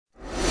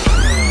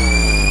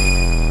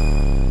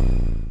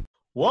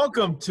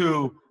Welcome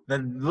to the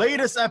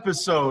latest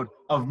episode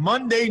of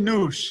Monday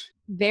Noosh.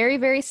 Very,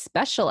 very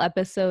special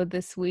episode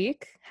this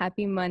week.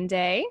 Happy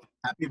Monday.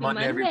 Happy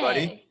Monday,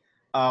 everybody.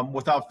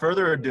 Without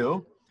further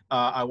ado,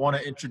 I want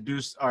to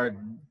introduce our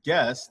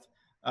guest,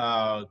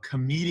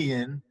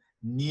 comedian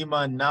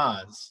Neema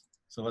Naz.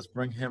 So let's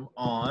bring him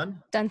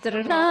on. Dun, dun,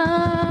 dun,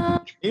 dun.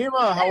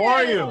 Neema, how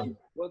are you?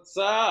 What's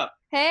up?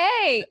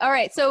 Hey. All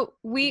right. So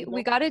we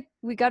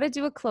gotta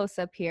do a close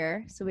up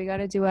here. So we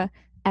gotta do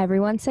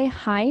everyone say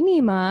hi,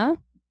 Neema.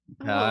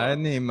 Hi,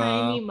 Neema.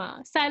 Hi,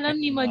 Neema. Salam,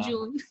 Neema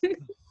June.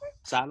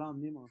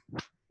 Salam,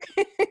 Neema.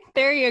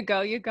 There you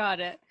go. You got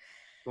it.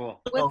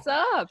 Cool. What's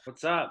up?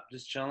 What's up?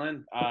 Just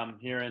chilling.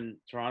 Here in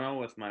Toronto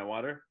with my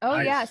water. Oh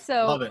Nice. yeah.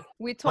 So Love it.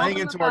 we told Playing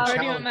him into our about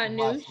challenge about from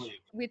last Noosh.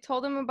 week. we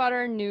told him about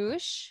our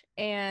noosh,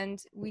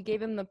 and we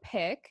gave him the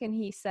pick, and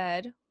he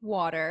said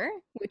water,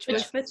 which Which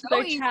was fits so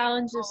with easy our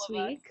challenge for this all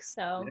of us. week.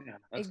 So Yeah,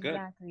 that's good.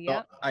 Exactly. So,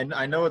 Yep.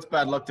 I know it's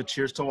bad luck to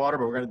cheers to water,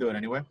 but we're going to do it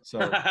anyway. So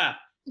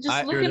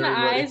just look Cheers, in the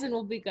everybody. eyes and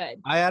we'll be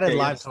good. I added Yeah,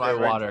 lime yes, to my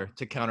right. water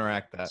to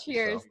counteract that.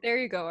 Cheers. so. There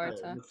you go,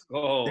 Arta. Let's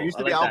go. there used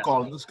to I be like that.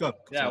 alcohol. Let's go.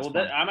 Yeah, So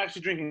well, it's I'm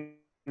actually drinking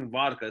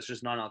vodka. It's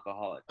just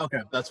non-alcoholic. fine. Okay,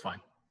 that's fine.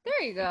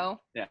 There you go.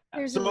 Yeah.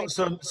 There's a way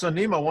So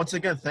Neema, once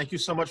again, thank you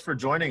so much for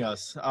joining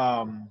us.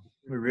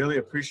 We really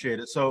appreciate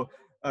it. So,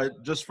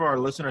 just for our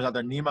listeners out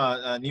there,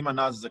 Neema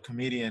Naz is a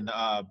comedian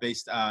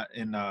based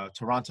in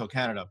Toronto,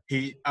 Canada.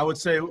 I would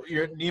say,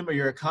 Neema,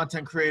 you're a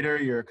content creator,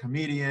 you're a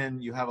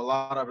comedian, you have a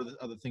lot of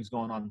other things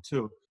going on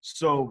too.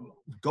 So,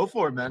 go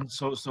for it, man.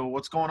 So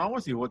what's going on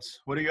with you?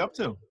 What are you up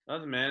to?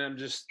 Nothing, man. I'm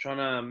just trying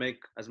to make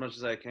as much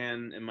as I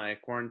can in my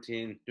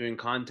quarantine, doing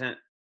content,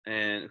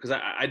 and because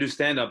I do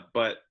stand up,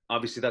 but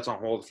obviously that's on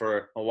hold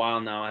for a while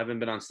now. I haven't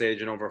been on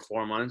stage in over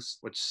 4 months,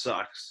 which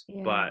sucks.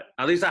 Yeah. But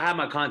at least I have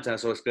my content,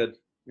 so it's good.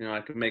 You know,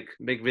 I can make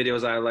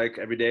videos I like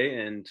every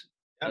day and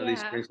at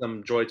least Yeah. bring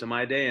some joy to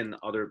my day and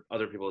other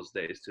people's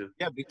days too.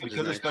 Yeah, Which is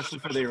because nice. especially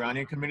for the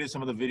Iranian community,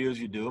 some of the videos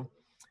you do,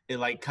 it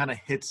like kind of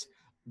hits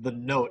the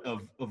note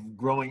of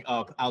growing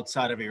up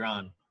outside of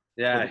Iran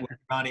Yeah. with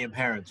Iranian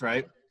parents,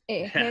 right?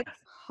 It hits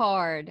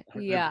hard.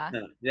 Yeah.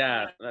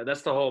 Yeah,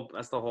 that's the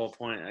whole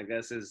point, I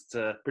guess, is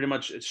to pretty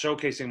much it's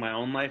showcasing my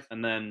own life,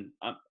 and then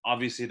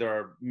obviously there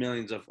are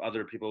millions of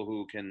other people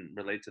who can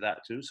relate to that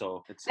too.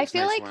 So it's I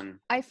feel nice like when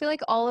I feel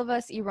like all of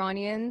us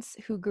Iranians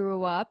who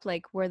grew up,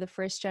 like we're the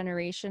first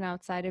generation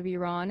outside of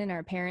Iran and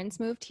our parents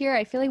moved here.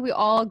 I feel like we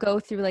all go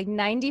through like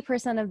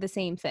 90% of the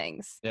same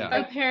things. Yeah.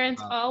 Our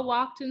parents all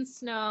walked in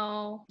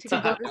snow to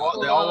go to They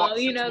all walk school.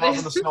 6 You know, miles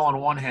in the there's, snow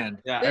on one hand.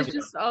 yeah, there's every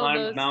just all climb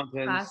those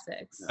mountains.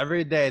 classics.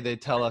 Every day they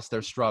tell us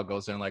their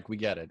struggles and like we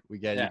get it. We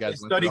get it. Yeah. You They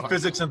guys went study through hard-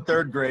 physics in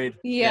 3rd grade.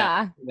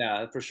 Yeah.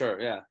 Yeah, for sure.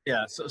 Yeah.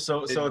 Yeah, so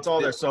it's all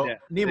there. So Yeah.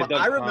 Neema, They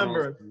dug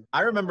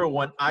I remember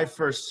when I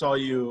first saw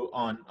you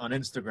on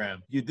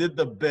Instagram. You did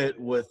the bit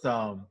with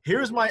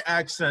here's my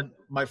accent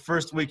my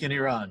first week in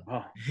Iran.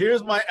 Oh.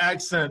 Here's my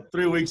accent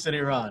 3 weeks in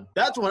Iran.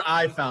 That's when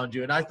I found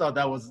you, and I thought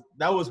that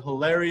was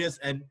hilarious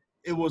and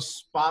it was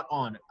spot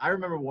on. I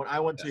remember when I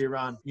went to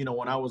Iran, you know,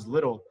 when I was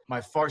little,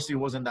 my Farsi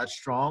wasn't that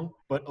strong,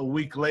 but a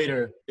week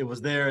later it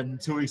was there,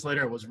 and 2 weeks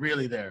later it was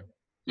really there.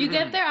 You Mhm.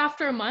 get there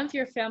after a month,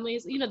 your family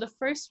is, the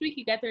first week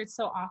you get there, it's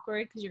so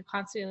awkward because you're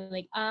constantly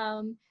like,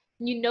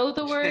 you know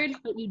the word,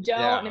 but you don't.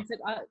 Yeah. And it's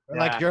like,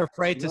 Like you're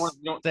afraid You to don't-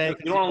 you don't- say you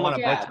 'cause don't wanna wanna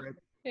look bad. butcher it.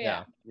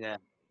 yeah. Yeah.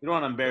 You don't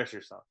want to embarrass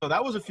yourself. So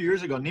that was a few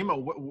years ago.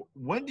 Neema,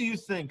 when do you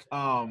think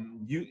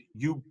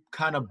you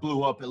kind of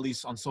blew up, at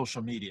least on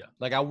social media?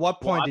 Like at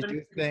what Well, point I've did been-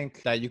 you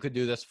think that you could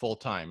do this full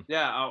time?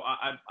 Yeah,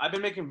 I've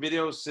been making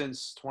videos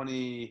since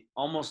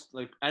almost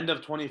like end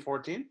of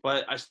 2014.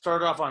 But I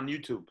started off on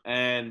YouTube,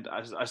 and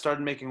I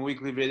started making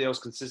weekly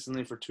videos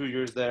consistently for 2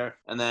 years there,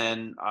 and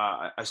then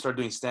I started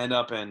doing stand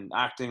up and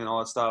acting and all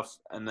that stuff,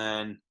 and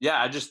then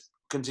I just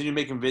continued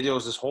making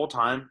videos this whole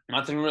time.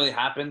 Nothing really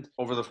happened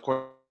over the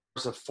course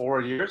of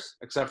 4 years,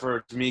 except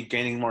for me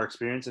gaining more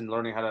experience and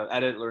learning how to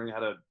edit, learning how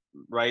to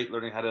write,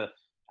 learning how to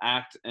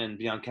act and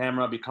be on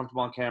camera, be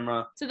comfortable on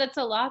camera. So that's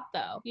a lot,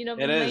 though. You It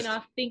may is.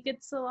 not think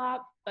it's a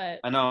lot, but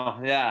I know,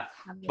 yeah.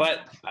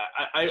 But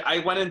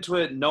I went into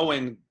it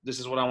knowing this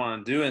is what I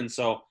want to do, and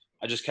so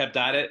I just kept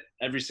at it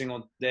every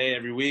single day,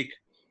 every week,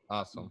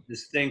 Awesome.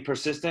 just staying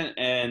persistent,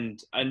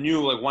 and I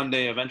knew like one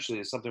day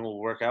eventually something will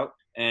work out.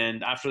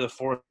 And after the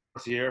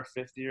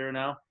fifth year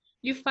now,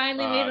 you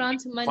finally made it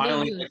onto Monday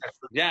finally, News.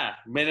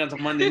 made it onto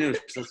Monday News.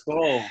 Let's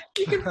go.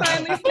 You can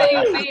finally say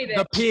you made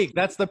The it. peak.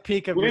 That's the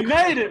peak of We your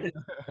made it.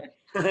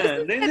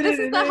 This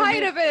is the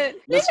height of it.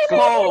 Let's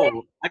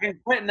go. I can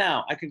quit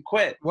now. I can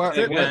quit. Were- That's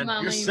it, were- man.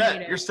 Mama, You're you set.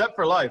 made it. You're set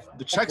for life.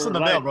 The check's in the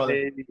mail, brother.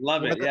 Baby.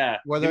 Love Were it. there- Yeah.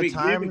 were there give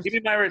times- me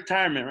my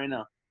retirement right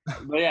now.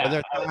 But yeah. Were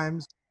there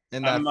times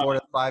in that I'm, 4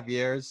 to 5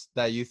 years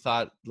that you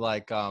thought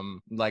like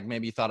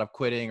maybe you thought of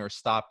quitting or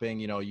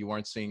stopping, you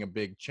weren't seeing a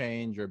big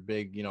change or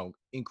big,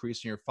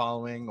 increase in your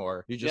following,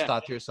 or you just Yeah.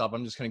 thought to yourself,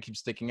 I'm just going to keep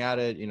sticking at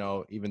it,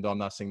 even though I'm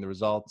not seeing the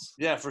results?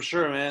 Yeah, for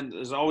sure, man.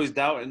 There's always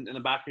doubt in the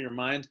back of your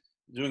mind.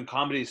 doing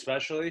comedy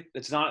especially,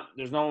 there's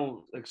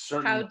no like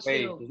certain How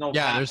way. to. There's no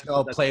Yeah, path there's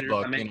no that's how you're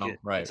gonna playbook, you make know, it.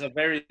 right. It's a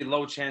very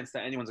low chance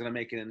that anyone's gonna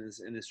make it in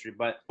this industry.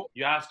 But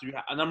you have to.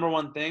 A number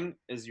one thing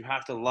is you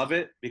have to love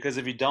it, because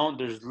if you don't,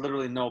 there's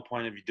literally no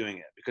point of you doing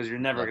it, because you're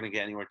never Yeah. gonna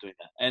get anywhere doing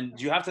that. And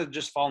you have to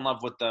just fall in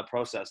love with the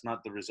process,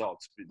 not the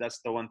results. That's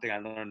the one thing I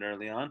learned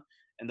early on,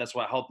 and that's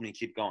what helped me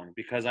keep going,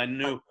 because I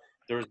knew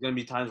there was going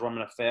to be times where I'm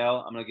going to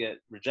fail, I'm going to get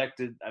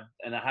rejected,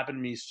 and it happened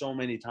to me so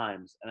many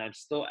times, and I'm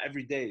still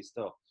every day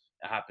still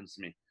it happens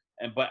to me.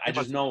 But I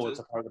just know it's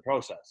a part of the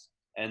process,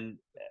 and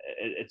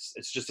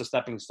it's just a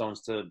stepping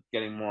stones to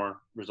getting more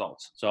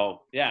results.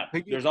 So yeah,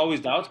 there's always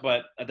doubts,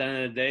 but at the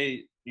end of the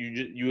day,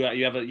 you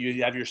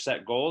have your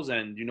set goals,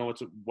 and you know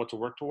what to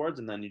work towards,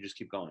 and then you just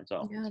keep going.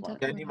 So Yeah, Yeah,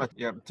 definitely. Neema,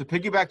 yeah. To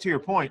piggyback to your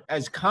point,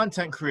 as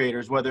content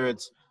creators, whether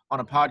it's on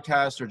a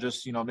podcast or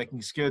just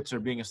making skits or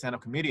being a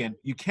stand-up comedian,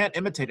 you can't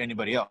imitate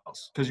anybody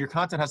else because your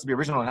content has to be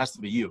original and it has to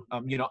be you.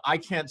 I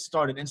can't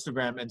start an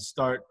Instagram and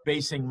start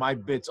basing my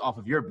bits off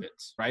of your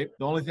bits, right?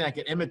 The only thing I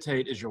can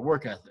imitate is your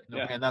work ethic,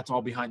 okay? And that's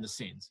all behind the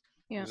scenes.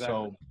 Yeah.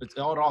 So it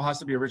all has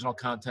to be original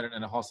content,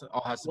 and it all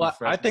has to be Well,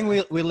 fresh. I think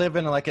we live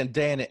in like a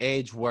day and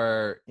age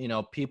where,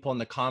 people in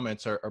the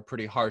comments are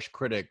pretty harsh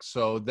critics.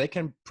 So they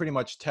can pretty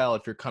much tell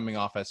if you're coming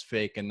off as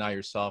fake and not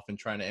yourself and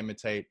trying to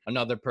imitate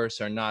another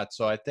person or not.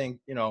 So I think,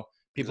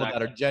 people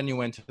that are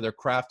genuine to their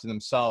craft and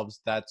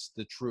themselves, that's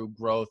the true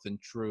growth and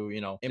true,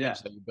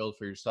 image that you build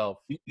for yourself.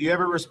 Do you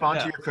ever respond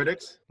to your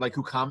critics? Like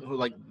who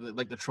like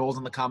the trolls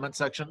in the comment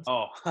sections?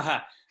 Oh,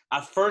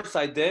 at first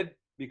I did,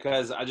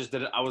 because I just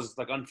didn't. I was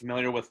like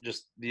unfamiliar with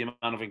just the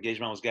amount of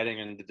engagement I was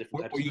getting and the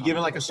different types. Were you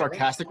giving like a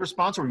sarcastic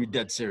response, or were you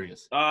dead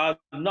serious? No,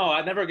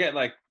 I never get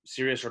like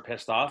serious or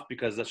pissed off,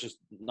 because that's just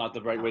not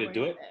the right way to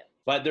do it.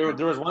 But there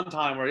was one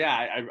time where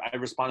I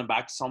responded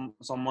back to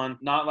someone,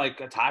 not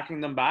like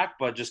attacking them back,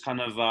 but just kind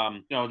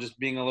of just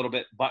being a little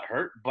bit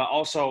butthurt. But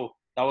also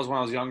that was when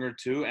I was younger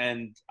too,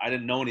 and I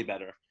didn't know any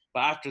better.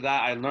 But after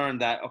that, I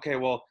learned that okay,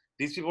 well,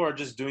 these people are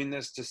just doing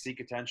this to seek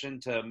attention,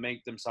 to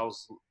make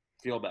themselves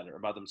feel better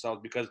about themselves,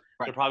 because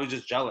they're probably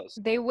just jealous.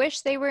 They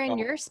wish they were in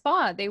your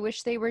spot. They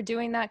wish they were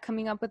doing that,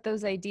 coming up with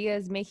those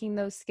ideas, making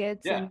those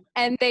skits,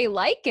 and they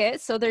like it,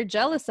 so they're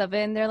jealous of it,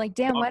 and they're like,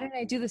 damn, why didn't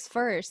I do this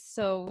first?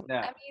 So I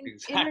mean,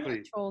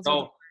 exactly. Trolls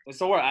It's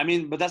the word. I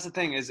mean, but that's the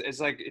thing is, it's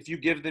like if you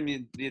give them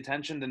the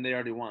attention, then they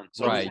already won.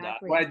 So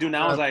what I do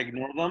now is I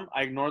ignore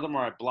them.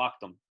 or I block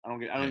them. I don't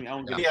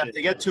give a shit. If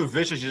they get too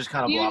vicious, you just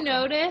kind of block them. Do you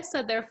notice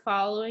that they're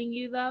following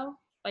you though?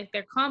 Like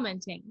they're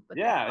commenting. But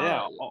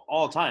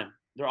all the time.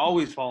 They're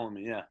always following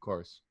me. Yeah, of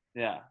course.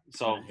 Yeah,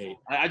 so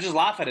I just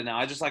laugh at it now.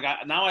 I just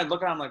now I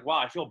look at it, I'm like, wow,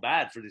 I feel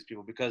bad for these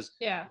people, because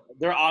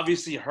they're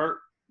obviously hurt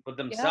with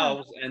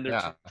themselves, and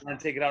they're trying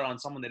to take it out on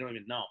someone they don't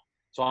even know.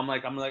 So I'm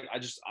like,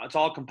 it's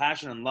all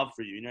compassion and love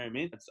for you. You know what I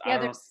mean?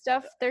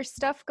 There's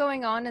stuff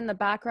going on in the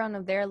background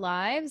of their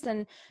lives,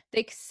 and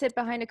they sit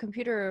behind a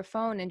computer or a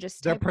phone and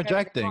just. They're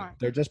projecting.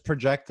 They're just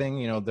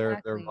projecting,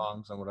 their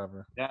wrongs and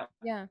whatever.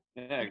 Yeah,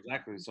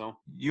 exactly. So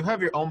you have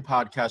your own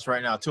podcast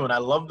right now too, and I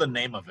love the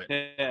name of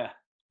it. Yeah.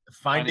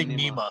 Finding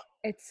Neema.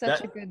 It's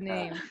such a good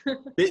name.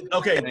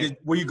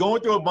 Were you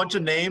going through a bunch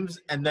of names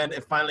and then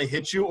it finally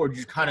hit you, or did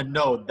you kind of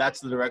know that's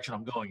the direction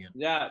I'm going in?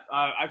 Yeah,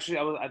 actually,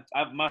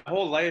 my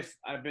whole life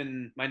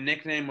my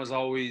nickname was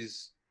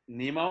always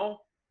Nemo.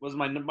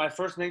 My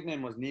first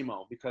nickname was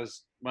Nemo,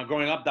 because when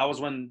growing up, that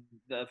was when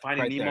the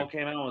Finding Nemo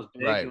came out. It was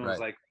big, and it was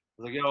like,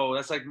 yo,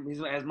 that's like he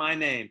has my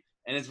name,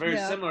 and it's very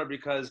similar,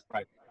 because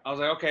I was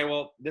like, okay,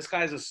 well, this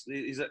guy's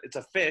it's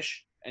a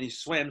fish. And he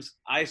swims.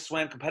 I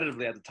swam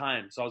competitively at the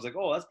time, so I was like,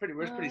 "Oh, that's pretty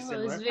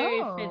similar." It's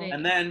very fitting.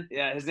 And then,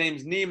 his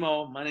name's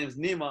Nemo. My name's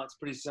Neema. It's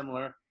pretty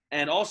similar.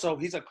 And also,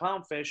 he's a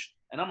clownfish,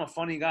 and I'm a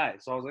funny guy.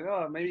 So I was like,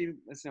 "Oh, maybe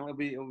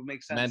it would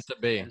make sense." Meant to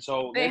be. And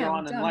so later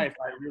on in life,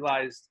 I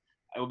realized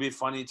it would be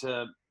funny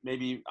to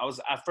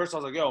at first I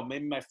was like, "Yo,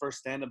 maybe my first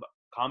stand-up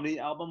comedy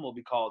album will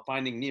be called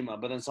Finding Neema."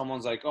 But then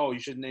someone's like, "Oh, you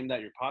should name that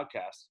your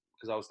podcast,"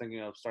 because I was thinking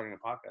of starting a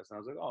podcast, and I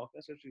was like, "Oh,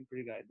 that's actually a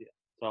pretty good idea."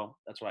 So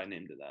that's why I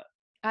named it that.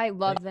 I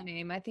love the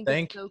name. I think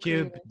Thank it's so you,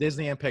 creative.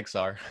 Disney and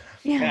Pixar.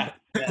 Yeah.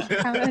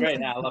 Great.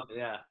 Yeah, I love it.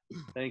 Yeah.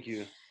 Thank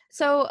you.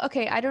 So,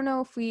 okay, I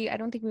don't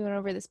think we went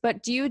over this,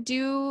 but do you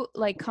do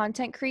like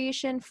content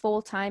creation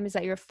full time? Is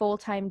that your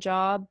full-time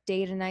job,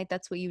 day to night?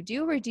 That's what you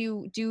do? Or do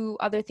you do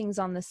other things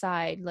on the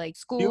side, like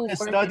school? You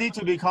study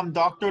to become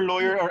doctor,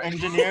 lawyer, or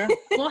engineer?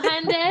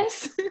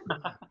 Mohandes.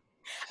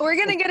 We're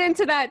going to get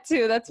into that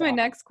too. That's my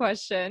next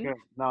question. Good.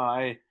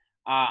 No,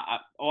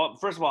 well,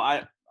 first of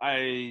all,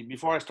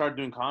 before I started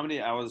doing comedy,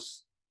 I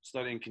was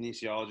studying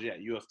kinesiology at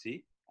U of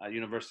T, at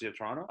University of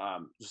Toronto,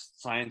 just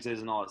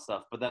sciences and all that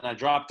stuff. But then I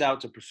dropped out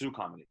to pursue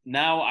comedy.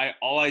 Now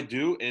all I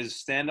do is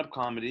stand-up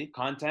comedy,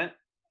 content,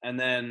 and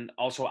then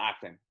also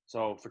acting.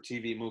 So for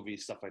TV,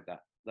 movies, stuff like that.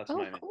 That's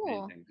my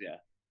main things. Yeah.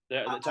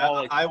 It's all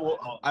like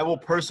I will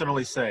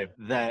personally say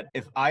that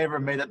if I ever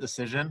made that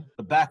decision,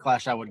 the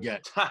backlash I would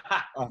get.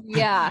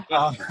 Yeah.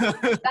 Uh,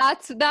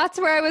 That's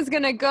where I was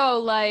gonna go.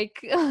 Like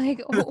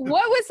what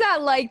was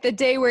that like the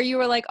day where you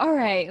were like, all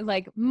right,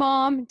 like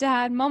mom,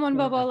 dad, mom and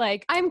baba,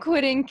 like I'm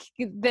quitting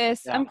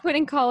this, Yeah. I'm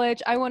quitting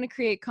college, I want to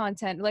create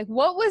content. Like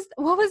what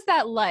was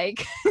that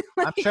like?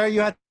 I'm sure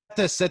you had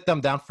to sit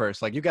them down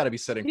first. Like you got to be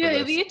sitting for Yeah,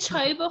 this. maybe a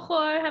chai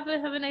before, have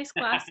a nice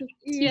glass of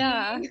tea.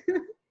 Yeah.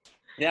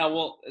 Yeah,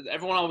 well,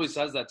 everyone always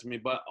says that to me,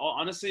 but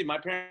honestly, my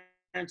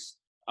parents,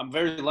 I'm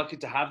very lucky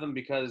to have them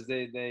because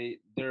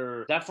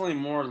they're definitely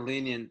more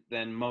lenient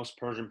than most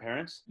Persian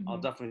parents. I'll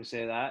Mhm. definitely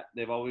say that.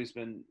 They've always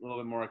been a little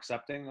bit more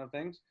accepting of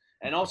things.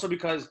 And also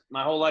because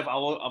my whole life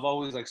I've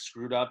always like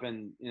screwed up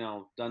and,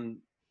 done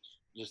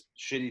just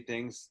shitty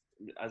things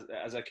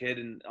as a kid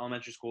in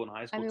elementary school and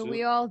high I school mean, too.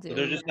 we all So do.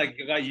 they're just like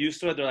got used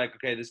to it. They're like,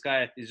 okay, this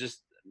guy is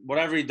just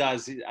whatever he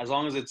does, as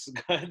long as it's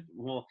good,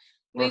 we're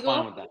Legal.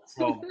 fine with that.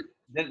 So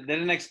they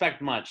didn't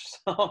expect much.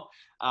 So,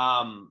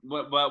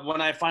 but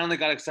when I finally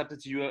got accepted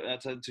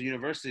to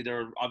university, they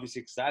were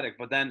obviously ecstatic.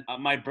 But then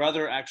my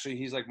brother actually,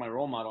 he's like my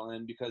role model,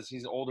 and because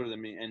he's older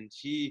than me, and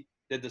he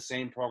did the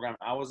same program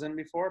I was in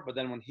before. But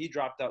then when he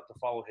dropped out to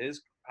follow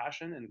his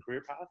passion and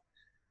career path,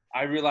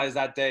 I realized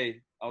that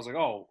day, I was like,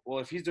 oh, well,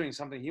 if he's doing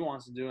something he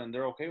wants to do and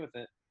they're okay with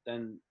it,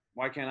 then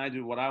why can't I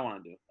do what I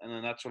want to do? And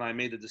then that's when I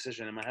made the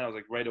decision in my head. I was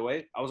like, right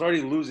away, I was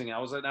already losing. I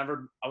was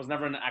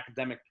never an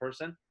academic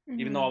person,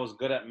 even though I was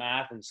good at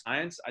math and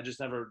science. I just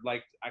never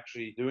liked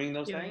actually doing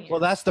those Doing things. it. Well,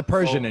 that's the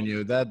Persian So- in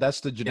you.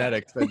 That's the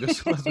genetics that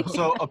just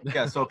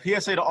so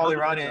PSA to all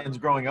Iranians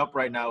growing up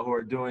right now who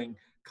are doing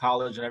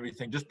college and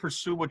everything, just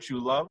pursue what you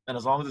love, and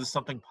as long as it's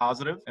something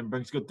positive and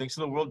brings good things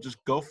to the world,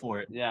 just go for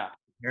it. Yeah.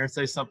 Parents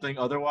say something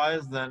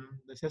otherwise, then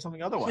they say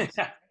something otherwise.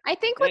 I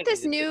think with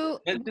this new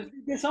It's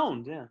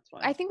disowned. Yeah, it's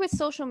fine. I think with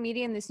social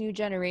media and this new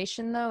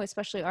generation, though,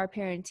 especially our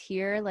parents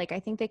here, like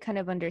I think they kind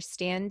of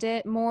understand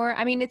it more.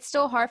 I mean, it's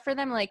still hard for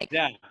them. Like,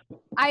 Yeah.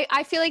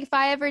 I feel like if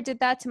I ever did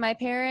that to my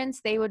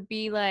parents, they would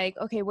be like,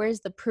 okay,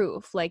 where's the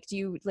proof? Like,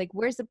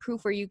 where's the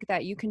proof where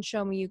that you can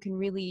show me you can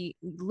really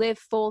live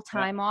full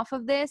time off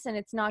of this, and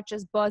it's not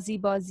just buzzy,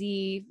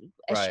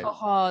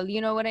 Right.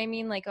 you know what I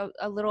mean? Like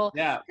a little.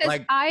 Yeah. Because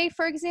Like- I,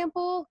 for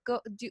example,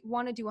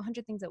 want to do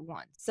 100 things at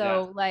once.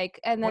 So like,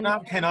 and then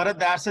Kenara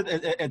derse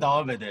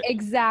edame bede.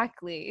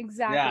 exactly.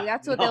 Yeah,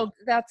 That's what no.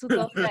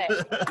 they'll say.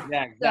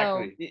 Yeah,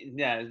 exactly.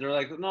 Yeah, they're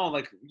like, no,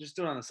 like just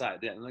do it on the side.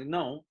 Yeah, I'm like,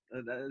 no,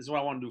 that is what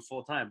I want to do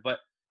full time. But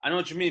I know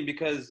what you mean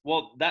because,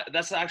 well,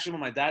 that's actually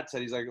what my dad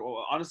said. He's like,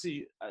 well,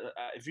 honestly,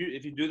 if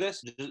you do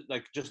this,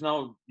 just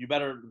know you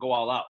better go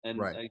all out, and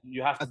Right.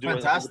 you have to That's do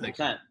fantastic.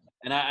 it 100%.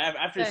 And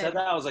after he said Good.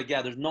 that, I was like,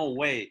 yeah, there's no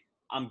way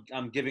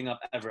I'm giving up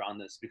ever on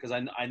this because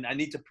I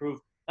need to prove,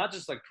 not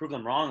just like prove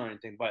them wrong or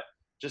anything, but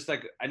just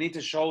like I need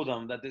to show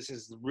them that this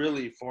is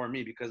really for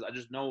me because I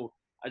just know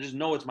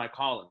it's my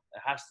calling.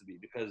 It has to be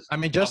because I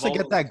mean, just I've to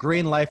get always- that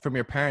green light from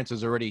your parents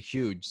is already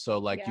huge. So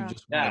like you Yeah.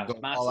 just want Yeah, to go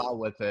massive. all out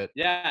with it.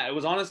 Yeah, it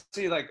was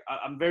honestly like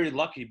I'm very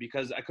lucky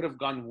because I could have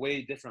gone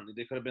way differently.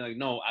 They could have been like,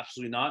 no,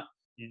 absolutely not.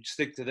 You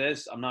stick to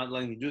this. I'm not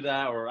letting you do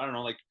that, or I don't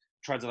know, like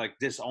tried to like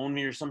disown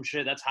me or some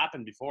shit. That's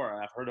happened before.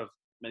 I've heard of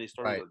many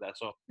stories Right. like that.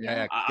 So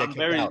Yeah. I'm get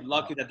very kicked out.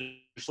 lucky that they're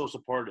so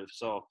supportive.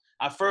 So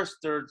at first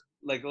they're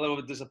like a little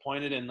bit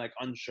disappointed and like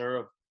unsure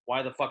of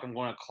why the fuck I'm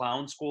going to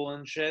clown school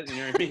and shit. You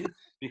know what I mean?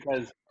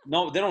 Because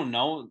no, they don't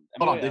know.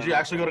 Hold on, did you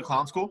actually go to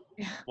clown school?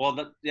 Well,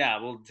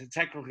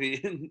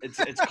 technically,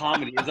 it's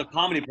comedy. It's a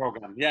comedy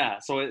program. Yeah,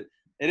 so it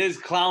is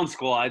clown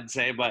school, I'd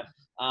say, but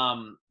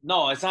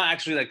no, it's not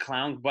actually like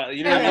clown. But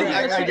you know, Yeah, what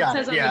I mean? I It got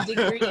says it, on yeah. the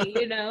degree,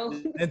 you know.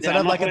 Instead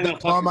I'm of not like a putting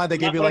diploma, they I'm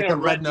give not you like putting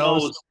the a red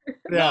nose.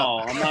 No,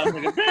 I'm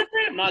not.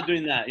 I'm not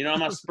doing that. You know, I'm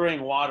not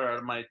spraying water out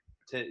of my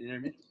tit. You know what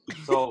I mean?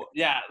 So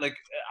yeah, like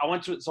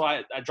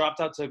I dropped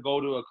out to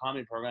go to a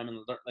comedy program and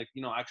like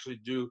actually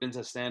do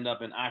into stand up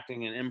and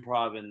acting and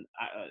improv and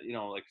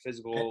like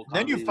physical.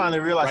 Then you comedy, finally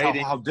realize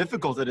writing. how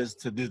difficult it is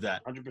to do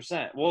that.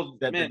 100%. Well,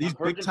 That man, these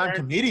big time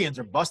comedians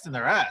are busting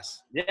their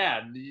ass.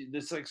 Yeah,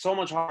 it's like so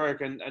much hard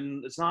work, and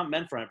it's not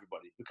meant for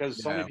everybody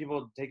because so Yeah. many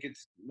people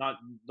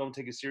don't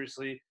take it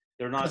seriously.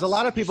 They're not. Because a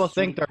lot of people just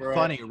think shooting they're for it.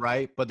 funny,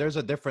 right? But there's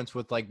a difference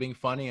with like being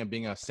funny and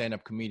being a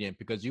stand-up comedian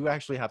because you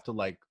actually have to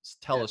like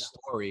tell Yeah. a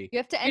story. You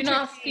have to You're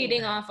not entertain.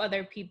 feeding off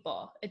other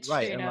people. It's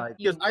Right, straight and, up like,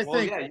 you. Because I Well,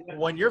 think yeah.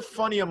 when you're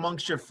funny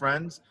amongst your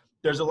friends,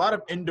 there's a lot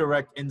of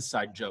indirect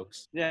inside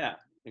jokes Yeah,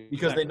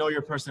 because they know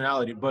your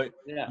personality. But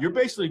Yeah, you're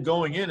basically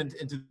going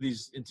into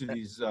these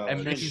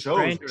And making shows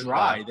strangers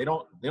dry. laugh.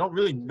 They don't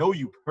really know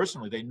you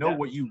personally. They know Yeah.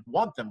 what you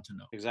want them to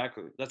know.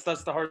 exactly. That's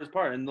the hardest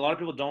part, and a lot of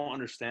people don't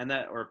understand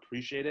that or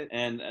appreciate it,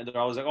 and they're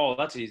always like, "Oh,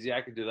 that's easy.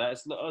 I could do that.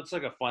 It's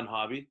like a fun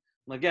hobby."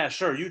 I'm like, yeah,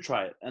 sure, you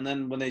try it. And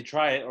then when they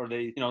try it, or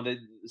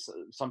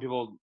some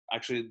people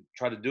actually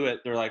try to do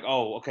it, they're like,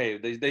 "Oh, okay."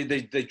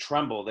 They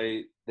tremble.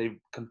 They They're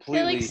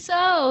completely. like,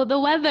 so the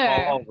weather.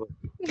 fall over.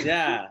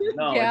 Yeah,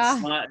 no, Yeah.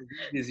 it's not as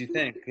easy as you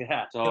think.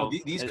 Yeah, so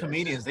These it-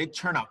 comedians, they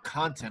churn out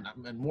content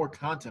and more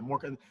content.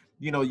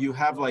 You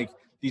have like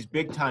these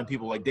big time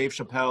people like Dave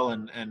Chappelle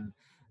and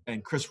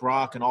and Chris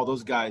Rock and all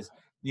those guys,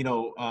 you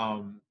know,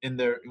 in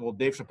their, well,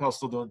 Dave Chappelle's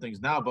still doing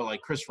things now, but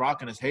like Chris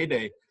Rock in his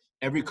heyday,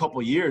 every couple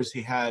of years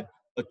he had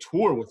a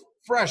tour with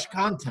fresh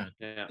content,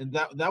 and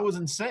that was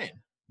insane.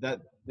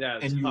 And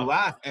you tough.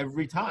 laugh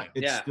every time.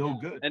 It's still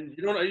good. And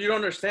you don't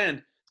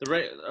understand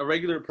a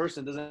regular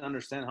person doesn't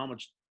understand how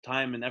much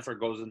time and effort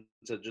goes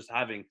into just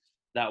having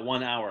that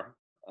 1 hour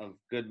of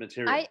good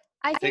material.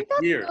 I think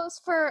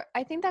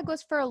that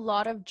goes for a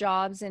lot of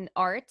jobs in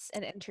arts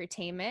and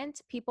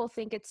entertainment. People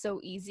think it's so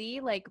easy,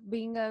 like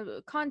being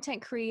a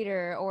content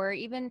creator or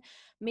even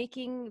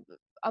making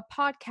a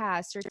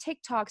podcast or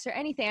TikToks or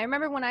anything. I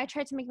remember when I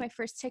tried to make my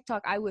first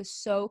TikTok, I was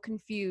so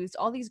confused.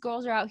 All these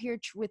girls are out here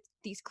with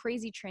these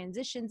crazy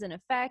transitions and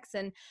effects,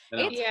 and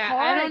it's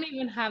hard. I don't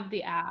even have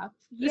the app.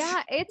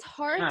 Yeah, it's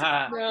hard to come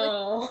up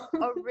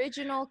with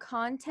original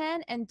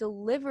content and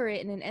deliver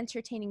it in an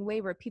entertaining way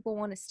where people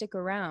want to stick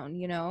around,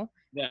 you know?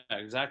 Yeah,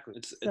 exactly.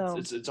 It's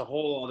a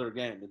whole other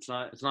game. It's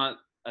not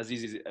as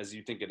easy as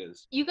you think it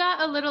is. You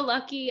got a little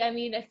lucky. I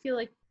mean, I feel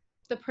like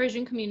the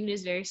Persian community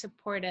is very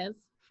supportive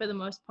for the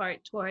most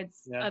part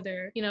towards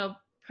other, you know,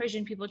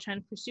 Persian people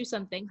trying to pursue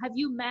something. Have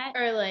you met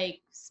or like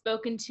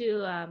spoken to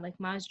like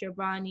Maj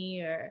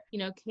Jobrani or, you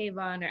know,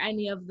 Kayvon or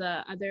any of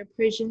the other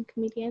Persian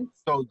comedians?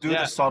 So do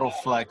the subtle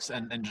flex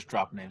and just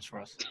drop names for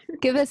us.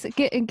 Give us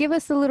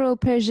a little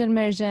Persian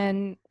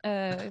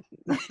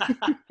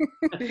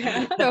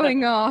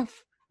showing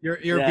off. Your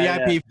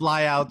VIP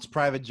flyouts,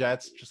 private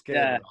jets, just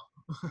get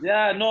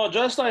it. No,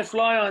 just I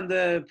fly on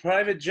the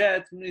private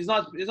jet. It's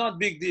not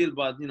big deal,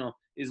 but you know,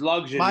 it's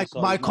luxury.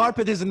 My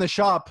carpet is in the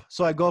shop,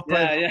 so I go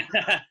private.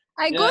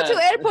 I go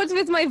to airports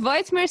with my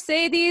white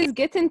Mercedes,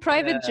 get in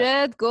private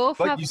jet, go.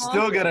 But you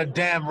still get a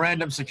damn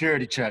random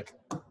security check.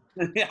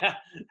 Yeah,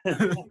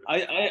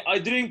 I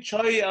drink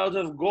chai out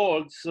of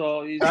gold,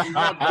 so it's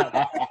not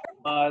bad.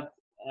 But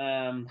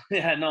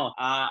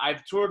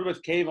I've toured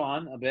with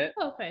Kayvon a bit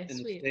in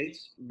the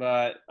States,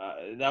 but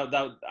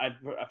I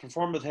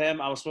performed with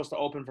him. I was supposed to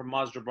open for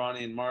Maz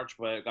Jobrani in March,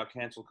 but it got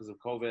canceled because of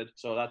COVID,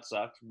 so that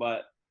sucked.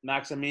 But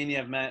Max Amini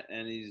I've met,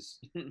 and he's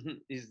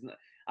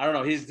I don't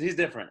know, he's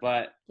different.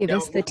 But we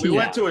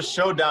went to a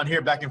show down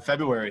here back in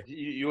February.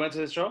 You went to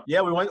the show?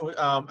 Yeah, we went.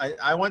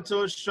 I went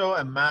to a show,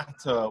 and Matt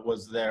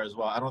was there as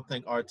well. I don't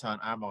think Artan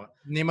Amo.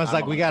 Neema's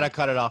like, we gotta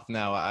cut it off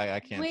now. I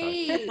can't.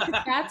 Wait,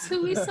 that's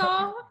who we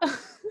saw?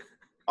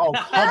 Oh,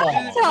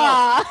 come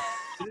on.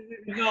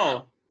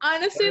 No.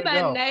 Honestly,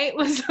 that night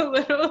was a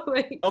little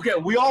like. Okay,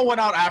 we all went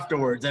out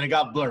afterwards, and it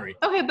got blurry.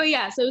 Okay, but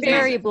yeah, so it was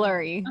very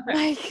blurry.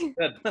 Okay.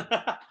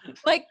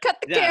 Like cut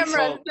the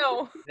camera.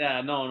 No.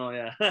 Yeah, no,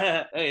 yeah.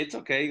 Hey, it's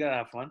okay. You gotta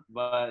have fun.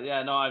 But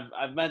yeah, no,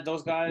 I've met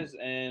those guys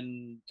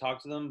and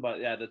talked to them. But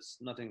yeah, that's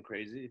nothing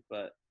crazy.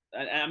 But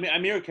I mean,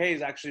 Amir K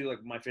is actually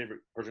like my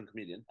favorite Persian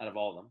comedian out of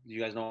all of them. Do you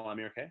guys know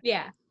Amir K?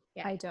 Yeah.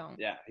 I don't.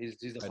 Yeah, he's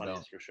the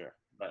funniest for sure.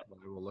 But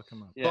we'll look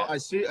him up. Yeah, I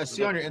see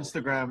on your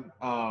Instagram,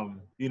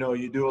 you know,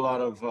 you do a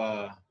lot of.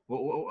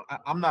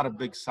 I'm not a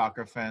big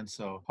soccer fan,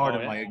 so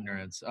pardon my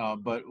ignorance.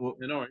 But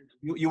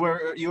you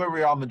wear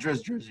Real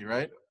Madrid's jersey,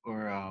 right?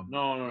 Or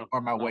no. Or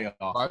am I way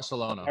off?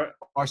 Barcelona.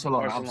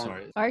 Barcelona. I'm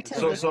sorry.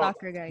 Artan's a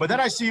soccer guy. But then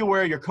I see you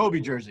wear your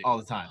Kobe jersey all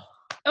the time.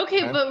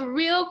 Okay, but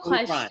real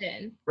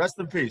question. Rest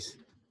in peace.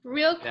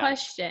 Real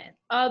question.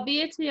 Sorry,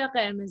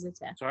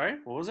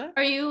 what was that?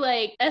 Are you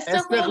like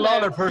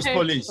Istiqlal or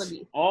Persepolis?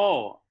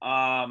 Oh,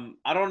 I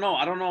don't know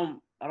much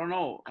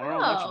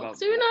about.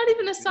 So you're not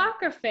even a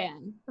soccer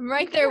fan. I'm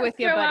right there with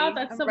you, buddy.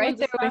 I'm right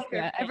there with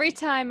you. Every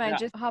time I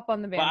just hop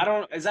on the band. But I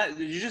don't. Is that?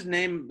 Did you just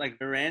name like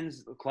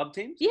Iran's club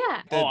teams?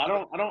 Yeah. Oh,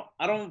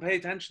 I don't pay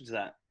attention to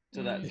that.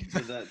 To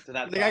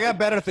that. Like I got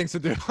better things to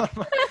do.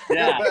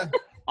 Yeah.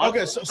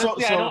 Okay, so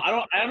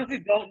I honestly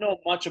don't know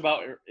much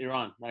about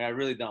Iran. Like I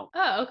really don't.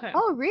 Oh, okay.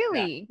 Oh,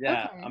 really?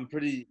 Yeah, okay. I'm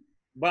pretty.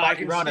 But I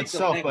can Iran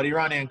itself, but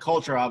Iranian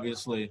culture,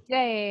 obviously.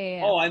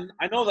 Yeah. Oh, I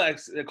know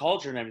the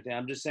culture and everything.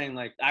 I'm just saying,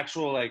 like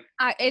actual like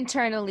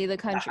internally the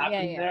country.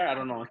 Yeah. There, I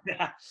don't know.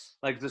 Yeah,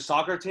 like the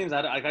soccer teams.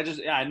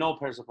 I know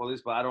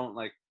Persepolis, but I don't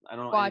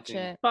watch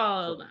anything. it.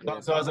 Follow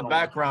them. So as a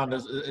background,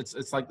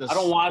 it's like this. I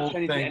don't watch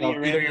anything.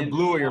 Either you're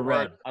blue or you're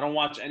red. I don't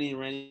watch any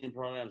Iranian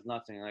programs.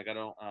 Nothing. Like I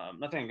don't.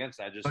 Nothing against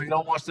that. Just. So you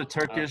don't watch the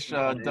Turkish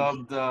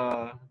dubbed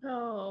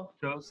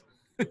shows?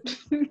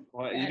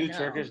 What you do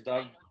Turkish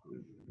dubbed?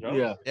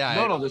 Yeah.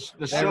 No. The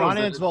shows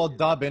Iranians will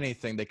dub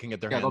anything they can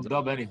get their hands on. They'll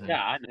dub anything.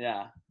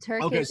 Yeah.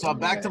 Turkish. Okay, so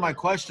back to my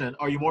question: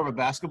 are you more of a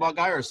basketball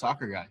guy or a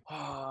soccer guy?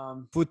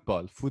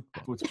 Football.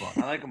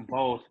 I like them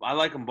both. I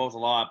like them both a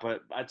lot,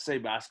 but I'd say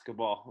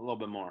basketball a little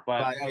bit more.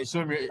 But I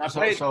assume you're.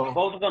 So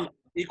both of them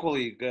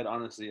equally good,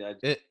 honestly.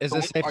 Is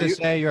it safe to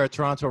say you're a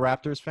Toronto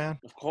Raptors fan?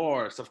 Of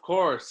course.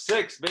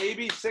 6,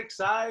 baby, 6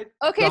 side.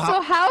 Okay, so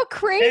how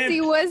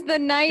crazy was the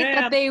night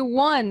that they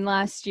won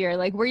last year?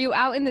 Like, were you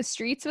out in the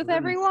streets with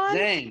everyone?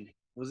 Insane.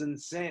 It was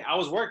insane. I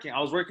was working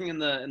in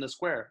the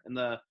square in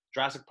the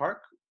Jurassic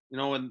Park. You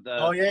know when the.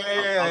 Oh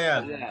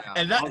yeah.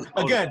 And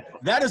that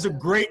that is a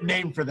great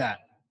name for that.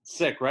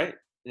 Sick, right?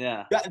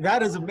 Yeah.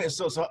 That is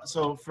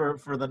so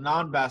for the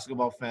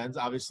non-basketball fans,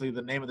 obviously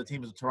the name of the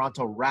team is the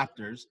Toronto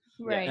Raptors.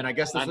 Right. And I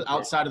guess this was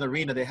outside of the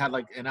arena. They had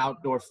like an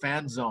outdoor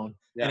fan zone,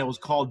 and it was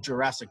called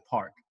Jurassic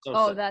Park.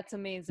 So that's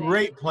amazing.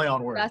 Great play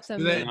on words. That's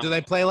amazing. Do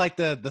they play like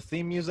the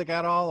theme music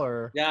at all,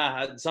 or?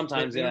 Yeah,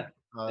 sometimes. Yeah.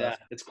 Yeah,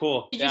 it's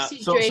cool. Did you yeah.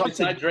 see So- Drake? so-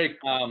 Beside Drake,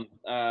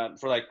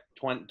 for like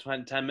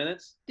 10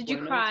 minutes. Did you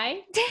 20 minutes.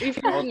 cry? Were you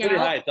That was freaking pretty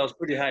out? hype. That was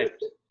pretty hype.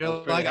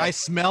 Like I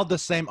smelled the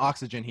same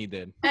oxygen he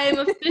did. I'm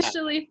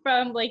officially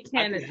from like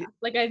Canada.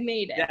 Like I've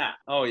made it. Yeah.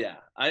 Oh yeah.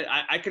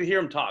 I could hear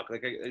him talk.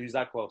 Like he's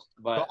that close.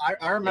 But So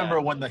I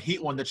remember when the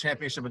Heat won the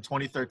championship in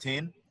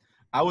 2013.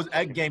 I was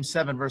at Game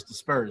 7 versus the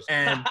Spurs,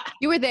 and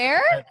You were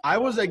there? I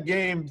was at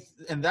game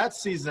in that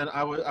season.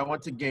 I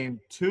went to Game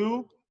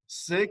 2,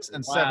 6,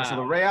 and 7. So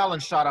the Wow. Ray Allen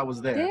shot, I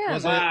was there. Damn.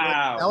 Was it?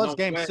 Wow, That was no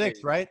game way.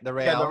 6, right? The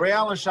Ray Yeah, the Allen? Ray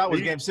Allen shot was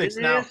Are you Game 6.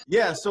 Now, serious?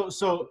 yeah.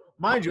 So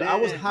mind you, I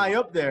was Damn. high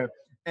up there,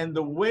 and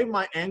the way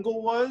my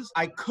angle was,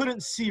 I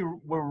couldn't see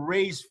where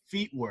Ray's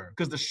feet were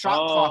because the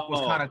shot clock was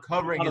kind of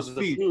covering Oh, his it was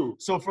a feet. two.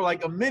 So for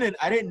like a minute,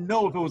 I didn't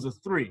know if it was a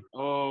 3.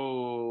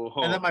 Oh.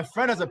 And then my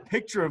friend has a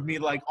picture of me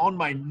like on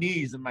my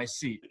knees in my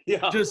seat,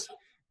 yeah. just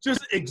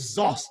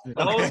exhausted.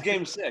 That was okay?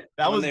 game 6.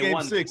 That when was they game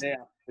won. 6. Yeah.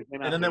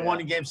 And then they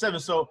won in Game 7.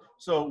 So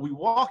we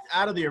walked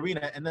out of the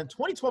arena, and then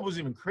 2012 was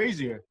even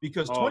crazier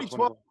because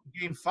 2012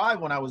 Game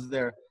 5 when I was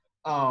there,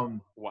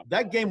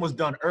 that game was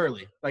done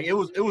early. Like it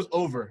was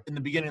over in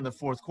the beginning of the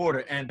fourth quarter,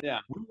 and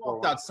we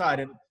walked outside,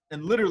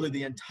 and literally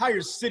the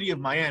entire city of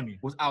Miami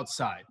was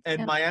outside.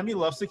 And Miami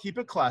loves to keep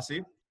it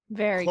classy.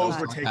 Very Clothes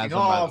glad. were taking Has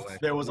one, by the off. way.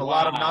 There was a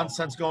lot of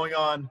nonsense going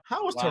on.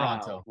 How was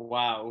Toronto?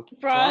 Wow.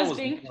 Bras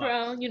being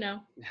thrown, you know,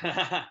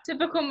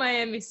 typical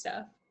Miami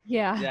stuff.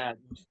 Yeah. Yeah.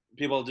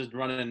 People just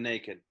running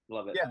naked.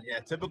 Love it. Yeah,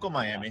 typical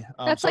Miami.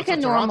 That's like a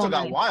Toronto normal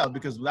got night. wild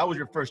because that was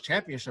your first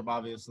championship,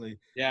 obviously.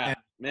 Yeah,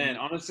 man,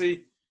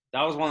 honestly,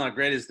 that was one of the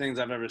greatest things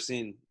I've ever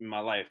seen in my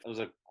life. It was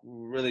a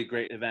really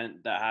great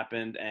event that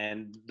happened,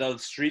 and the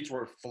streets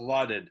were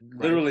flooded.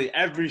 Right. Literally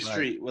every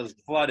street was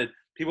flooded.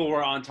 People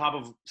were on top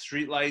of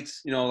street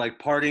lights, you know, like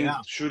partying,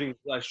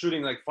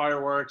 shooting like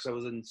fireworks. It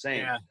was insane.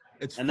 Yeah,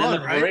 it's and fun,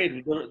 then the right?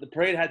 parade, the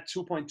parade had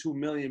 2.2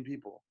 million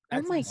people.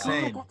 That's oh my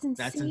insane. God,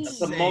 that's insane. That's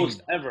the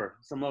most ever.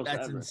 It's the most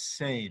That's ever.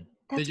 insane.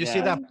 Did you see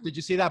that? Did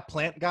you see that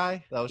plant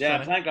guy? That was Yeah, trying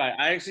to- plant guy.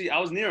 I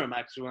was near him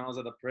actually when I was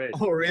at the parade.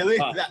 Oh, really?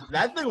 Oh.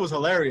 That thing was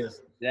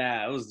hilarious.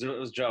 Yeah, it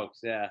was jokes.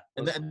 Yeah.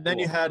 And then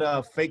you had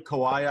fake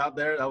Kawhi out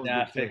there. That was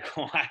good too. fake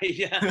Kawhi.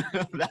 Yeah.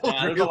 That was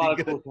There's really a lot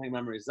good. of cool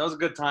memories. That was a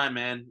good time,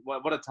 man.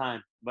 What a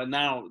time. But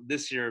now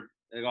this year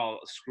it all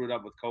screwed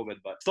up with COVID,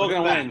 but still We're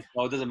gonna back. win.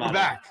 So it doesn't We're matter.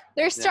 back.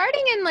 They're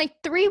starting in like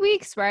 3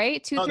 weeks,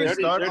 right? 2, No, 3 they weeks.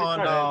 start Thirty on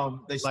Friday.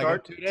 they Like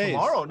start 2 days.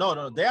 tomorrow.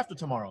 No, day after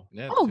tomorrow.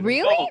 Yeah, Oh, 2 days.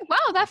 really? Oh.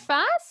 Wow, that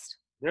fast?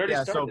 They already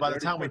Yeah, started. so by They the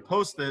time we already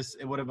post this,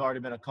 it would have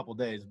already been a couple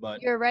days.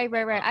 But You're right.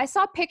 I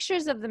saw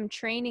pictures of them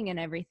training and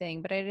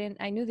everything, but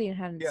I knew they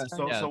hadn't yeah,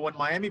 started. so when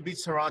Miami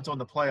beats Toronto in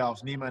the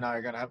playoffs, Neema and I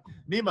are gonna have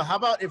Neema. How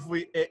about if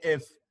we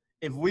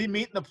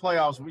meet in the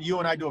playoffs, you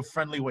and I do a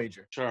friendly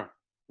wager? Sure.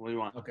 What do you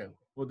want? Okay,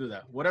 we'll do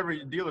that. Whatever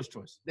your dealer's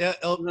choice. Yeah,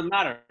 Doesn't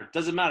matter.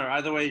 Doesn't matter.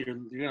 Either way, you're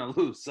gonna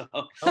lose. So,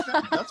 Okay,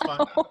 that's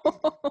fine.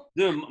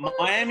 dude,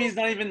 Miami's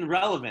not even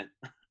relevant.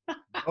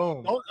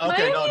 boom. Don't go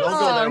there.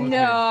 Oh with me.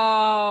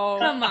 no!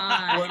 Come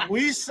on. When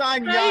we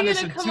sign How are you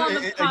Giannis gonna come on the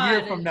a year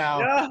pod from and- now,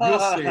 Yeah. you'll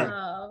see.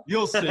 Oh.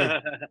 You'll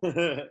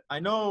see. I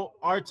know,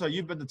 Arta,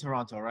 you've been to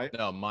Toronto, right?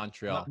 No,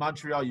 Montreal.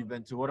 Montreal, you've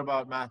been to. What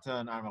about Mata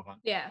and Armavan?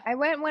 Yeah. I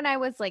went when I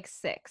was like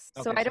 6,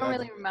 so Okay, I so don't that's-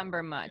 really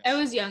remember much. I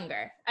was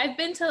younger. I've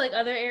been to like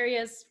other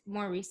areas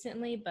more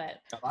recently, but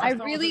The last time I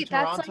was really- in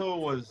that's like- Toronto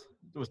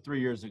was 3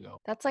 years ago.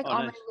 That's like Oh,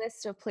 on nice. my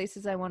list of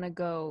places I want to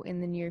go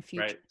in the near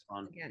future. Right. It's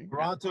fun. Again.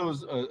 Toronto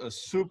is a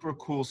super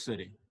cool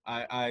city.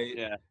 I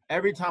Yeah.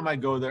 every time I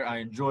go there, I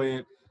enjoy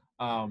it.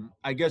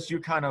 I guess you're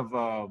kind of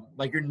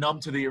like you're numb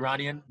to the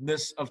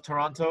Iranian-ness of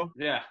Toronto.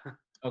 Yeah.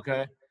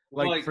 Okay,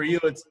 Well, like for you,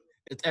 it's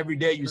every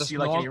day you Just see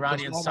like an normal-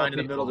 Iranian just sign in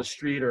the normal middle of the people.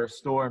 street or a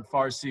store in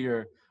Farsi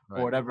or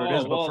Right. whatever it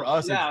is. But for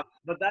us, yeah,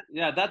 but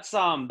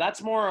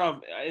that's more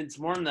of it's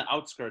more in the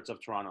outskirts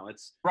of Toronto.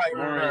 It's Right,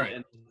 more right.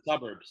 in the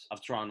suburbs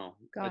of Toronto.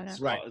 Got It's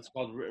it. Right. It's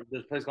called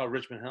there's a place called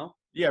Richmond Hill.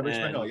 Yeah,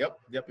 Richmond And- Hill.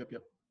 Yep.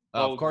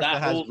 So Of course, that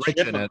it has whole rich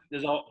strip in of- it.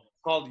 There's a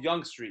called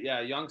Yonge Street. Yeah,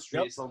 Yonge Street.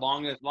 Yep. It's the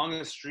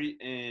longest street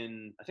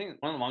in I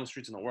think one of the longest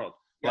streets in the world.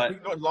 Yeah, I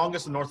But think the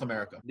longest in North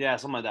America. yeah,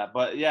 something like that.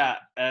 But yeah,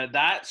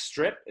 that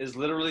strip is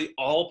literally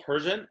all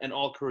Persian and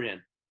all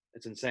Korean.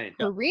 It's insane.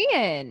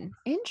 Korean.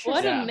 Interesting.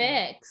 what Yeah. a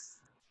mix.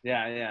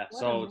 Yeah. What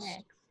So a it's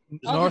mix. there's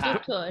All North, the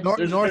half- doors. North,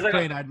 There's North like a-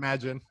 Korean, I'd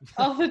imagine.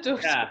 All the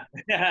doors.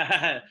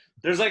 yeah.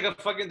 There's like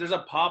there's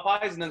a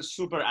Popeyes and then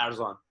Super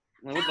Arzon.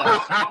 Like, what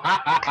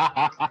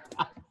the heck?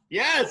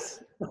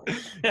 Yes.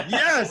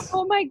 Yes.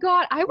 Oh my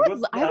god, I would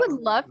What's I would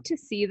that? love to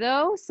see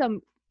though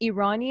some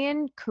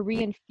Iranian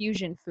Korean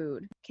fusion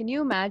food. Can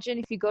you imagine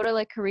if you go to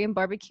like Korean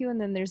barbecue and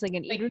then there's like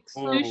an Like eater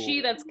Oh.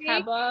 sushi that's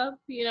kebab,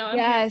 you know. I'm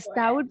here Yes, for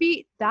that it.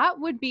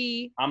 would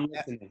be I'm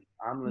listening.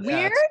 I'm listening.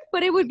 Weird,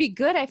 but it would be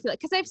good. I feel like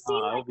because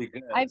It would be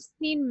good. I've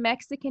seen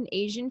Mexican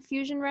Asian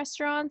fusion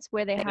restaurants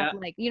where they have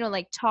like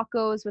like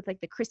tacos with like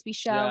the crispy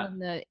shell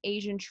and the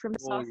Asian shrimp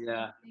sauce.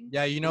 Yeah.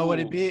 Yeah, you know what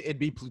it'd be? It'd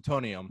be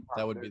plutonium.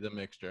 That would be the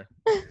mixture.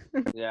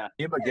 Yeah.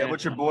 But get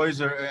with your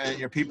boys or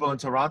your people in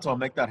Toronto and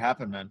make that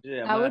happen, man.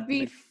 Yeah. That would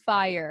be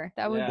fire.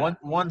 That would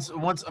once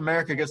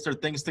America gets their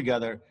things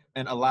together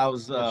and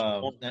allows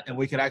and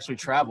we could actually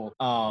travel.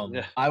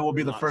 I will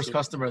be the first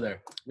customer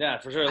there. Yeah,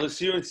 for sure. Let's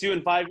see you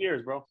in 5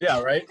 years, bro.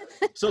 Yeah, right.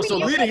 So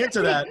leading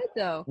into that,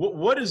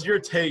 what is your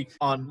take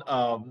on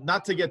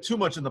not to get too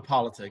much into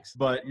politics,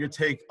 but your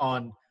take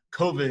on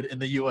COVID in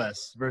the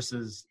U.S.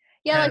 versus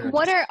Canada? like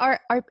what are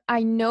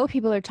I know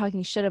people are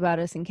talking shit about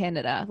us in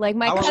Canada. Like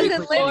my cousin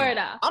lives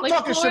Florida. I'm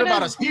talking shit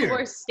about us here.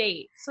 Your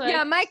state. So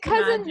yeah, my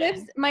cousin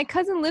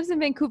lives in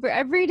Vancouver.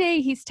 Every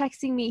day he's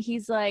texting me.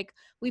 He's like,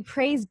 we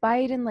praise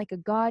Biden like a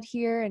god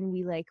here, and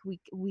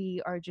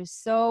we are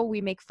just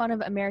we make fun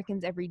of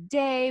Americans every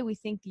day. We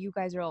think you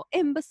guys are all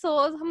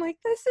imbeciles. I'm like,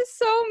 this is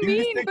so mean. Do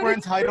you think we're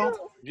entitled?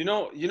 You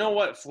know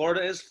what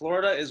Florida is?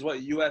 Florida is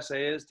what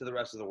USA is to the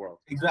rest of the world.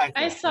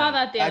 Exactly. I saw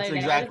that the other day.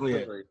 That's exactly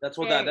it.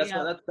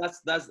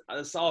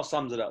 That's all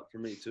sums it up for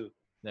me too.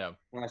 Yeah.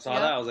 When I saw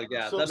that, I was like,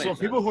 yeah. So, that makes sense.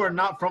 People who are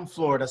not from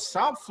Florida,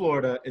 South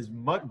Florida is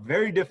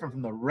very different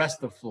from the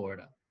rest of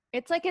Florida.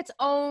 It's like its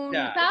own.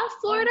 Yeah. South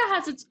Florida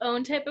has its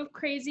own type of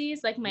crazies,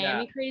 like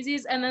Miami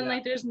crazies, and then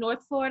like there's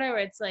North Florida where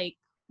it's like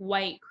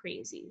white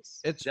crazies.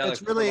 It's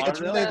really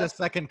the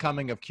second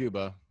coming of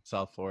Cuba,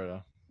 South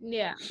Florida.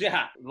 Yeah.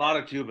 Yeah, a lot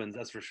of Cubans,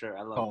 that's for sure.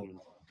 I love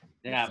Cubans.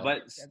 Yeah,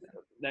 but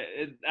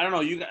I don't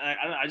know.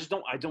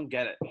 I don't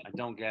get it. I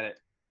don't get it.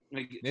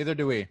 Like, neither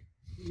do we.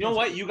 You know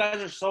what? You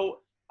guys are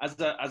so as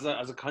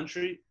a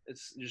country,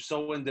 you're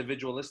so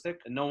individualistic,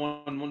 and no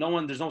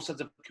one. There's no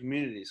sense of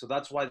community. So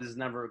that's why this is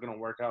never gonna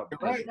work out.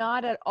 Right.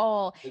 Not at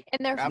all.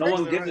 And they're no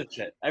one gives a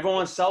shit.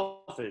 Everyone's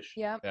selfish.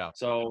 Yeah.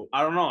 So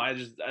I don't know.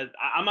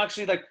 I'm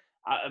actually like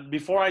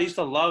before I used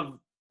to love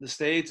the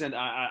States, and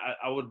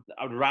I would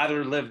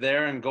rather live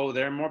there and go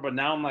there more. But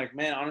now I'm like,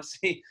 man,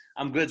 honestly,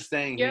 I'm good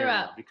staying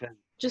here because.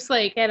 Just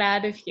like get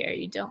out of here.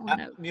 You don't want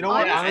to. You know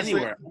what? Honestly,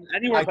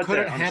 anywhere. I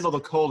couldn't handle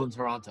the cold in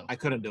Toronto. I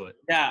couldn't do it.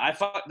 Yeah,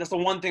 that's the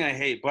one thing I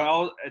hate.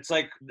 But it's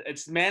like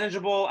it's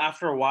manageable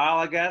after a while,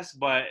 I guess.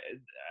 But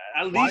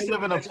at least why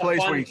live in a place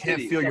where you can't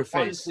feel your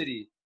face?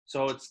 City.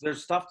 So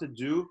there's stuff to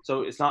do.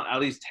 So it's not at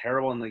least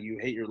terrible and like you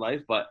hate your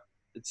life. But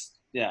it's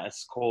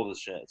cold as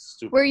shit. It's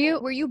stupid. Were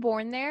you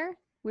born there?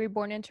 Were you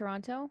born in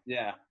Toronto?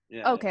 Yeah.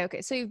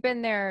 Okay. So you've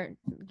been there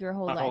your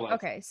whole life.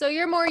 Okay. So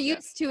you're more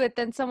used to it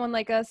than someone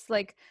like us,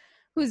 like.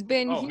 Who's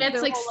been here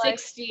that's like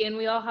 60 life. And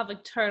we all have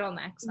like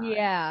turtlenecks on.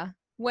 Yeah.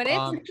 When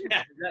it's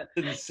that's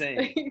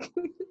insane.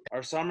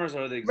 Our summers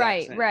are the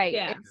exact same. Right.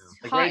 Yeah.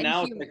 Like right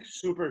now it's like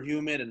super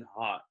humid and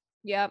hot.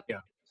 Yep. Yeah.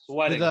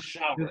 Sweating.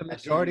 Do the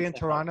majority in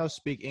Toronto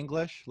speak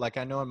English? Like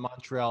I know in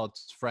Montreal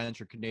it's French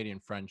or Canadian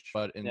French,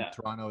 but in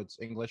Toronto it's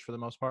English for the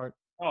most part.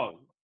 Oh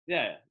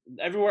yeah.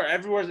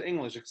 Everywhere's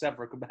English except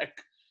for Quebec.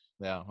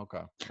 Yeah,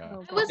 okay. Yeah.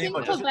 I was in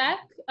Quebec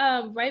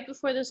right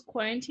before this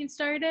quarantine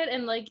started,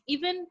 and like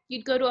even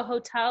you'd go to a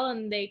hotel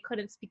and they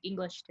couldn't speak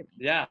English to me.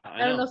 Yeah,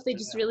 I don't know if they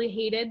just really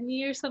hated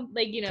me or something,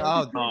 like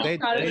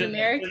they're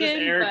American.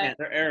 Arrogant.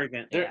 They're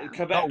arrogant.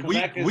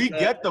 Quebec we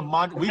get the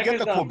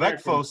Quebec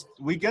folks.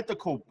 We get the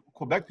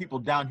Quebec people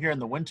down here in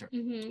the winter.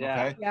 Mm-hmm.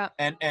 Okay. Yeah.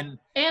 And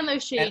they're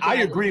shady. And I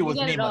agree with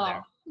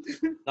Neema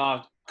there.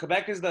 No,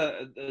 Quebec is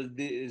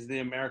the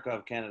America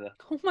of Canada.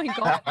 Oh my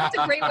God, that's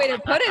a great way to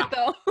put it,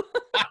 though.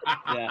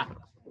 Yeah.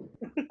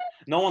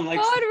 No one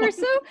likes. God,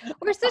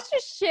 we're such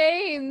a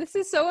shame. This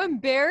is so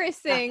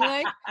embarrassing.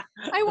 Like,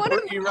 I want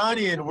to. We're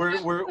Iranian.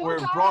 We're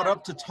brought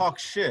up to talk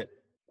shit.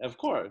 Of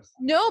course.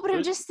 No, but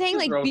I'm just saying,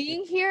 like,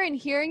 being here and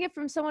hearing it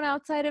from someone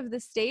outside of the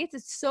States,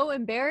 it's so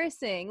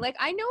embarrassing. Like,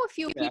 I know a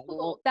few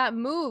people that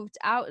moved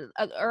out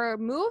or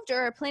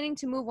are planning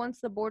to move once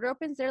the border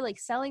opens. They're like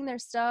selling their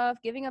stuff,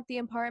 giving up the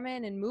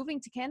apartment and moving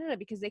to Canada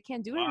because they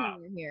can't do it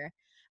anymore here.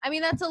 I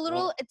mean, that's a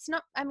little, it's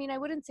not, I mean, I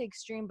wouldn't say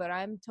extreme, but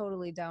I'm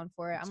totally down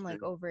for it. I'm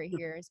like over it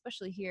here,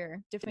 especially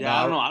here. Different.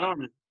 Yeah, I don't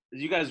know.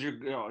 You guys,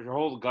 your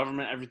whole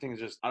government, everything is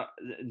just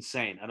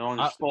insane. I don't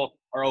understand.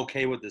 Are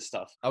okay with this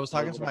stuff. I was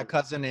talking to my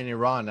cousin in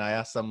Iran. And I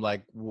asked him,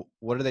 like,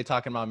 what are they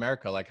talking about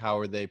America? Like, how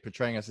are they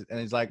portraying us? And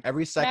he's like,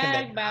 every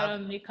second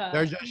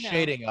they're just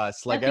shading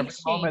us. Like, every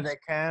moment they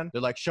can,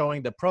 they're like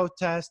showing the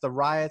protests, the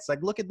riots.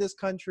 Like, look at this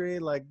country.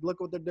 Like, look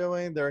what they're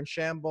doing. They're in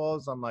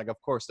shambles. I'm like,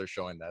 of course they're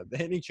showing that.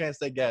 Any chance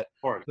they get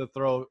to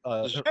throw.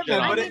 But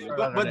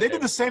they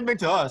did the same thing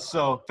to us.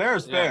 So fair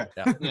is fair.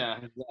 Yeah,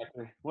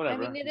 exactly.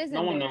 Whatever. I mean, it is.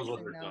 No one knows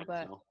what they're doing.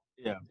 But...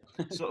 Yeah.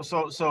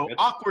 So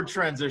awkward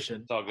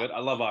transition. It's all good. I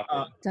love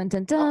awkward. Dun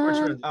dun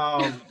dun.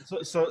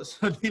 So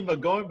Neema,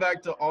 going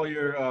back to all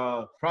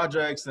your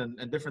projects and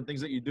different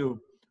things that you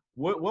do,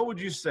 what would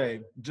you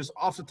say, just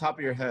off the top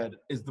of your head,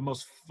 is the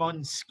most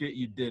fun skit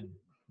you did?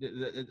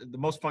 The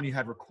most fun you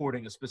had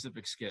recording a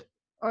specific skit,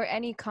 or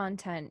any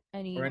content,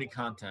 any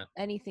content,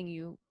 anything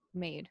you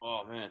made.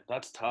 Oh man,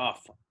 that's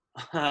tough.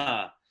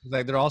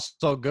 Like they're all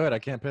so good, I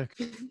can't pick.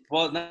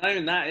 Well, not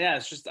even that. Yeah,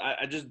 it's just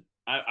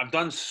I've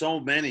done so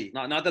many.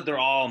 Not that they're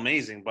all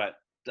amazing, but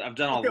I've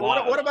done Okay, a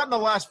lot. what about in the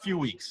last few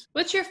weeks?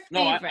 What's your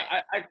No, favorite?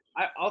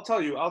 I'll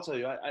tell you,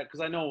 because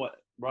I know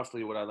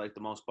roughly what I like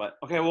the most. But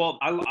okay, well,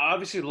 I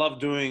obviously love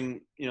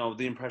doing,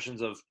 the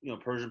impressions of,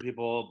 Persian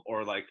people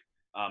or like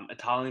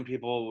Italian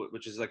people,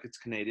 which is like, it's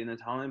Canadian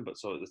Italian, but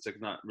so it's like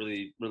not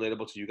really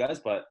relatable to you guys.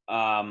 But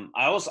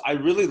I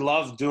really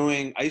love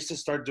doing. I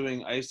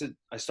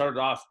started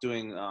off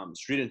doing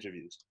street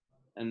interviews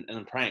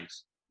and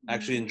pranks. I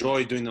actually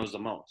enjoy doing those the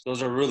most.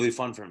 Those are really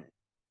fun for me.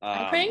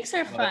 Pranks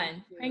are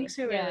fun. Pranks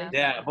are really fun.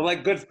 Yeah, but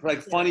like good,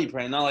 like funny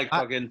prank, not like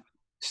fucking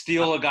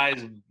steal a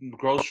guy's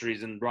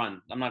groceries and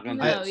run. I'm not gonna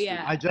do No, that.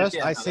 yeah. I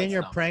seen that's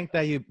your dumb. prank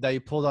that you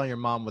pulled on your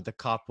mom with the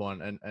cop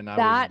one, and I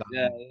That- was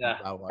Yeah, yeah.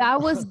 that one.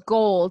 That was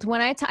gold. When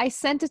I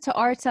sent it to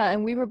Arta,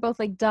 and we were both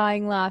like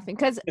dying laughing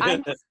because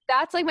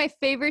that's like my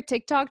favorite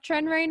TikTok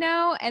trend right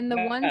now. And the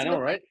ones I know, with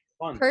right?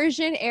 Fun.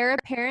 Persian Arab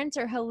parents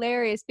are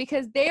hilarious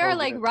because they So are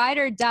like good. ride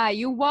or die.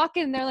 You walk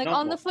in, they're like No.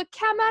 on the foot,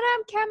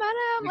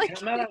 Kamadam, like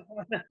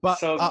But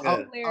So I good.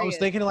 was hilarious.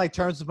 thinking like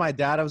terms with my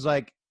dad. I was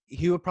like,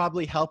 he would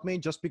probably help me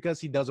just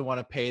because he doesn't want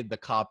to pay the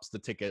cops the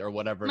ticket or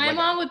whatever. My Like,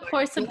 mom would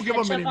pour some don't give 'em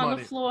any ketchup on the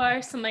money.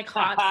 floor, some like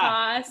hot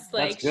sauce.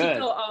 Like she'd good.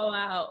 go all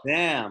out.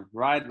 Damn,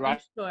 ride For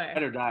sure.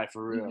 or die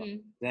for real.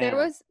 Mhm. Damn.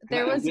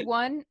 There was Yeah.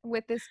 one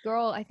with this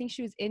girl, I think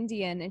she was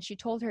Indian, and she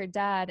told her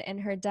dad, and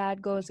her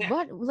dad goes, Yeah.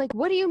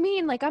 what do you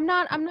mean? Like I'm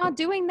not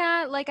doing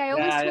that. Like I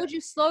always Yeah, told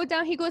you, slow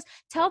down. He goes,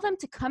 tell them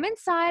to come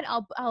inside.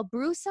 I'll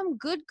brew some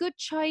good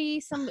chai,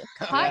 some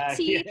hot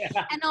tea,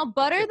 yeah. and I'll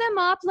butter them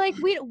up. Like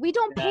we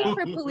don't pay Yeah.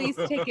 for police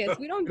tickets.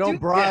 We don't don't do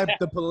bribe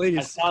the I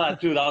police. saw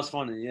that too. That was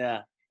funny.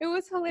 Yeah. it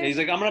was Yeah, hilarious. he's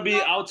like, I'm gonna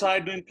be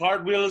outside doing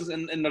cartwheels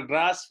in the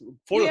grass,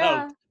 full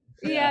yeah. health.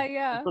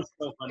 Yeah. It was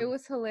so funny. It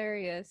was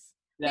hilarious.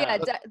 Yeah.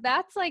 Yeah,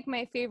 that's like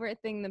my favorite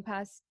thing the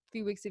past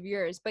few weeks of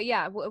yours. But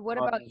yeah, what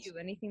Oh, about that's- you?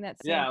 Anything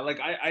that's Yeah, like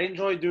I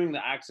enjoy doing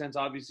the accents,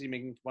 obviously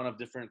making fun of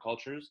different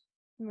cultures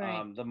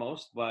right. the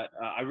most. But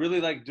I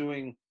really like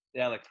doing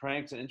like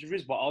pranks and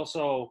interviews. But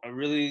also I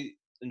really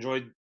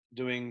enjoyed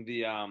doing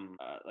the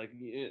like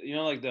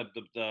like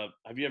the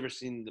have you ever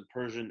seen the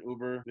Persian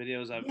Uber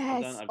videos I've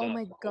done? Yes. I've Oh done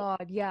my a couple,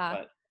 God.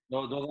 Yeah.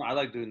 but those I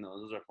like doing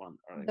those. Those are fun.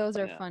 Or like, Those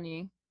are yeah.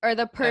 funny. Or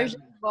the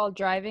Persian while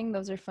driving.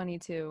 Those are funny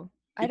too.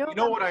 I don't You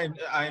know what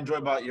I enjoy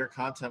about your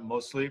content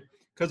mostly?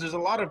 Because there's a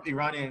lot of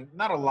Iranian,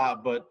 not a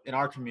lot, but in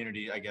our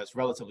community, I guess,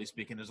 relatively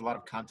speaking, there's a lot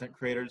of content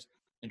creators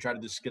and try to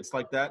do skits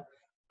like that.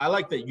 I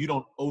like that you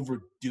don't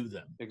overdo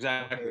them.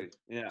 Exactly.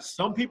 Yeah.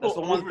 Some people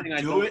the one thing I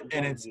overdo don't- it,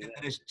 and don't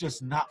it's do.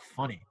 just not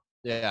funny.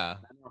 Yeah,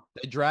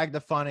 they drag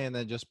the funny and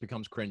then it just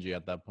becomes cringy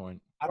at that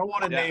point. I don't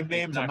want to Yeah, name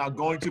names. I'm not exactly.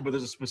 going to, but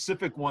there's a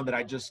specific one that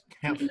I just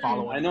can't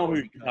follow. I know who anymore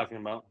you're because- talking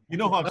about. You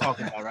know who I'm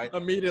talking about, right?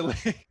 Immediately.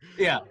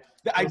 Yeah,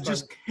 I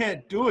just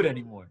can't do it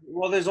anymore.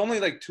 Well, there's only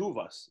like two of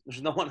us.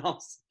 There's no one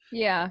else.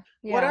 Yeah.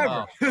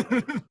 Whatever.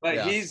 But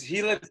Yeah.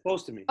 he lives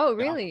close to me. Oh,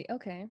 really?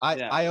 Okay.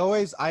 Yeah. I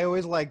always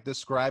like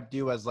described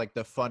you as like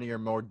the funnier,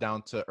 more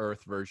down to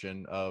earth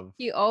version of.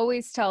 He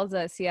always tells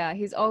us, yeah.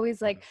 He's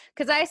always like,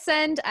 because I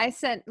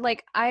sent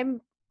like I'm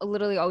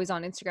literally always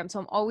on Instagram, so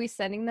I'm always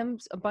sending them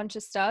a bunch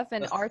of stuff,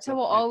 and That's- Arta that's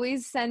will great.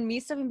 always send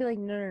me stuff and be like,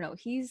 no,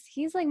 he's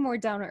like more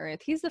down to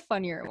earth. He's the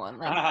funnier one.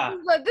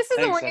 Like, this is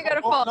the Thanks, one you gotta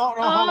Oh, follow.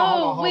 no, hold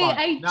on. Wait,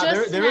 I Now,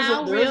 just there is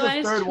now there is a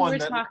realized third who one we're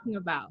that, talking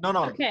about.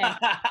 No. Okay.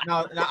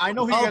 Now I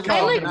know who you guys Okay. are I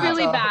talking look about.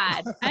 really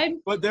bad.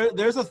 I'm But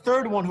there's a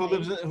third one who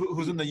lives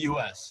who's in the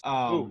U.S.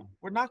 Who?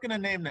 We're not gonna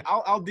name them.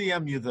 I'll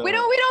DM you the. We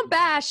don't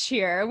bash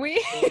here.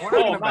 We We're not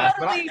gonna bash,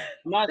 but totally-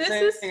 I'm not this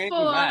saying is anything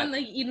full bad. on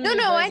like eating no,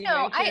 the I glizzy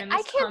know. right here in I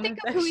this can't think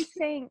of who he's comment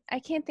saying. I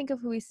can't think of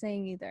who he's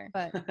saying either.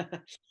 But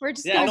we're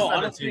just Yeah, gonna no, send it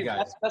to honestly, you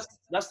guys.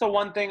 that's the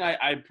one thing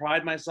I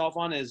pride myself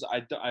on is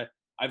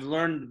I've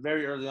learned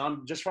very early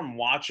on just from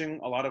watching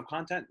a lot of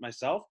content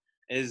myself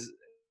is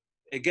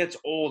it gets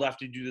old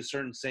after you do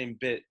the same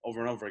bit over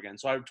and over again.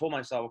 So I told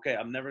myself, okay,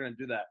 I'm never gonna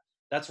do that.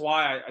 That's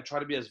why I try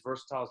to be as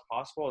versatile as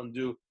possible and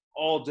do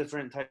all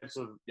different types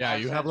of Yeah,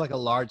 you have content, like a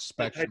large types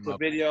spectrum of of.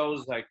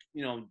 videos, like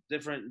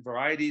different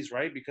varieties,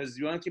 right? Because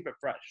you want to keep it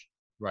fresh,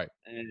 Right.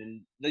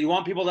 and you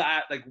want people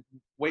to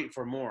wait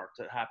for more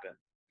to happen.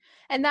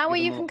 And that way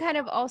Give you them can kind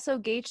of also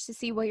gauge to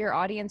see what your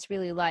audience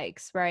really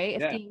likes, right?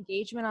 If Yeah, the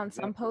engagement on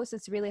some exactly. posts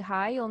is really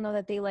high, you'll know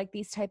that they like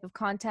these type of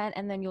content,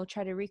 and then you'll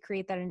try to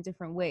recreate that in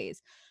different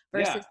ways.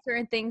 Versus Yeah.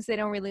 certain things they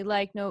don't really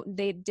like, no,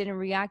 they didn't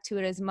react to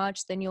it as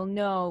much, then you'll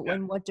know Yeah.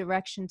 in what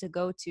direction to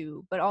go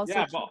to. But also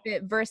Yeah, keep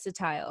it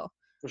versatile.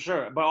 For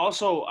sure. But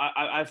also,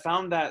 I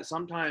found that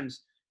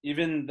sometimes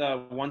even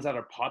the ones that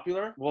are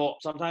popular will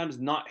sometimes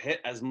not hit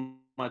as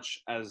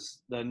much as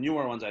the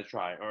newer ones I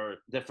try or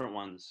different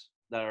ones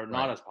that are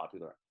not Right. as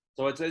popular.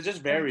 So it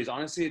just varies.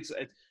 Honestly,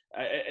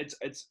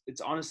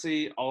 it's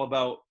honestly all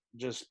about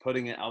just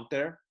putting it out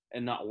there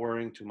and not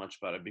worrying too much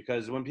about it.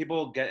 Because when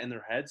people get in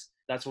their heads,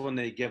 that's when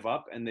they give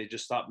up and they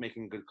just stop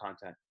making good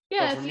content.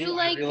 Yeah, So for if me, you I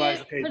like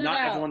realized, it, okay, put it not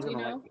out. everyone's You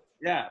gonna know, like it.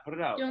 Yeah, put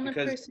it out the only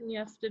because person you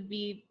have to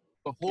be.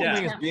 The whole Yeah.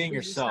 thing is Can't being please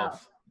yourself.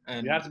 yourself.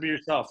 And You have to be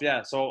yourself.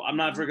 Yeah. So I'm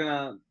never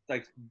gonna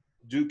like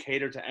do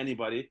cater to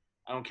anybody.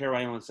 I don't care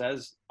what anyone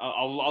says.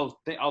 I'll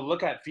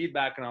look at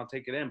feedback and I'll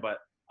take it in, but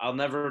I'll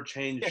never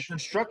change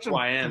yeah, who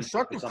I am.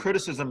 constructive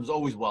criticism is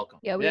always welcome.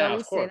 Yeah, we Yeah, of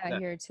always say course, that yeah.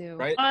 here too.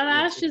 Right? Oh,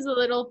 Ash is a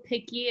little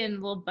picky and a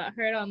little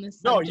butthurt on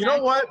this. No, you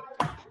know what?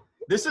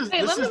 This is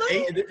Wait, this is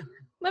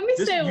let me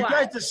say you why.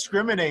 guys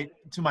discriminate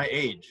to my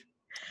age.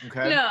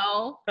 Okay.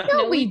 No,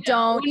 No, we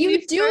don't. When You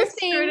we do first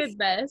things. started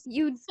this,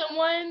 You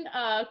someone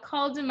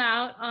called him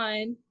out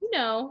on,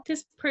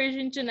 his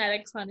Persian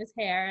genetics on his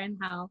hair and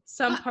how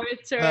some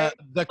parts are.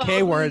 The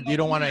K word you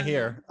don't want to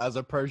hear as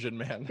a Persian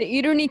man. the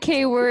Ironi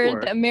K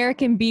word, the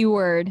American B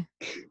word.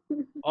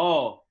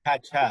 Oh,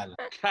 Catch.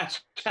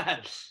 catch.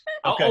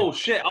 Okay. Oh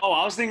shit. Oh,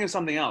 I was thinking of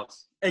something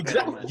else.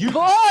 Exactly.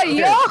 Boy,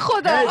 yeah,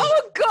 Khuda. Head-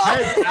 Oh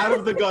God. Head out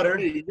of the gutter.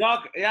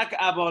 Yak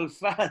abol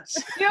fats.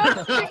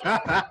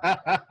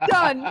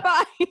 Done.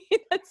 Bye.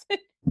 That's it.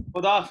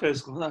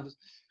 Khudafis.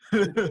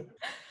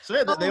 So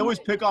yeah, they always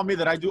pick on me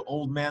that I do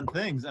old man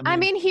things. I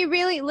mean, he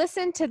really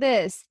listened to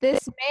this. This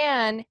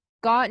man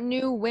got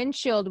new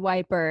windshield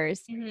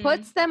wipers,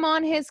 puts them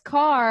on his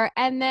car,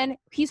 and then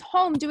he's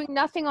home doing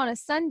nothing on a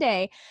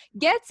Sunday,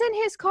 gets in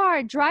his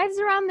car, drives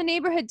around the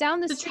neighborhood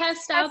down the To street,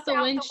 test out the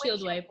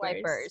windshield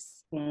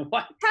wipers.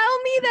 What?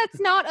 Tell me that's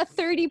not a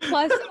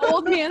 30-plus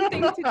old man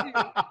thing to do.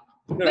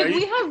 But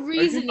we have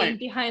reasoning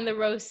behind the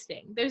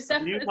roasting. There's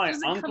definitely, it my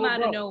doesn't uncle, come out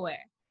bro? of nowhere.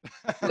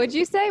 What'd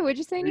you say, Are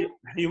Neema?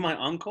 you my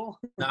uncle?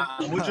 Nah,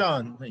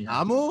 John.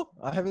 Amu?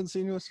 I haven't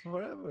seen you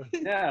forever.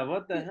 Yeah,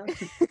 what the hell?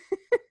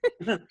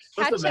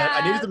 Listen, man,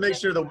 I needed to make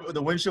sure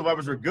the windshield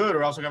wipers were good,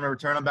 or else I'm gonna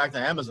return them back to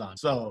Amazon.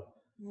 So,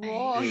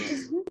 Whoa.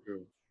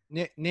 True.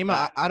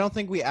 Neema, I don't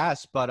think we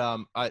asked, but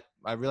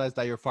I realized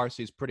that your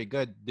Farsi is pretty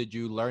good. Did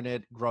you learn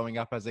it growing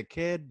up as a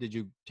kid? Did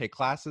you take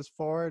classes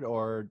for it,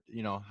 or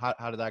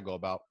how did that go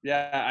about?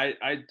 Yeah,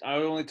 I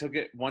only took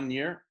it 1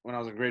 year when I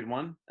was in grade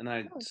 1, and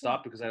I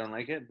stopped because I didn't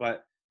like it.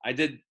 But I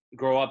did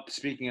grow up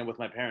speaking it with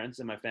my parents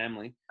and my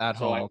family At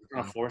so home. I was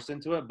kind of forced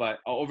into it. But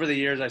over the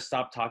years, I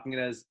stopped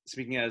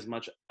speaking it as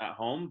much at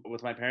home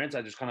with my parents.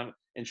 I just kind of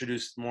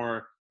introduced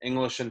more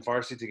English and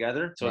Farsi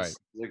together. So it's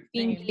like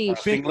English.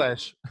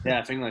 Finglish.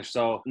 Yeah, Finglish.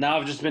 So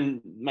now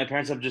my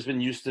parents have just been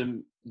used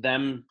to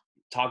them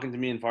talking to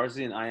me in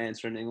Farsi and I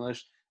answer in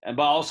English. But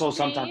also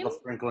sometimes I'll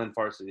sprinkle in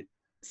Farsi.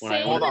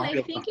 Same, and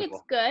I think it's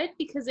good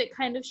because it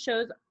kind of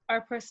shows our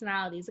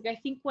personalities. Like I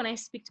think when I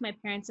speak to my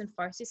parents in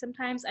Farsi,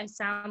 sometimes I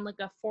sound like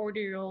a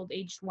 40-year-old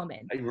aged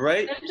woman.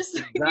 Right? I'm just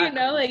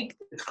Exactly. like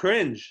it's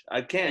cringe.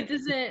 I can't. It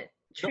doesn't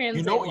translate.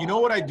 you know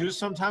what I do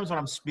sometimes when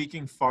I'm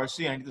speaking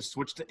Farsi, I need to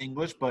switch to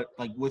English, but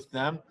like with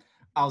them,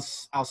 I'll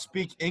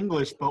speak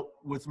English, but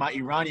with my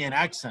Iranian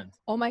accent.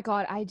 Oh my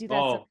God, I do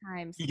that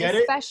sometimes. You get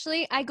it?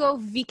 Especially, I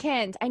go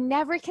weekend. I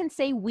never can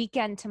say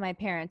weekend to my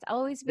parents. I'll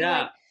always be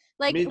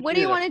like, what do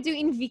you want to do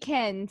in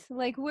weekend?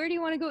 Like, where do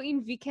you want to go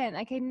in weekend?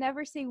 I can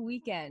never say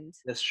weekend.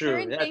 That's true.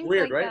 Certain Yeah, it's things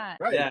weird, like right?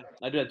 that. Yeah,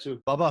 I do that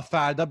too. Baba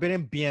Farda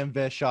benim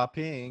BMW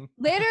shopping.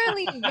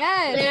 Literally,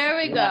 yes. There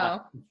we go.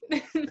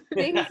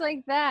 Things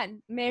like that.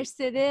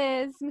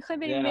 Mercedes. Yeah.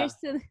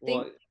 Mercedes.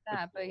 Well, Things like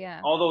that, but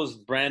yeah. all those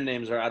brand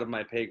names are out of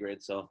my pay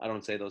grade, so I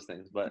don't say those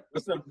things. But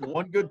Listen,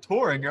 one good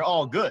tour and you're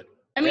all good.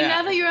 I mean,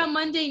 now that you're on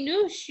Monday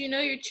Noosh,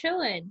 you're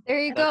chilling. There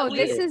you go.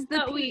 This is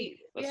the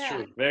that's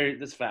true.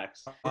 That's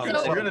facts.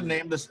 We're gonna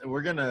name this.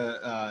 We're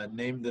gonna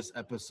name this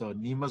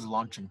episode Neema's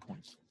launching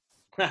points.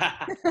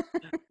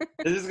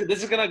 This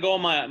is gonna go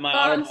in my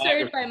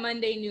Sponsored by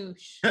Monday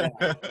Noosh.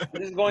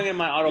 This is going in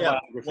my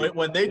autobiography.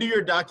 When they do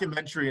your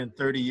documentary in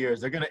 30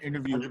 years, they're gonna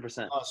interview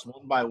 100%. us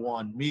one by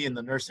one, me in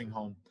the nursing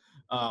home.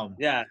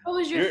 Yeah. What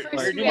was your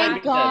first reaction?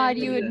 Thank God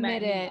you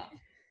admit it.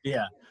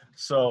 Yeah.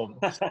 So,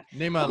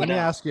 Neema, let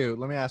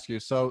me ask you.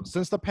 So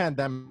since the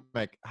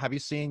pandemic, have you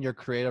seen your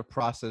creative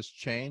process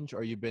change,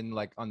 or you've been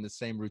like on the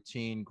same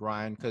routine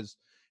grind? Because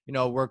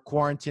we're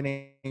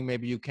quarantining.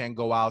 Maybe you can't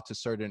go out to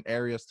certain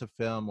areas to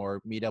film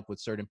or meet up with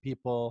certain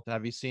people.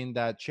 Have you seen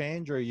that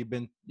change, or you've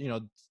been,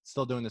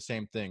 still doing the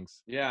same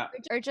things? Yeah.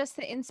 Or just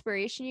the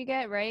inspiration you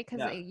get, right?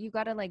 Because you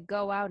got to like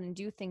go out and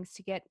do things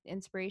to get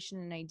inspiration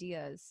and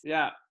ideas.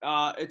 Yeah.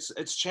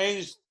 It's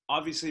changed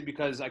obviously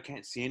because I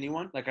can't see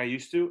anyone like I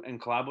used to and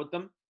collab with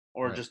them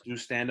or just do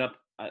stand up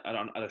at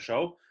a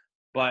show.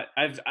 But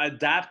I've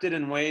adapted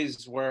in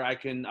ways where I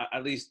can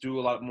at least do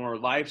a lot more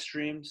live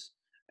streams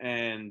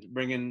and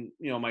bring in,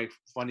 my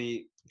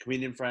funny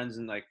comedian friends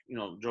and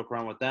joke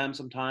around with them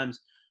sometimes.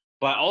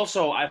 But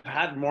also I've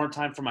had more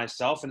time for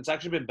myself, and it's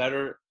actually been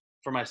better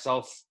for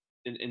myself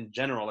in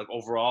general, like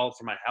overall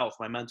for my health,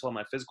 my mental and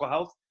my physical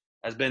health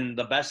has been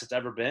the best it's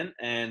ever been.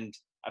 And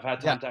I've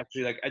had time to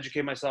actually like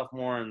educate myself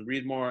more and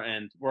read more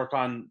and work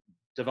on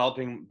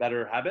developing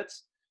better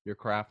habits. Your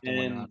craft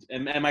and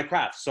my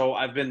craft. So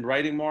I've been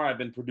writing more. I've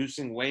been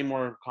producing way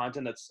more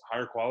content that's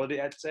higher quality,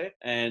 I'd say,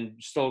 and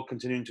still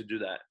continuing to do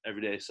that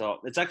every day. So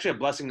it's actually a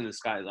blessing in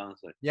disguise,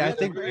 honestly. Yeah, I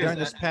think during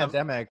this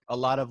pandemic, a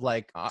lot of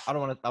like, I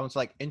want to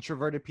like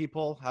introverted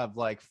people have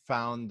like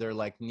found their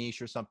like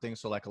niche or something.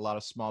 So like a lot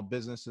of small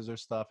businesses or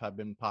stuff have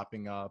been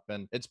popping up,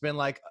 and it's been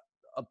like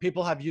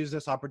people have used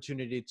this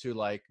opportunity to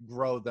like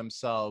grow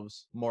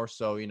themselves more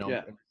so, you know,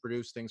 and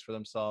produce things for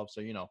themselves.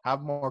 So, you know,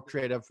 have more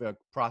creative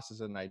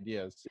process and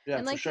ideas. Yeah,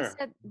 and for like sure. you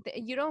said,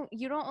 you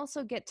don't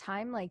also get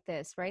time like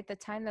this, right? The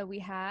time that we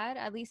had,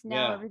 at least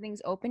now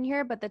everything's open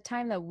here, but the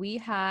time that we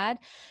had,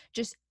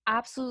 just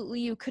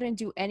absolutely you couldn't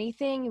do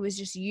anything. It was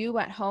just you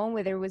at home,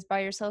 whether it was by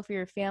yourself or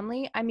your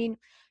family. I mean,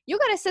 you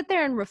got to sit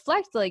there and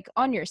reflect like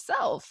on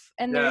yourself,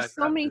 and there's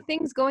so many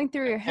things going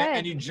through your head,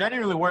 and you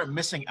genuinely weren't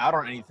missing out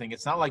on anything.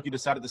 It's not like you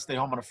decided to stay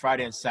home on a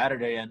Friday and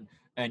Saturday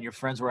and your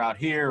friends were out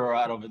here or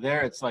out over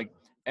there. It's like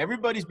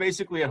everybody's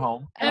basically at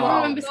home.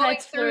 Everyone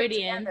besides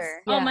Floridians.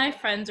 Yeah. All my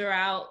friends are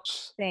out.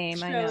 Same,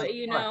 So, I know.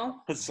 you know.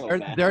 So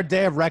Their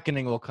day of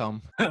reckoning will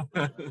come.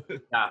 Yeah,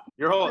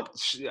 your whole.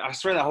 I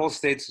swear that whole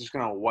state's just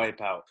gonna wipe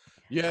out.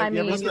 Yeah, you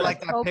ever see like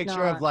that hope picture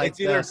not. of like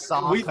It's either, the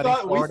saw we cutting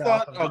thought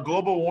Florida off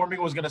global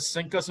warming was going to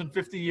sink us in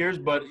 50 years,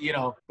 but you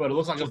know, but it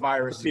looks like this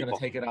virus is going to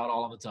take it out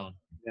all on its own.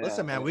 Yeah.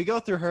 Listen, man, we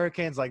go through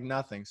hurricanes like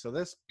nothing. So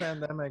this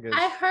pandemic is.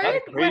 I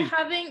heard we're crazy.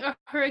 having a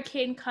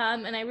hurricane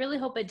come, and I really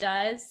hope it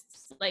does.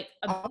 Like,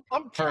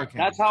 Hurricane.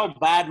 That's how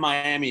bad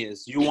Miami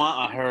is. You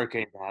want a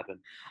hurricane to happen.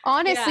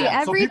 Honestly,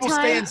 Yeah. So every people time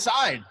stay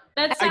inside.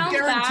 that I sounds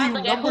guarantee bad. you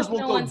Like, I numbers hope will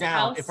no go one's down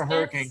house if a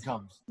hurricane gets-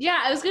 comes.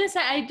 Yeah, I was gonna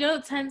say I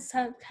don't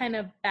sound kind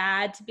of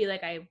bad to be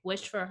like I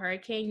wish for a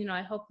hurricane. You know,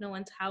 I hope no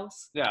one's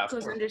house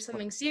goes under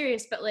something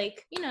serious. But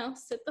like, you know,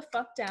 sit the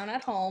fuck down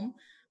at home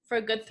for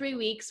a good 3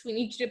 weeks. We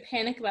need you to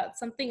panic about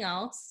something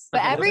else.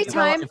 But every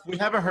time, if we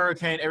have a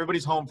hurricane,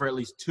 everybody's home for at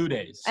least 2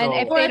 days. So and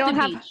if Or they at the don't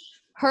have beach.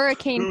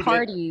 hurricane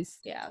parties,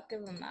 Yeah, I'll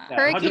give them that. Yeah,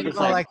 Hurricane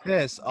 100%. like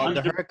this. Oh,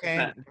 the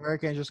 100%.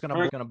 hurricane's just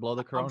gonna blow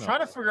the corona. I'm trying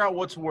to figure out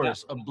what's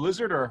worse, a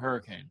blizzard or a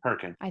hurricane.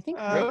 Hurricane. I think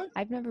Really?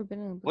 I've never been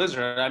in a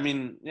Blizzard. I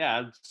mean,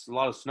 yeah, it's a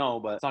lot of snow,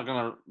 but it's not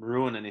gonna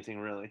ruin anything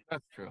really.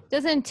 That's true.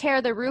 Doesn't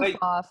tear the roof Like-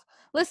 off.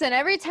 Listen,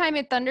 every time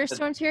it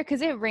thunderstorms here,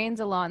 because it rains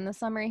a lot in the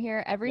summer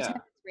here, every Yeah. time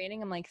it's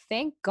raining, I'm like,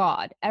 thank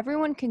God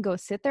everyone can go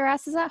sit their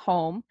asses at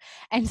home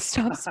and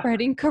stop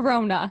spreading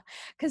corona.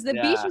 Because the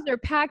beaches are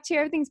packed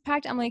here, everything's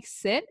packed. I'm like,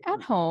 sit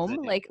at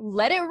home, like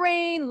let it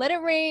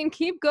rain,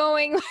 keep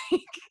going.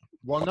 Like,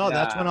 Well, no,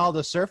 that's when all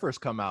the surfers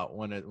come out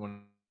when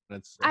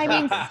it's. I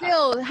mean,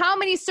 still, how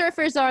many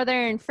surfers are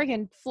there in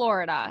freaking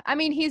Florida? I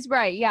mean, he's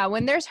right. Yeah,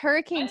 when there's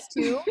hurricanes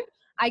too,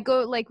 I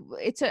go like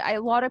a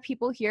lot of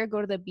people here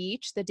go to the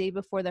beach the day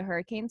before the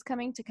hurricane's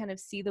coming to kind of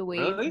see the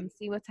waves and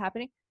see what's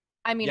happening.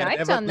 I mean,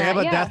 I've done that. They have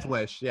a death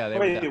wish. Yeah.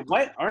 Wait,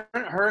 what? Aren't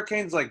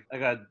hurricanes like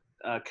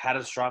a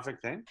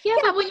catastrophic thing? Yeah,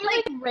 but when you're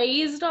like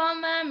raised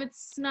on them,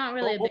 it's not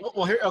really a big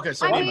Well, here, okay,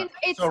 so, I mean,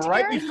 it's so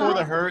right before the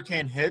terrifying.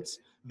 hurricane hits,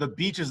 the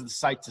beach is the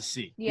sight to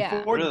see. Yeah.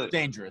 Before Really? it's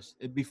dangerous.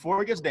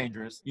 Before it gets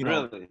dangerous, you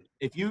know, Really?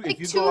 if you Like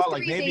go out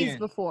like 2-3 maybe days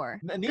before.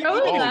 even if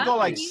Growing you up, go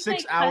like you,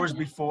 6 like, hours had-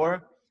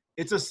 before,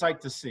 it's a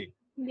sight to see.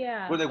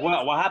 Yeah.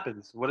 What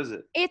happens? What is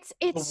it? It's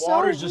The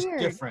water's so just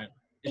weird. different.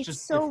 It's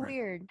just so different.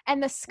 weird.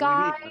 And the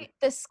What do you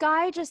mean?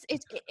 sky just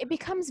it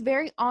becomes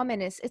very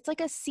ominous. It's like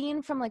a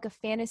scene from like a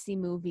fantasy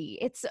movie.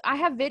 I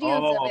have videos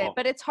of it, Oh.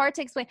 but it's hard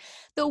to explain.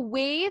 The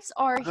waves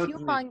are know what you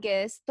mean.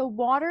 humongous. The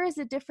water is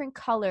a different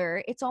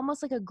color. It's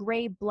almost like a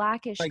gray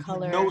blackish Like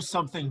color. you know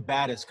something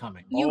bad is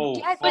coming. You Oh,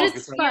 get but this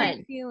it's weird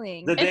fun.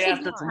 feeling. The day It's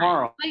after fun.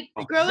 tomorrow.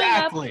 Like growing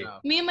Exactly.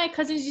 up, me and my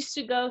cousins used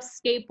to go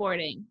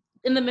skateboarding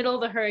in the middle of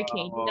the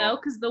hurricane, you know,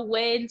 because the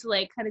wind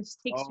like kind of just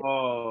takes you.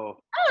 Oh,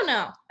 I don't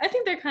know. I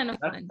think they're kind of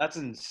fun. that's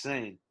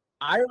insane.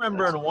 I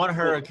remember That's in one cool.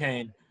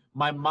 hurricane,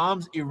 my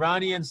mom's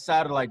Iranian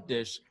satellite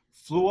dish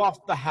flew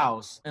off the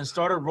house and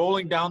started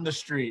rolling down the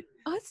street.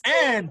 Us-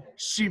 And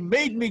she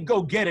made me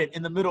go get it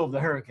in the middle of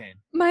the hurricane.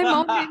 my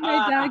mom made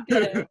my dad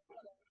get it.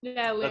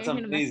 Yeah, we That's weren't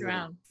gonna mess amazing.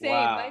 around. Same.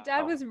 Wow. My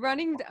dad was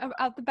running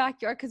out the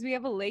backyard because we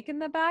have a lake in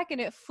the back,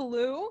 and it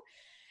flew.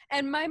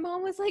 And my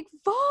mom was like,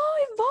 "Vi,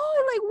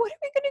 like, what are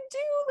we gonna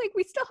do? Like,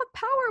 we still have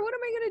power. What am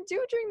I gonna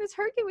do during this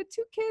hurricane with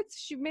 2 kids?"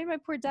 She made my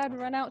poor dad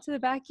run out to the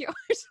backyard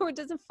so it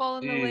doesn't fall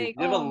in the Dude, lake.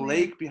 you have Oh, a man.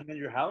 lake behind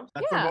your house?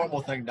 That's Yeah. a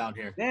normal thing down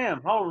here.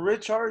 Damn, how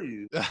rich are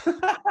you?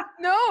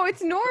 No,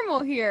 it's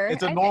normal here.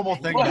 It's a I normal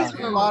think- thing What down is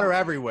here. Water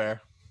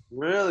everywhere.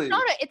 Really?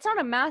 It's not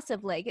a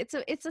massive lake.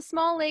 It's a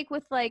small lake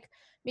with like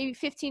maybe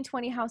 15,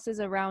 20 houses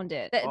around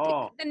it. The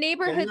Oh. These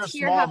neighborhoods are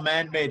here small have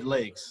man-made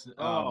lakes.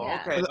 Oh,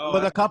 Yeah. okay. Oh,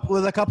 With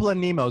a couple of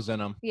Nemos in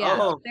them. yeah.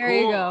 Oh, there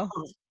you cool. go.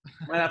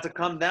 Might have to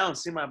come down and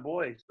see my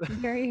boy.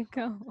 There you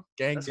go.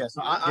 Gangs. Yeah,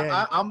 so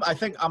I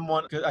think I'm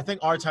one. Cause I think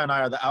Arta and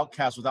I are the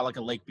outcasts without like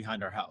a lake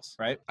behind our house,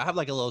 right? I have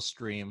like a little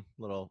stream,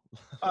 Oh,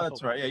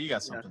 that's right. Yeah, you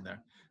got something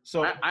there.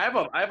 So I have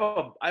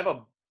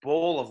a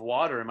bowl of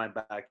water in my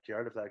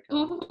backyard if that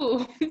counts.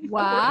 Ooh.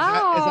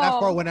 Wow. Is that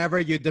for whenever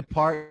you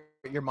depart,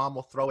 your mom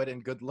will throw it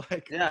in good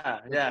luck? Yeah,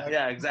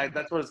 exactly.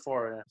 That's what it's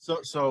for. Yeah.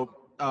 so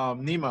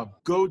Neema,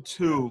 go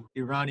to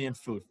Iranian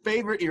food.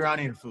 Favorite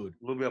Iranian food.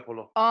 Lubia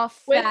polo. Oh,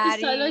 With the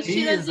fatty. salad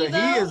He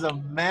is a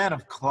man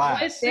of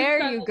class.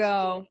 There you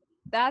go.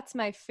 That's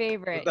my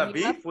favorite. With that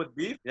You love- beef? With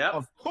beef? Yeah.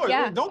 Of course.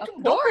 Yeah, don't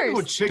of go with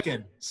course.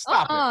 chicken.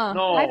 Stop it.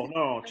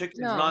 No, chicken's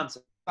no.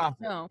 nonsense. Stop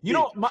it. No. You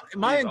know, Beef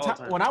all the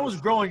time. when I was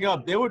growing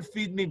up, they would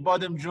feed me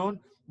badem jun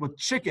with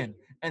chicken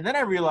And then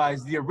I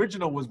realized the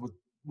original was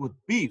with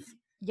beef.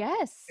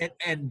 Yes.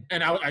 And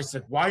I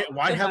said, why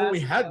haven't we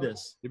had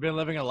this? You've been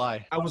living a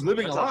lie. I was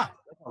living a lie.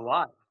 That's a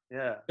lot.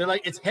 Yeah. They're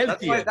like, it's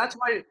healthier.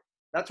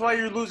 That's why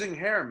you're losing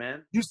hair,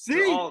 man. You see?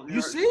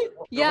 You see?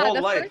 Yeah,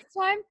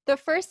 the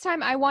first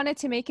time I wanted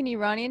to make an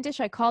Iranian dish,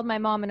 I called my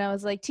mom and I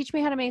was like, teach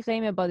me how to make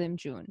reime badem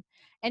jun.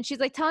 And she's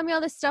like telling me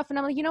all this stuff, and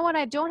I'm like, you know what?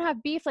 I don't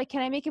have beef. Like,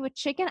 can I make it with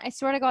chicken? I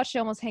swear to God, she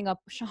almost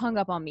hung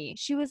up on me.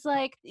 She was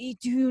like, do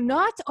you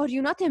not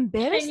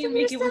embarrass Can you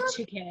make it with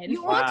chicken?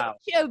 You want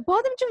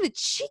badem jun with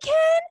chicken?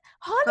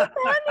 So I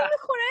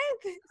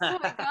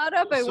got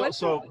up.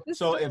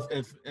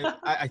 If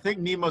I think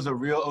Neema's a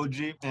real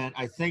OG, and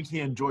I think he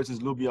enjoys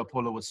his lubia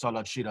polo with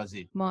salad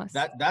shirazi.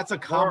 That's a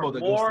combo that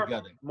goes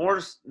together.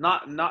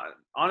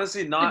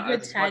 Honestly, not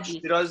as much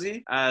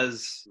shirazi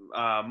as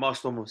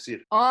masto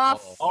musir. Oh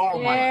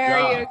my God.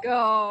 There you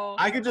go.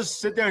 I could just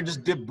sit there and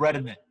just dip bread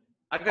in it.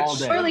 All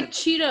day. Or like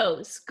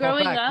Cheetos.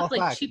 Growing up,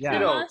 like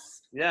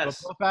Cheetos. Yes.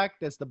 The fact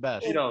that's the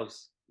best.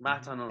 Cheetos.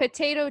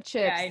 Potato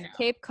chips. Yeah,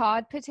 Cape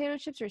Cod potato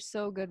chips are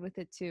so good with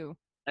it too.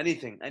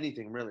 Anything,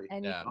 really.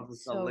 Yeah,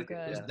 so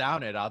good. Just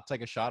down it. I'll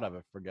take a shot of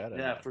it. Forget it.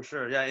 Yeah, for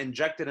sure. Yeah,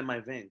 inject it in my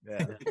vein.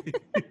 Yeah.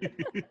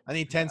 I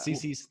need 10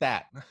 cc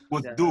stat.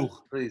 With duh.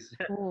 Please.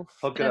 Oof.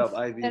 Hook it up,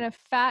 IV. And a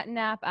fat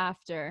nap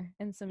after,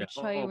 and some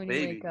chai when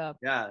you wake up.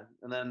 Yeah,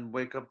 and then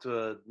wake up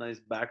to a nice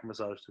back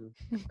massage too.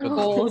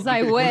 Goals,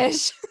 I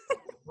wish.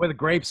 With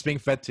grapes being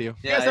fed to you.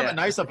 You guys have it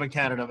nice up in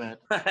Canada, man.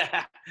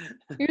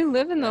 You're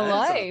living the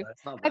life.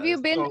 Have you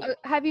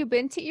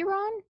been to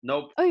Iran?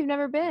 Nope. Oh, you've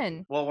never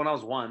been? Well, when I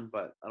was 1,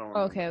 but I don't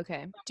remember.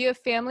 Okay. Do you have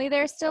family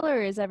there still,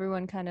 or is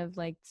everyone kind of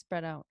like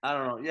spread out? I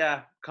don't know.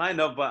 Yeah,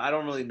 kind of, but I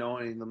don't really know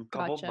any of them.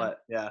 Gotcha. But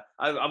yeah,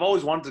 I've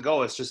always wanted to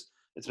go.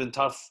 It's been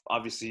tough,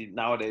 obviously,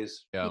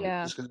 nowadays.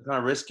 Yeah. Just because it's kind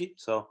of risky.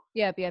 So.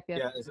 Yep.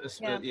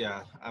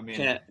 Yeah. I mean,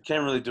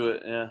 can't really do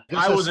it. Yeah. If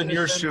I was in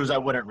your shoes, I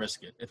wouldn't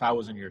risk it. If I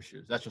was in your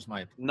shoes, that's just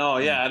my opinion. No,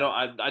 yeah, I don't.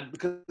 I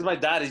because my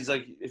dad, he's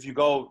like, if you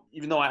go,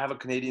 even though I have a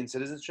Canadian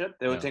citizenship,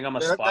 they would think I'm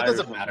a spy. That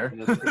doesn't matter.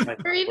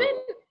 Or even,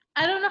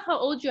 I don't know how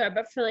old you are,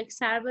 but for like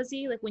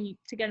Sarbazi, like when you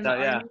to get in the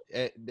army.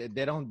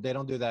 They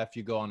don't do that if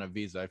you go on a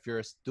visa. If you're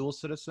a dual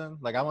citizen,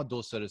 like I'm a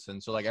dual citizen,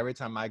 so like every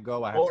time I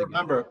go, I have to.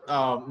 Remember,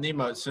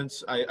 Neema,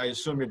 since I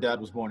assume your dad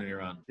was born in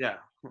Iran. Yeah.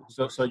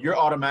 So you're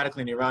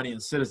automatically an Iranian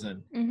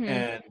citizen,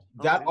 and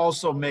that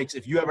also makes,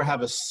 if you ever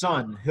have a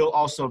son, he'll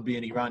also be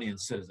an Iranian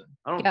citizen.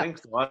 I don't think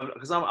so,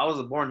 because I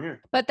was born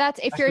here. But that's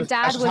your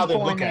dad was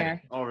born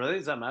there. Oh, really?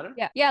 Does that matter?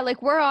 Yeah.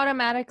 Like we're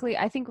automatically.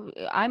 I think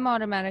I'm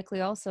automatically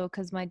also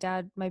because my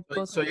dad,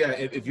 So yeah,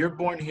 if you're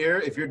born here,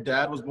 if your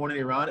dad was born in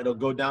Iran, it'll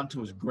go down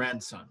to his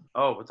grandson.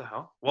 Oh, what the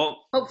hell?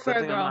 Well, for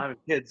a girl. I'm not having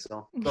kids,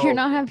 so. You're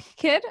not having a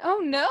kid? Oh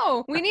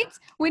no. We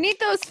need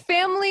those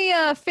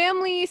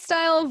family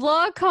style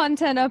vlog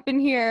content up in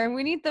here.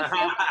 We need the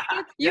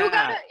you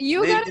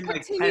gotta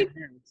continue.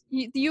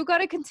 You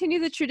gotta continue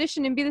the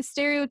tradition and be the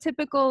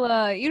stereotypical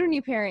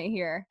Irani parent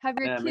here. Have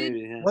your kid. Maybe,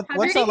 yeah.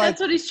 What's that like?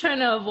 That's what he's trying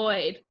to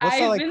avoid. What's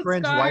that I've like been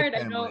cringe scarred.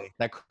 white family?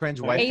 That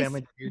cringe white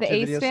family. The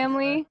Ace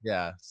family.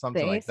 Yeah,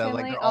 something like that.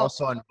 Like they're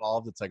also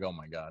involved. It's like, oh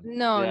my God.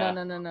 No.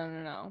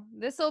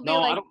 This will be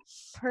like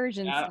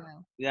Persian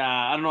style. Yeah,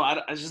 I don't know.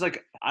 I just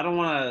like, I don't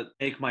want to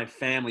make my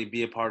family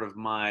be a part of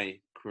my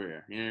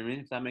career. You know what I mean?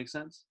 If that makes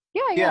sense.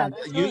 Yeah.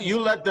 You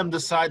let them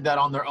decide that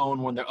on their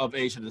own when they're of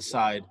age to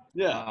decide.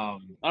 Yeah.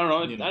 I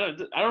don't know.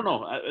 I don't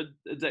know.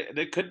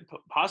 It could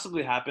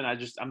possibly happen.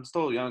 I'm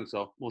still young,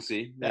 so we'll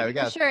see. Yeah, we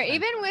got sure.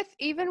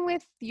 Even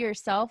with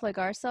yourself, like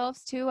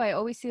ourselves too. I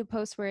always see a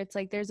post where it's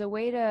like there's a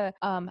way to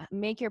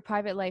make your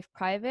private life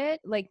private.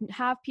 Like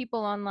have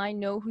people online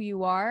know who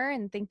you are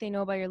and think they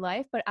know about your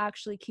life, but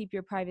actually keep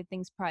your private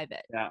things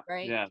private. Yeah.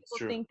 Right. Yeah. People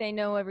True. think they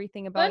know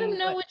everything about you. Let them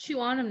know what you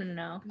want them to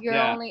know. You're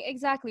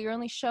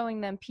only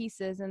showing them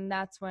pieces, and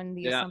that's when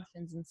the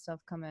assumptions and stuff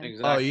come in.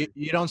 Exactly. Oh,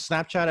 you don't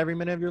Snapchat every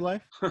minute of your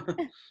life?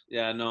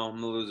 Yeah, no,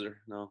 I'm a loser.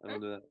 No, I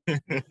don't do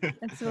that.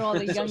 That's what all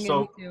the young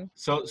do.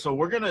 So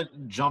we're gonna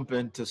jump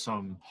into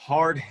some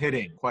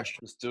hard-hitting questions.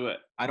 Let's do it.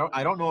 I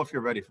don't know if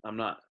you're ready. I'm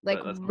not. Like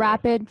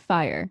rapid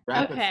fire.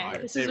 Rapid okay.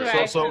 fire. This is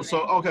where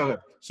Okay.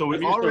 So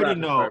we already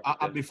know.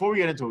 Before we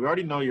get into it, we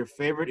already know your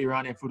favorite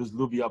Iranian food is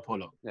lubia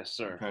polo. Yes,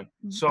 sir. Okay.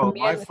 So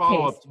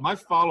my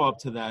follow-up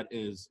to that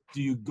is: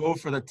 do you go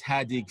for the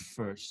tahdig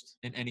first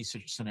in any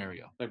such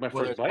scenario? Like my whether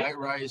first it's bite? white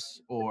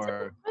rice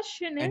or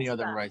any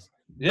other rice?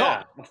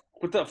 Yeah. No.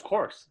 Of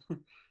course.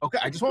 Okay,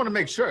 I just want to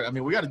make sure. I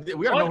mean, we gotta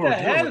know who we're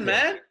dealing with,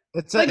 man.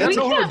 It's that's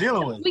who we're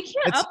dealing with. We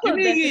can't upload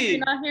this if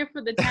you're not here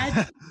for the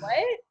tag. What?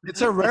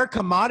 It's a rare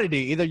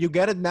commodity. Either you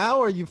get it now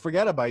or you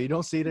forget about it. You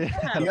don't see it.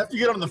 You have to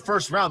get on the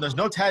first round. There's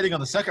no tagging on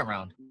the second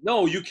round.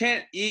 No, you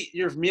can't eat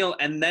your meal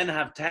and then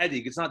have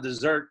tahdig. It's not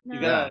dessert. No.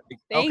 You gotta.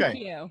 Thank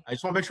you. I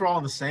just want to make sure we're all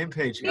on the same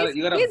page here.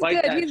 You gotta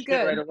bite that shit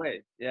right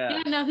away. Yeah.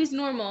 Yeah, no, he's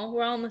normal.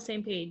 We're all on the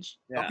same page.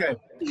 Yeah. Okay.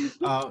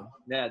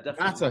 Yeah, definitely.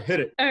 That's a hit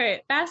it. All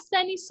right.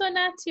 Bastani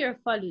sonati or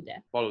falude?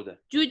 Falude.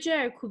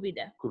 Juje or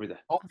kubide? Kubide.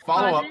 Oh,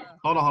 follow up.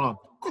 Hold on.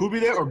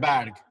 Kubide or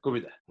Berg?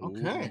 Kubide.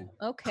 Okay.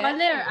 Okay.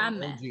 Khale or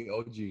ame?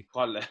 OG.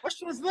 Khale. What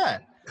was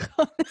that?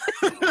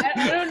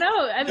 I don't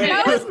know. I mean,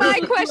 That was my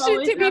you question,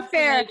 always to be have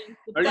fair. like,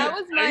 Are That you-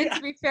 was are mine, you-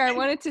 to be fair. I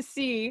wanted to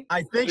see.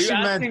 I think Are you she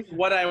asking meant.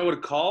 what I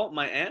would call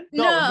my aunt?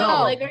 No.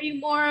 like, are you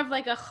more of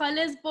like a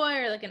khale's boy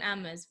or like an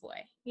ame's boy?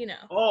 You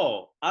know.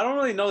 Oh, I don't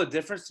really know the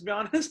difference, to be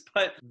honest,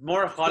 but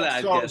more khale,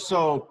 I guess.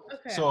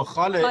 Okay. So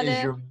Khale is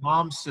Khale. your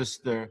mom's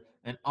sister,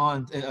 and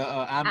aunt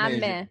Amme is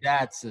your Amme.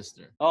 dad's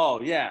sister.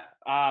 Oh, yeah.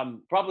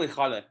 Probably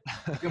khale.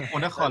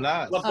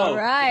 Khalas. But All both.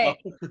 right.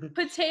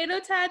 Potato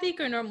tadik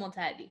or normal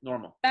tadik?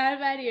 Normal.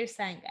 Barbari or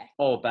sangay?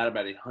 Oh, bad,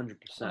 100%.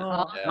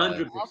 Oh.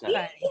 100%.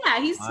 Okay. Yeah,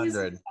 he's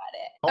 100. got it.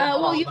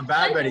 Hold on, you the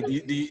bad like Betty.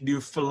 Do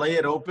you fillet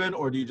it open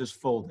or do you just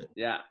fold it?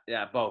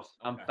 Yeah, both.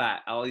 I'm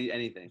fat. I'll eat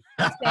anything.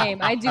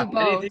 Same. I do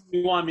both. Anything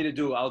you want me to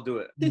do, I'll do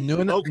it.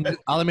 Nuna, Okay.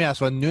 let me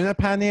ask one. Nuna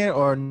paneer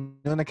or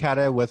nuna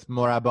kare with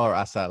moraba or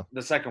asal?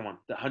 The second one,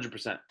 the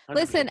 100%.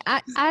 Listen,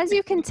 as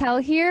you can tell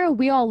here,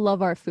 we all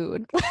love our food.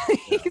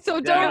 So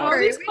don't Yeah. all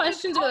worry. these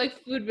questions are like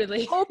food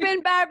related.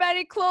 Open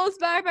barbari, close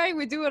barbari,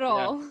 we do it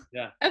all.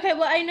 Okay,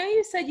 well, I know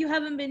you said you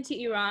haven't been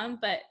to Iran,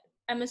 but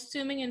I'm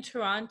assuming in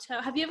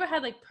Toronto. Have you ever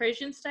had like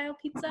Persian style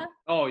pizza?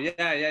 Oh, yeah.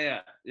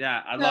 I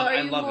So love are it.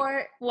 I you love it.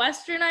 more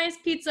westernized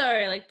pizza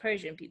or like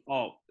Persian pizza?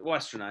 Oh,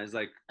 westernized,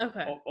 like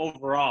Okay.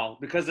 overall,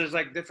 because there's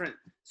like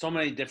so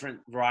many different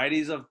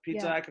varieties of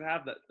pizza Yeah. I could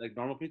have, that like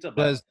normal pizza.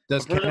 But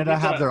Does Persian Canada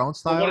have pizza, their own for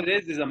style? what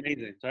it is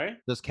amazing. Sorry?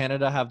 Does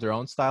Canada have their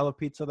own style of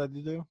pizza that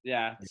you do?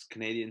 Yeah, it's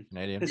Canadian.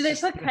 Canadian. Do they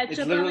put ketchup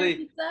on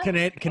literally- their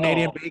pizza?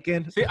 Canadian Oh.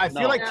 bacon. See, I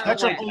feel No. like No,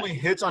 ketchup like- only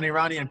hits on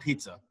Iranian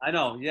pizza. I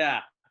know, yeah.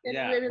 It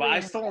Yeah, really but I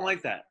is. still don't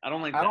like that. I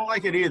don't like I don't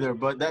like it either,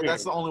 but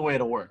that's the only way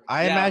it'll work.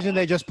 I Yeah. imagine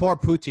they just pour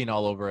poutine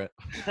all over it.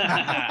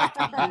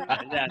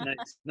 Yeah,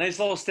 nice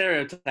little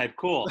stereotype.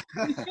 Cool.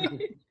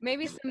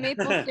 Maybe some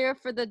maple syrup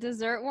for the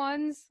dessert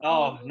ones.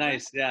 Oh,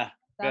 nice. Yeah.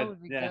 That Good.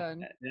 would be yeah.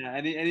 good. Yeah.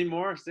 Any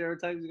more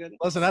stereotypes you got?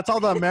 Listen, that's all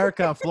the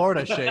America and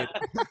Florida shade.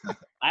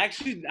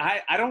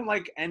 I don't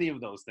like any of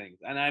those things,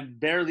 and I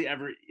barely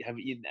ever have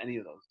eaten any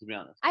of those, to be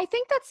honest. I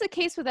think that's the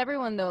case with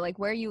everyone though. Like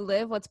where you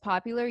live, what's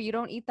popular, you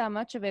don't eat that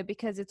much of it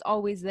because it's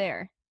always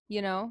there,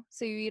 you know?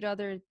 So you eat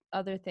other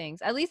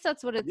things. At least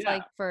that's what it's Yeah.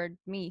 like for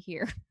me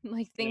here.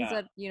 Like things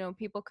Yeah. that, you know,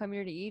 people come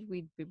here to eat,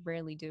 we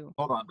rarely do.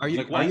 Hold on. Are you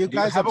Like are what? you Do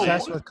you guys have a-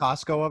 obsessed with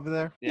Costco over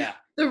there? Yeah.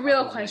 The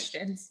real Nice.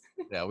 questions.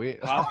 Yeah, we.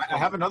 Oh, I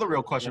have another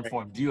real question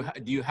for him. Do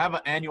you have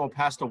an annual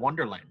pass to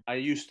Wonderland? I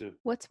used to.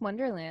 What's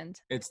Wonderland?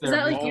 It's Is their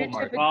that like music your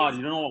park. typical- Oh,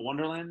 you don't know what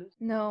Wonderland is?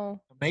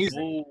 No.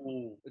 Amazing.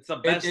 Oh, it's the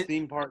best it-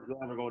 theme park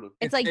you'll ever go to.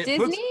 It's like it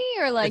Disney puts-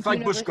 or like it's like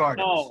Busch Universal-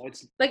 Gardens. No,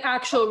 it's Like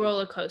actual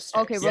roller coasters.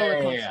 Okay, Yeah, roller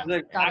yeah, coaster. yeah.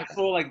 like Got it.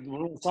 actual like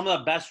some of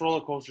the best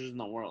roller coasters in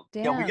the world.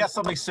 Damn. Yeah, we got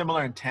something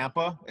similar in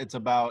Tampa.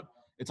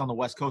 It's on the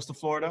west coast of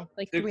Florida.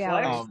 like Six 3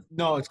 Flags? hours.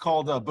 No, it's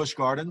called Busch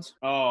Gardens.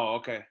 Oh,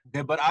 okay.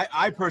 Yeah, but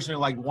I personally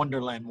like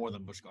Wonderland more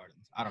than Busch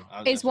Gardens. I don't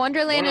know. Is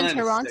Wonderland in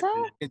Wonderland is sick,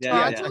 Toronto? man. It's Yeah,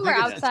 Toronto yeah, I or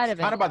think it's outside of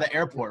it? kind of by the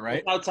airport, right?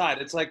 It's outside.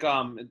 It's like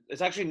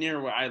it's actually near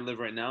where I live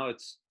right now.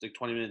 It's like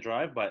 20-minute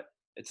drive, but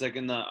it's like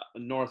in the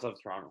north of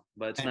Toronto.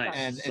 But it's nice.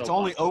 And So it's fun.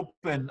 only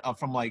open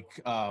from like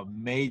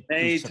May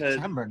May to to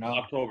September. No,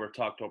 October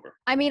to October.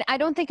 I mean, I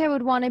don't think I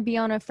would want to be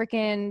on a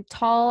freaking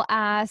tall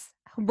ass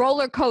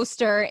roller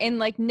coaster in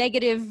like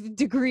negative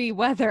degree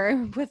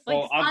weather with like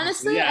Well,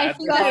 honestly, yeah, I it's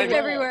think dust probably- that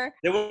everywhere.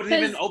 They wouldn't even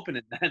Because- open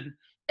it then.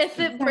 if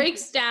it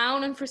breaks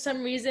down and for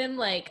some reason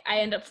like I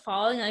end up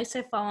falling, at least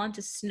I fall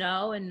onto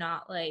snow and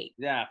not like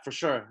Yeah, for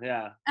sure.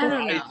 Yeah. I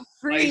don't Ice- know.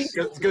 Freeze.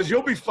 because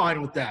you'll be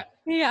fine with that.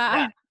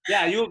 Yeah.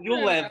 Yeah, you'll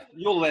live.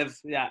 You'll live.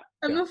 Yeah.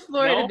 I'm a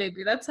Florida No?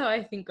 baby. That's how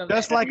I think of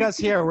Just it. like us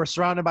here, we're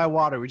surrounded by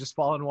water. We just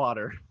fall in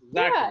water.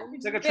 Exactly. Yeah,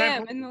 It's like a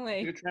bam, trampoline. in the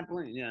lake. Like a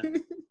trampoline. Yeah.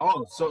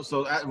 Oh,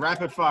 so at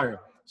rapid fire.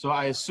 So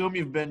I assume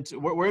you've been to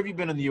where have you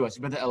been in the U.S.?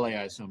 You've been to L.A.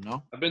 I assume,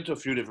 no? I've been to a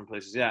few different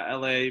places. Yeah,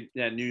 LA.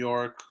 Yeah, New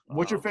York.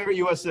 What's your favorite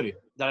U.S. city?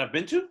 that I've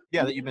been to?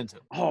 Yeah, that you've been to.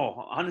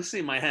 Oh,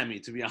 honestly, Miami.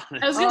 To be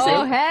honest, I was gonna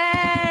Oh, say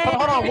hey.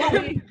 Hold on, what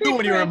did you do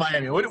when you were in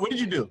Miami? What did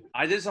you do?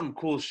 I did some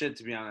cool shit.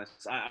 To be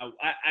honest, I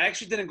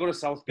actually didn't go to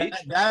South Beach.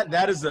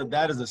 That is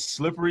a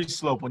slippery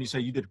slope when you say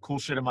you did cool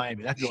shit in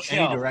Miami. That could go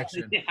any Yo,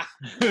 direction.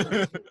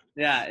 Yeah,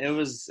 yeah, it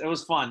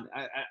was fun.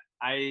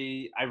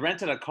 I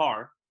rented a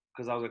car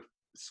because I was like,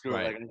 screw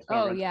Right. it. Like, I'm just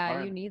gonna Oh rent a car yeah,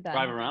 you and need drive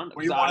that. around.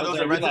 Were you So one I of was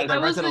those like, that I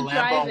was rented a with Lambo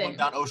and driving. went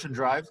down Ocean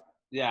Drive?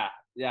 Yeah,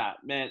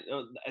 man.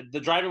 The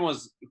driving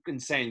was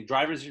insane.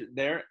 Drivers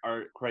there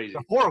are crazy,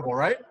 They're horrible,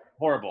 right?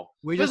 horrible.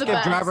 We We're just the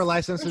give driver best.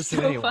 licenses to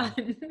so anyone.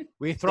 fun.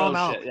 We throw them Oh,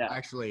 out, shit, yeah.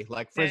 actually,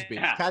 like frisbees.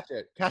 Yeah.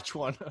 Catch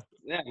one.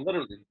 Yeah,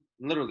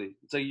 literally.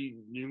 It's like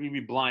you be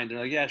blind. They're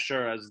like, yeah,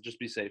 sure, just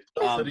be safe.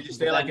 So did you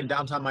stay like then- in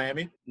downtown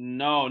Miami?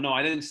 No,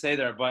 I didn't stay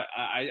there, but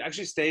I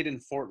actually stayed in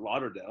Fort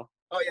Lauderdale.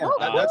 Oh yeah,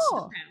 Oh, that's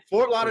cool.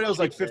 Fort Lauderdale is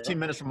like 15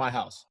 minutes from my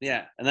house.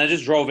 Yeah, and I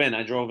just drove in.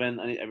 I drove in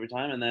every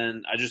time, and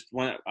then I just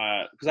went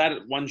because I had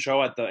one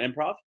show at the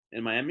Improv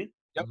in Miami,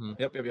 Yep, Mhm.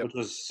 yep. which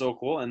was so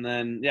cool. And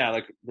then yeah,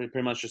 like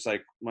pretty much just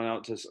like went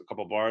out to a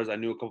couple bars. I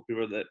knew a couple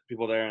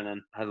people there, and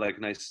then had like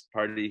a nice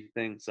party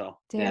thing. So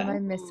Damn, yeah. I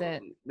miss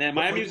it. Man,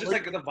 Miami was just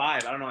like the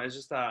vibe. I don't know. It's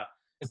just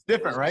It's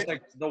different, right?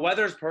 Like the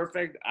weather's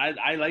perfect.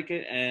 I like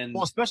it, and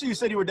Well, especially you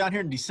said you were down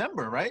here in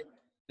December, right?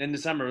 in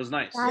December it was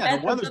nice. Yeah, the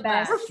That's weather's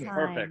best perfect. time.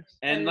 Perfect.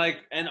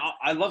 And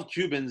I love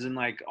Cubans and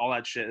like all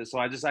that shit. So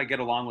I get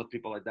along with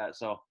people like that.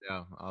 So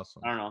Yeah,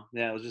 awesome. I don't know.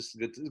 Yeah, it was just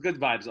good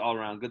vibes all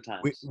around. Good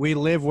times. We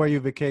live where you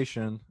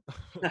vacation.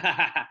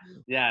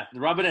 Yeah,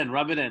 rub it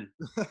in.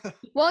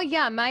 Well,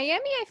 yeah,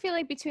 Miami, I feel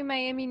like between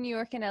Miami, New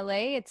York, and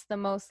LA, it's the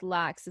most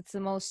lax. It's the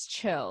most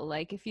chill.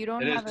 Like if you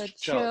don't It is have a chill.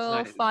 It's chill,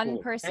 nice. It's fun cool. And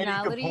you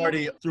personality. can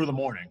party through the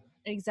morning.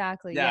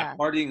 Exactly. Yeah, Yeah.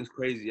 partying is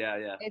crazy.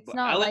 Yeah. It's But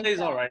not like LA's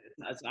that. all right.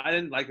 I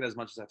didn't like it as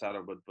much as I thought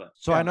it would, but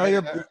So I know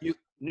Yeah,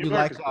 New you York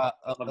like is cool.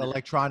 Love it.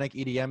 electronic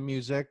EDM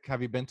music.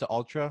 Have you been to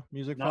Ultra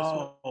Music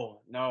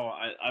Festival? No.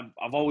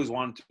 I've always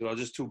wanted to. I was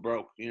just too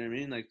broke. You know what I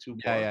mean? Like too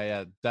poor.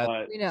 Yeah. That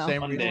But We know.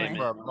 same One reason day,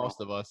 for man.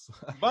 most of us.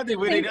 Buddy,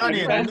 we Thank need you,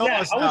 onion. Chris. You know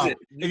Yeah, us how was now. it?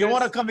 If you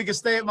want to come, you can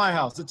stay at my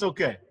house. It's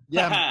okay.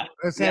 Yeah,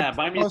 Yeah,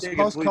 buy me a ticket,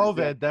 post please, COVID,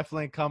 yeah.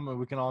 definitely come and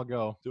we can all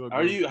go. Do a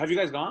Have group. you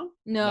guys gone?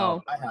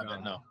 No. I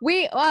haven't, no.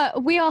 We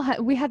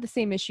we had the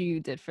same issue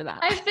you did for that.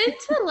 I've been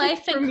to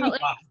Life For and me. Color,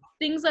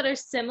 things that are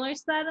similar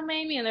to that in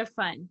Miami, and they're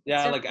fun.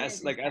 Yeah, It's like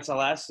definitely different.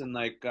 SLS and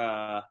like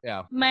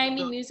Yeah,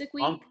 Miami Music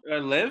Week.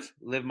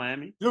 Live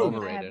Miami. Dude,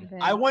 overrated.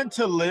 I went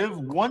to live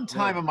one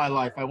time in my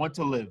life. I went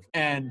to live,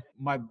 and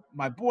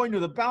my boy knew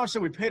the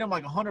bouncer. We paid him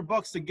like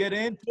 $100 to get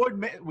in.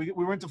 We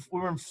were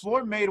in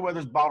Floyd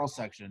Mayweather's bottle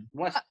section.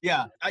 What?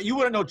 Yeah, you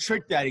wouldn't know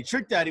Trick Daddy.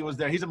 Trick Daddy was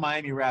there. He's a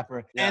Miami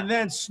rapper, Yeah. and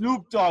then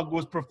Snoop Dogg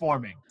was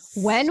performing.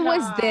 When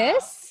was Stop.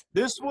 this?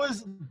 This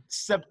was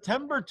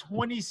September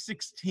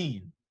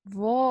 2016.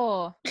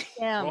 Whoa.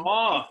 Damn.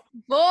 Oh,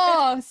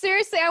 Whoa.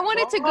 Seriously, I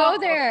wanted to go Whoa.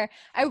 there.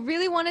 I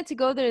really wanted to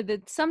go there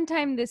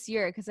sometime this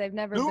year because I've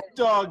never Snoop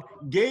been. Dogg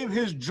gave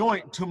his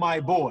joint to my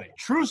boy.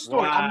 True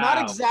story. I'm not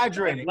Wow.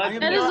 exaggerating. I am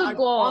That is not- a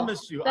goal. I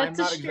promise you, I'm That's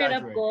a not straight up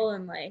exaggerating. goal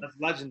in life. that's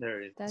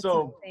legendary. That's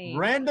So insane.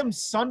 random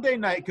Sunday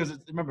night, because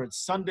remember it's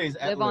Sundays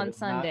at Live on Live, not-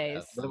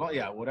 Sundays. Live on,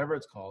 yeah, whatever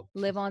it's called.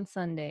 Live on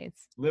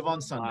Sundays. Live on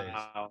Sundays.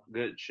 Wow,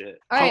 good shit.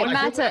 All right,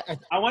 I think- Matt.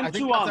 I I went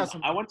think to Matt's has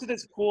some- I went to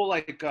this cool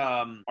like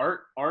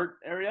art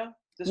area.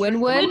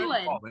 Wynwood?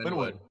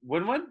 Wynwood.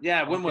 Wynwood?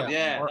 Yeah, Wynwood.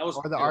 Yeah, or, that was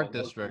or the cool. art That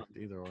was district,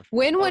 cool. either or.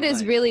 Wynwood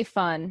is nice. really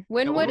fun. Yeah,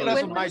 Wynwood, Wynwood has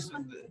some Wynwood nice,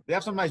 they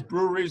have some nice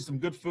breweries, some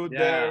good food Yeah,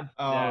 there.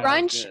 yeah.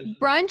 brunch good.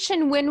 brunch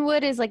in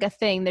Wynwood is like a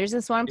thing. There's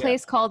this one Yeah.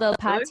 place called El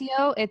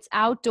Patio. It's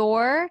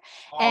outdoor,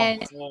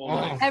 and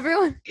Oh,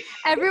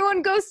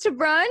 everyone goes to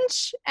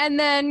brunch and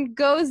then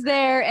goes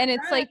there, and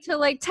it's like till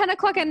like 10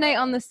 o'clock at night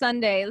on the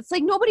Sunday. It's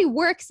like nobody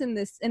works in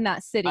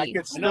that city. I could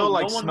know, still no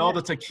like one smell the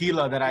works.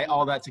 tequila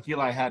all that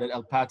tequila I had at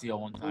El Patio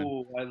one time.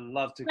 Ooh, I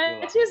love tequila.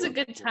 That is a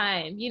good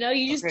time. You know,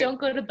 you just Okay, don't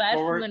go to bed well,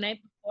 from we're- the night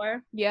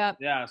before. Yeah.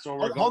 Yeah, so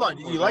Hold on,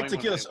 we're you like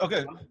going tequila? with-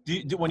 Okay.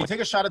 When you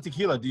take a shot of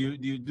tequila, do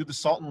you do the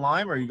salt and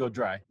lime or you go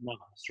dry? No,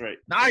 straight.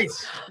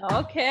 Nice.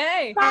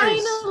 Okay.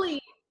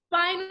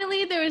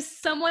 Finally, there is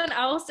someone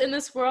else in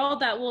this world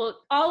that will,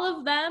 all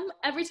of them,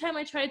 every time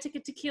I try to take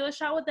a tequila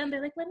shot with them,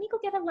 they're like, let me go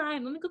get a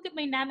lime. Let me go get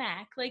my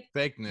Namac. Like,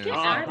 Fake news. Get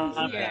I out don't of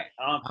have here. time.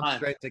 I don't have I'm time.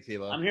 straight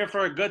tequila. I'm here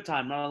for a good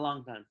time, not a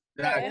long time.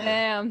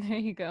 Damn, there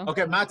you go.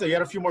 Okay, Mata, you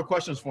had a few more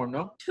questions for him,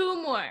 no?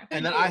 2 more.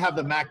 And then I have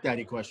the Mac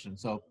Daddy question,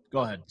 so go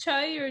ahead.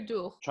 Chai or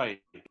dual? Try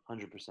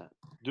 100%.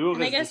 Dual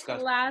And I is guess the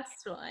disgusting.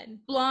 last one,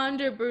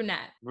 blonde or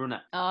brunette?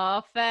 Brunette.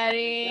 Oh,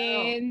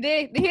 Fetty.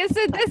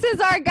 This is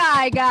our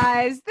guy,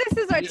 guys. This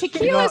is our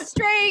tequila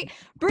straight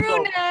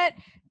brunette.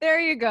 There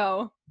you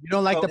go. You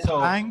don't like the So-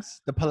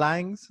 palangs? The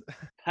palangs?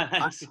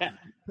 Yeah.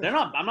 They're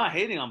not. I'm not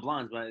hating on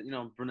blondes, but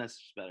brunettes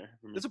is better.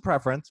 For me. It's a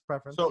preference.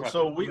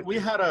 So we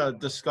had a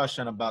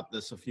discussion about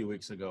this a few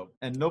weeks ago,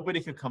 and nobody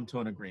could come to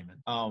an agreement.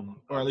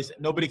 Or at least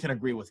nobody can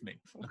agree with me.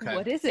 Okay.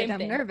 What is it? Same I'm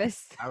thing.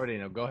 nervous. I already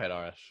know. Go ahead,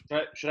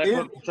 Arash.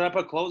 Should I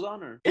put clothes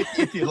on or?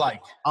 If you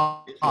like,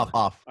 Off.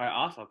 All right,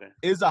 off. Okay.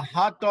 is a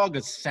hot dog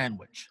a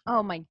sandwich?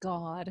 Oh my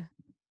god.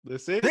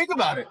 Listen. Think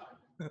about it.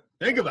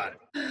 Think about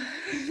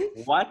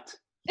it. What?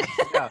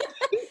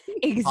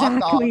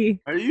 Exactly.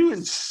 Are you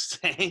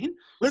insane?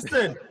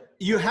 Listen,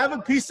 you have a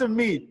piece of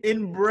meat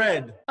in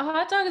bread. A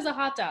hot dog is a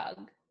hot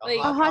dog. Like,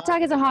 A hot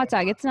dog is a hot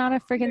dog. It's not a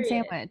freaking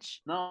Period.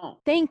 sandwich. No.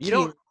 Thank You you.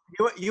 don't.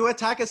 You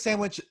attack a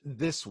sandwich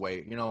this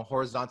way,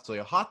 horizontally.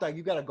 A hot dog,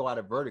 you got to go at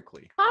it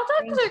vertically.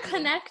 hot dogs are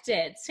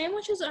connected.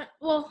 Sandwiches aren't.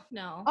 Well,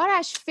 no.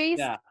 Arash, face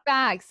Yeah.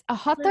 facts. A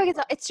hot dog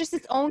it's just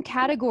its own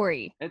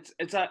category. It's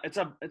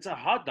a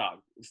hot dog.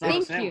 It's not a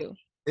Thank sandwich. you.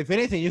 If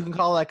anything, you can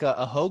call it like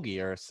a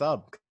hoagie or a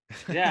sub.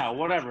 Yeah,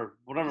 whatever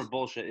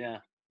bullshit. Yeah.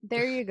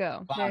 There you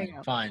go. There you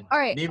go. Fine. All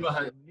right.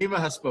 Neema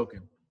has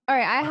spoken. All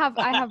right, I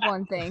have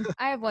one thing.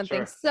 I have one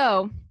thing. Sure.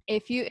 So,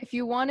 if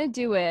you want to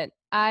do it,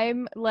 I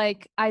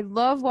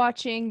love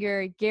watching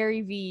your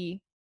Gary V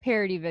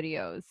parody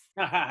videos.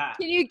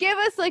 Can you give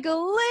us like a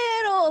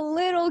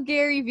little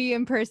Gary V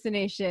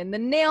impersation? The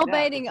nail Yeah,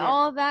 biting, for sure.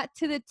 all that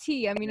to the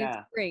T. I mean, Yeah.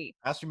 it's great.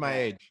 Ask me my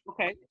age.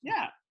 Okay.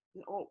 Yeah.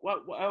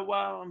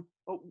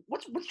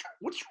 What's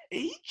your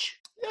age?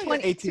 Yeah,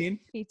 20 18.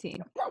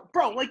 18.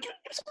 Bro, like you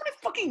have so many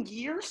fucking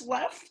years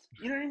left.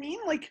 You know what I mean?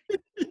 Like,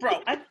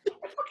 bro, I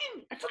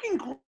fucking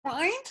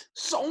grind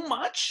so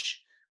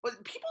much.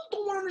 But people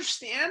don't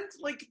understand.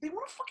 Like, they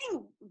want to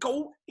fucking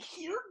go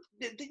here.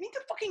 They need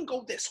to fucking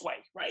go this way,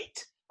 right?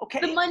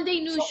 Okay. The Monday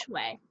news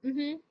way.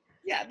 Mm-hmm.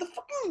 Yeah, the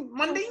fucking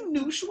Monday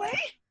news way.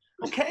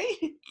 Okay.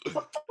 The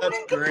That's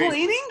fucking great.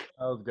 complaining.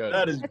 That was good.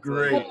 That is That's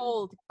great.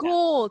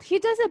 gold. He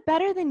does it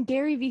better than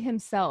Gary Vee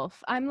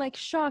himself. I'm like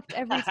shocked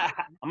every time.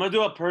 I'm gonna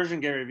do a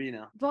Persian Gary Vee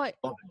now. But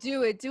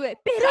do it.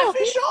 Pero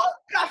Official.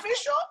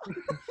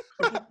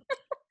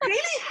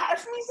 Really?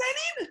 Harf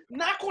میزنین؟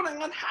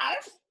 نکنن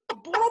حرف.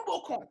 برو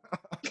بکن.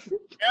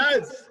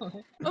 Yes.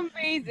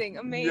 amazing.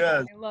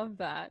 Yes. I love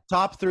that.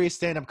 Top 3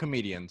 stand-up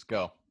comedians.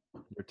 Go.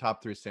 Your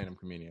top 3 stand-up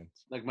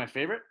comedians. Like my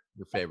favorite?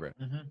 Your favorite.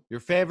 Mhm. Your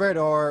favorite,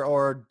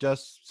 or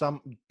just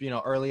some,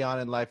 early on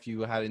in life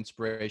you had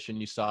inspiration,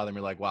 you saw them,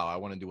 you're like, wow, I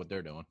want to do what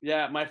they're doing.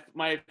 Yeah,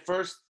 my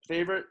first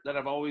favorite that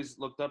I've always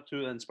looked up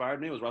to that inspired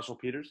me was Russell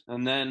Peters.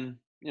 And then,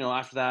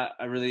 after that,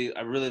 I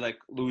really like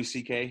Louis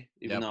C.K.,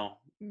 even Yep.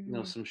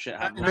 though, some shit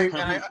And happened.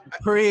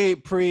 Pre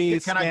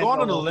can I go out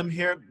on a scandal. limb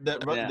here that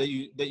Yeah.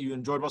 that you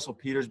enjoyed Russell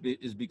Peters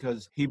is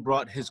because he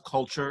brought his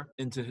culture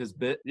into his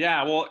bit? Yeah,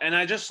 well, and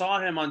I just saw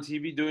him on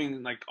TV doing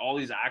like all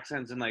these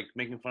accents and like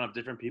making fun of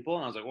different people,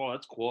 and I was like, "Whoa,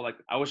 that's cool! Like,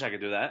 I wish I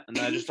could do that." And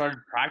then I just started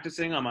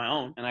practicing on my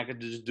own, and I could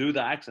just do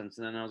the accents.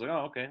 And then I was like,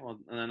 "Oh, okay." Well,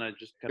 and then I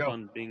just kept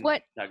on being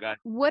that guy.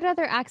 What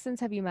other accents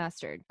have you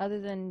mastered other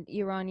than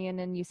Iranian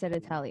and you said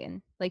Italian,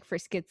 like for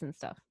skits and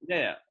stuff?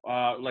 Yeah,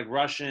 like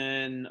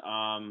Russian,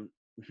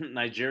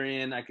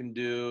 Nigerian, I can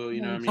do.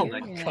 You know what I mean?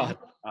 Like,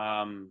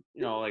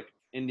 Nigerian. like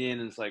Indian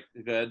is like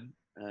good,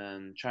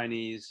 and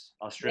Chinese,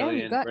 Yeah,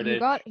 Australian,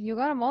 British. you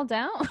got them all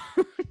down.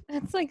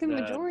 That's like the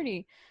Yeah.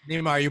 majority.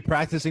 Neema, are you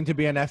practicing to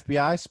be an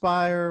FBI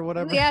spy or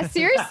whatever? Yeah,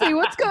 seriously,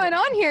 what's going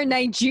on here?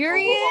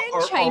 Nigerian,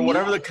 or Chinese,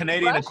 whatever the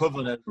Canadian Russian,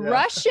 equivalent is. Yeah.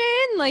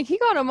 Russian, like he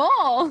got them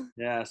all.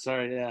 Yeah,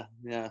 sorry,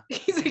 yeah.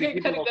 He's like, I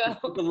gotta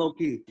go. Keep it low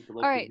key.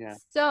 All right,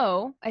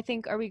 so I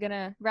think, are we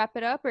gonna wrap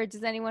it up, or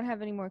does anyone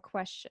have any more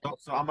questions?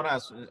 So I'm gonna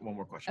ask one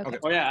more question. Okay.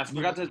 Okay. Oh yeah, I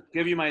forgot to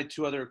give you my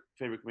 2 other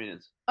favorite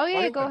comedians. Oh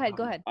yeah, yeah. go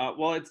ahead.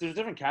 Well, there's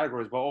different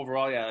categories, but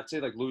overall, yeah, I'd say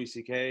like Louis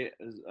C.K.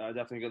 is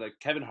definitely good. Like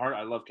Kevin Hart,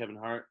 I love Kevin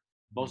Hart,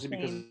 mostly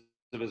because Same.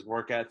 of his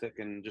work ethic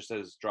and just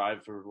his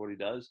drive for what he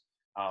does.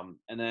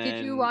 And then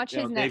Did you watch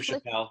his Dave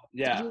Netflix? Chappelle.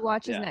 Yeah. Did you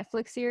watch his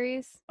Netflix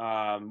series?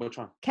 Which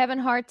one? Kevin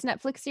Hart's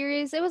Netflix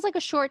series. It was like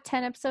a short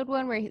 10 episode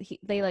one where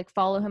they like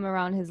follow him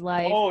around his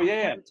life. Oh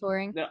yeah.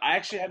 Touring. No, I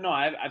actually have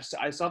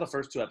I saw the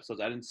first 2 episodes.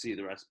 I didn't see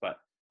the rest, but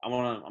I'm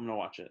gonna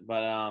watch it.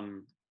 But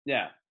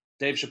yeah,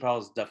 Dave Chappelle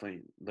is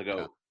definitely the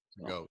GOAT.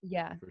 Go.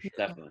 Yeah. For sure.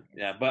 Definitely.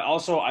 Yeah, but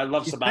also I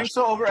love You Sebastian. think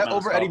so over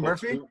Eddie Maniscalco,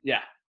 Murphy? too.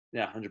 Yeah.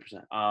 Yeah,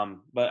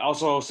 100%. But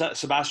also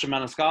Sebastian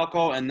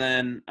Maniscalco, and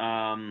then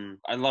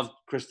I love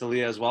Chris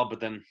D'Elia as well. But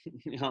then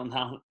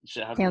now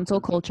shit happens. Cancel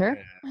culture.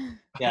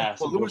 Yeah.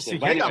 Well, Louis bullshit. C.K.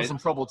 got in Anyways, some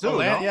trouble too. Oh,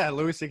 no? yeah,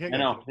 Louis C.K. I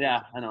know.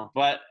 Yeah, I know.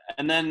 But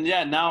and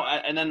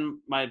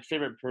then my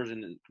favorite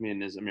Persian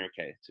comedian is Amir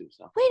K too.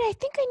 So. Wait, I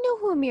think I know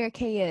who Amir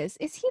K is.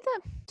 Is he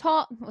the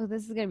tall? Oh,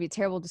 this is gonna be a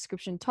terrible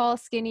description. Tall,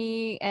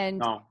 skinny,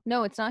 and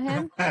no, it's not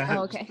him.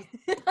 Oh, okay.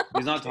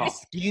 He's not tall.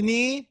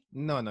 Skinny?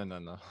 No.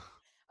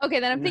 Okay,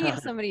 then I'm thinking of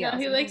somebody else. No,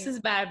 he likes his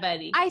bad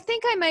buddy. I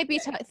think I might be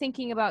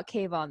thinking about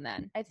Kayvon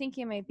then. I think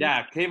he might be.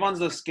 Yeah, Kayvon's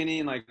the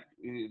skinny, like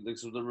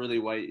the really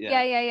white.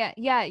 Yeah.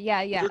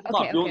 Yeah.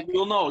 Okay.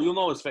 You'll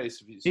know his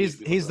face. If you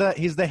see He's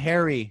the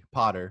Harry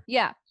Potter.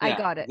 Yeah, I Yeah,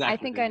 got it. I exactly.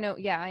 think I know.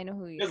 Yeah, I know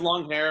who he He is. has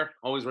long hair.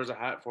 Always wears a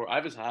hat. I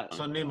have his hat.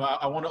 So Neema,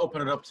 I want to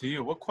open it up to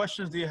you. What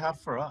questions do you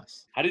have for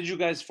us? How did you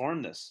guys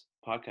form this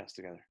podcast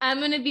together? I'm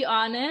going to be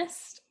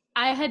honest.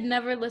 I had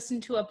never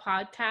listened to a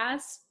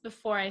podcast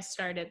before I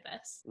started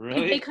this.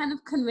 Really? They kind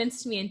of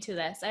convinced me into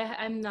this.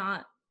 I'm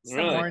not.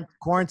 Really?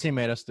 Quarantine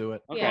made us do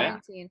it. Okay. Yeah.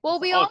 Quarantine.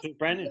 Well, we Oh, all it's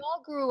brand new. we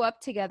all grew up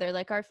together.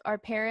 Like our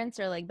parents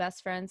are like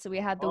best friends, so we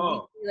had the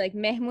Oh. weekly, like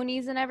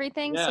mehmunis and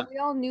everything. Yeah. So we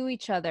all knew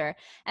each other.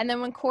 And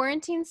then when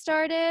quarantine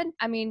started,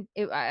 I mean,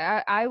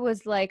 I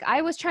was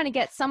trying to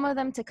get some of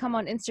them to come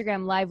on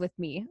Instagram Live with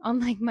me on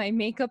like my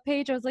makeup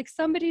page. I was like,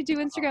 somebody do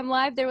Instagram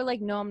Live. They were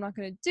like, no, I'm not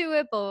gonna do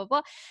it. Blah blah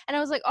blah. And I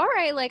was like, all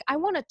right, like I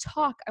want to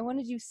talk. I want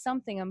to do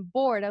something. I'm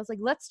bored. I was like,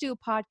 let's do a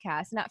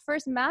podcast. And at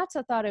first,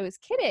 Mata thought I was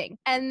kidding.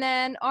 And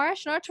then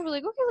Arash and Archer were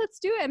like, okay, let's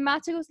do it. And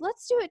Mata goes,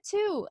 let's do it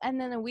too.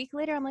 And then a week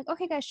later, I'm like,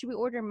 okay, guys, should we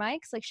order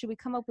mics? Like, should we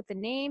come up with a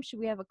name? Should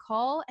we have a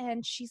call?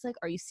 And she's like,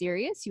 are you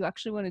serious? You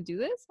actually want to do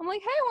this? I'm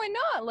like, hey, why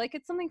not? Like,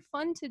 it's something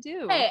fun to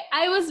do. Hey,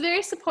 I was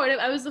very supportive.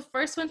 I was the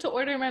first one to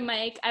order my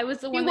mic. I was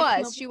the one.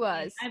 She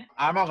was.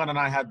 Armagan and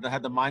I had the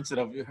mindset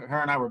of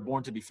her and I were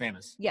born to be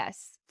famous.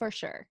 Yes, for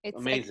sure. It's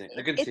Amazing. Like,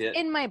 I can it's see it.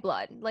 in my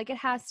blood. Like it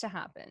has to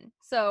happen.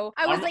 So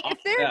I was like, if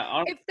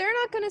they're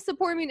not going to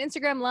support me on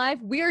Instagram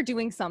Live, we are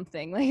doing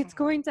something. Like it's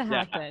going to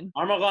happen.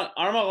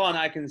 Armagon,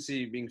 I can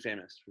see being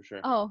famous for sure.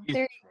 Oh,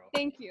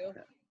 thank you.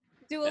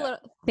 Do a little.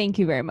 Thank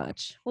you very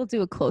much. We'll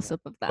do a close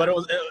up of that. But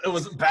it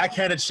was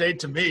backhanded shade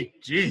to me.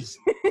 Jeez.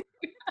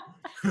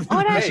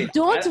 Arash,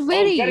 don't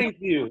worry.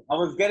 I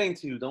was getting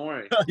to you. Don't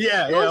worry.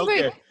 yeah. Don't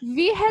Okay. worry.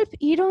 We help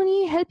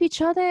Irani help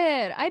each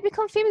other. I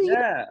become famous. You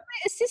Yeah. my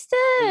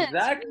assistant.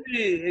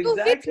 Exactly. You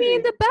with me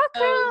in the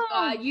background. Oh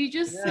God, you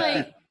just Yeah.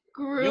 like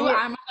grew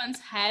Armagon's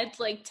head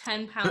like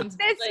 10 pounds.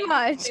 This like,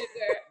 much. bigger.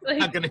 I'm Like,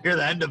 not gonna hear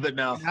the end of it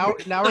now.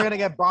 Now we're gonna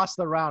get bossed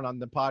around on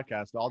the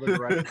podcast. All the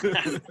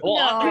directors. Well,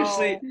 No.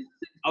 obviously,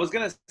 I was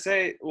gonna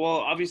say, well,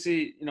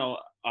 obviously,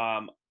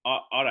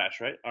 Arash,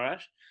 right?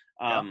 Arash.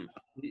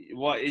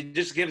 Well, it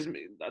just gives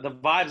me the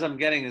vibes I'm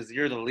getting is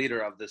you're the leader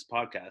of this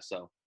podcast.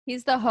 So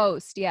He's the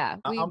host. Yeah.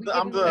 We I'm give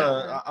him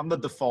the the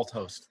default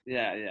host.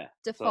 yeah.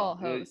 default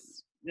So,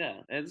 host.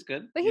 Yeah, it's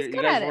good. But he's you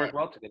good guys at work it.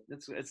 well together.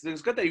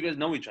 It's good that you guys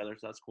know each other,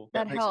 so that's cool.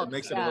 That helps.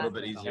 Makes it a yeah. little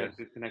bit Yeah, easier.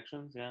 good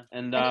connections. Yeah,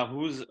 and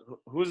who's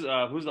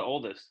the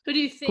oldest? who do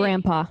you think?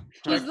 Grandpa.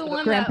 Who's the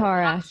one Grandpa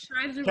that Ash.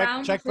 drives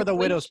around check with for his the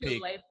widow's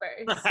windshield peak.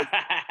 wipers?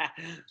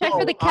 Check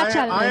for the catch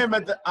out of I this.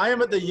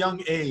 am at the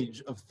young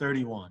age of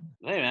 31.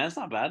 Hey man, that's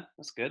not bad.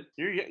 That's good.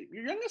 You're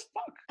young as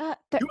fuck.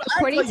 You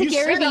According act like to you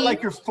Gary say that Vee,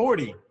 like you're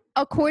 40.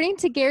 according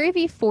to Gary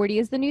Vee, 40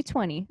 is the new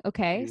 20.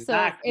 Okay, so if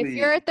Exactly.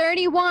 you're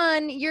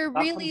 31, you're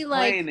Stop really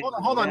like complaining.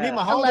 Hold on, Yeah.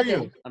 Neema, how old are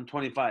 11. you? I'm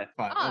 25.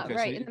 Fine. ah, Okay,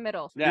 right so in the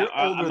middle. Yeah, You're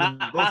older than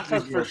both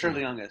Masa's of for these sure girls.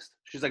 the youngest.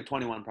 She's like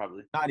 21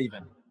 probably. not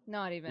even.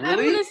 Not even.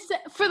 Really? I'm gonna say,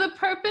 for the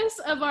purpose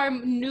of our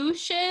new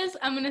shiz,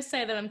 I'm gonna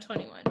say that I'm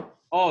 21.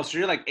 Oh, so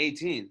you're like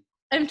 18.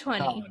 I'm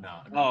 20. No.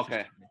 Oh,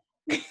 okay.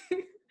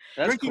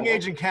 That's Drinking cool.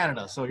 age in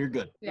Canada, so you're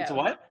good. Yeah. It's a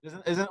what?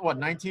 Isn't what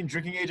 19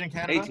 drinking age in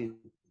Canada? 18.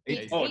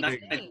 18. Oh,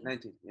 18.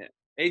 19. Yeah.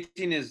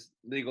 18 is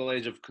legal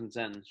age of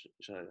consent. and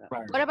shit like that.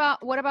 Right.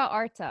 What about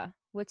Arta?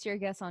 What's your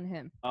guess on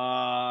him?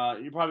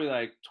 You're probably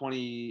like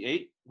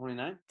 28,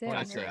 29. Damn,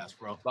 That's your you're ass,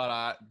 bro.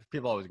 But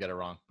people always get it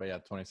wrong. But yeah,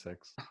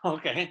 26.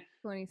 Okay.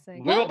 26.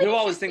 People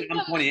always think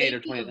I'm 28 or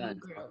 29.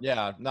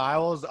 Yeah, no, I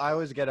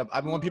always get it. I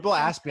mean, when people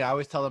ask me, I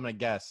always tell them a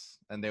guess,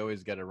 and they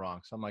always get it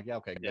wrong. So I'm like, yeah,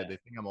 okay, good. Yeah. They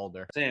think I'm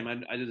older. Same.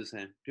 I do the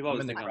same. People I'm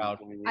always in the think crowd.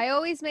 I'm 28. I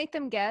always make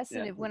them guess,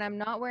 and Yeah. when I'm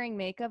not wearing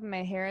makeup and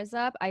my hair is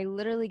up, I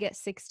literally get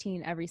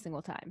 16 every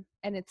single time,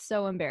 and it's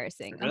so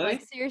embarrassing. I'm like,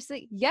 Really?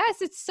 seriously?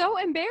 Yes, it's so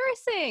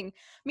embarrassing.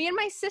 Me and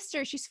my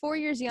sister, she's 4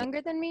 years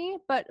younger than me,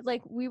 but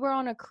like we were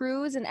on a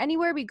cruise, and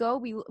anywhere we go,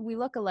 we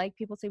look alike.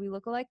 People say we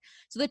look alike.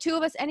 So the two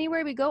of us,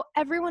 anywhere we go,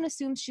 everyone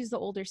assumes she's the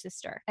older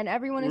sister, and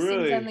everyone assumes I'm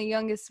Really? the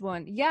youngest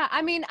one. Yeah,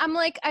 I mean,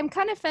 I'm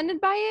kind of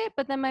offended by it,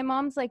 but then my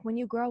mom's like, when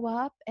you grow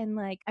up and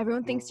like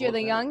everyone thinks you're the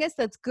Okay. youngest,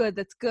 that's good.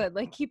 That's good.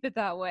 Like keep it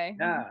that way.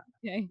 Yeah,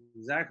 Okay.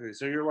 exactly.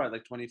 So you're what,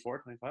 like 24,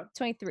 25?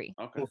 23.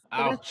 Okay.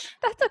 Ouch.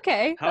 That's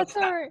okay. How's That's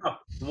all right. that?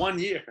 1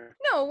 year.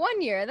 No,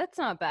 1 year. That's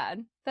not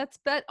bad. That's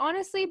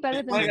honestly better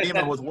than Like I Neema,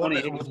 said, with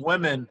 28.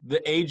 women,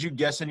 the age you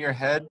guess in your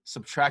head,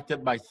 subtract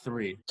it by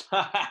 3.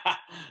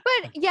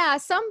 But yeah,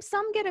 some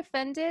get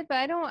offended, but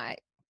I don't.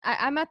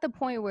 I'm at the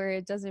point where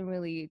it doesn't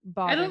really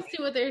bother I don't me.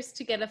 see what there's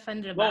to get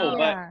offended No, about. but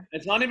Yeah.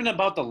 it's not even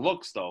about the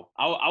looks, though.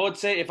 I would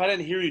say if I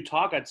didn't hear you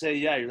talk, I'd say,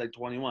 yeah, you're like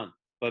 21.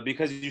 But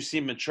because you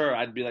seem mature,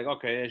 I'd be like,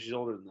 okay, yeah, she's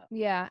older than that.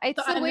 Yeah,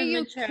 it's So the way you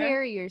immature.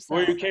 carry yourself.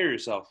 Or you carry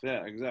yourself.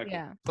 Yeah, exactly.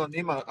 Yeah. So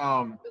Neema,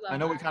 I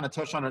know we kind of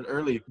touched on it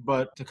early,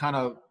 but to kind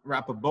of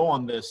wrap a bow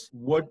on this,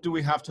 what do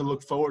we have to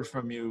look forward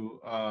from you?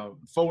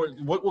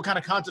 What kind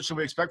of content should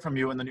we expect from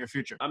you in the near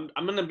future? I'm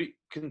gonna be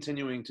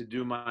continuing to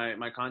do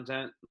my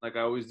content like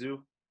I always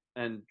do,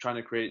 and trying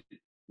to create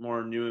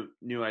more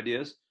new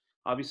ideas.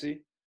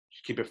 Obviously,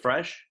 just keep it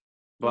fresh.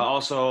 But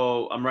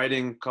also, I'm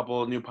writing a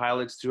couple new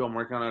pilots too. I'm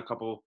working on a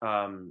couple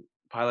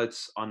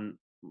pilots on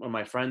one of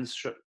my friends'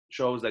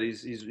 shows that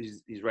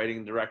he's writing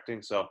and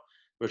directing. So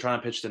we're trying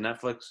to pitch to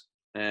Netflix,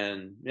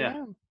 and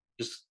yeah,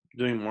 just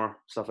doing more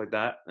stuff like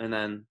that. And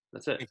then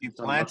that's it. If you That's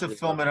not plan much to of it.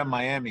 film it in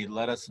Miami,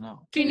 let us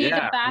know. If you need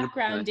Yeah, a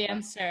background 100%.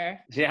 dancer,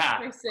 Yeah,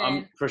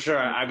 person. for sure.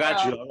 I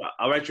got you.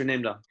 I'll write your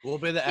name down. We'll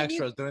be the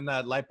extras doing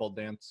that light bulb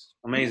dance.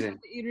 Amazing.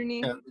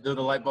 Yeah, do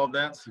the light bulb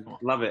dance.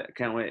 Love it.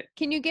 Can't wait.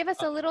 Can you give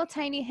us a little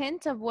tiny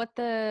hint of what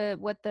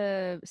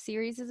the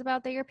series is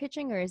about that you're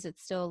pitching, or is it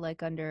still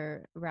like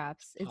under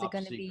wraps? Is it Top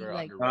going to be secret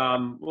like?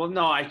 under Well,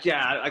 no,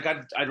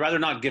 I'd rather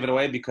not give it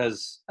away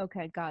because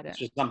Okay, got it's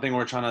it. just something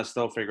we're trying to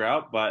still figure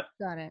out. But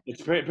Got it.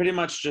 it's pretty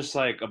much just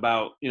like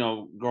about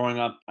growing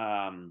up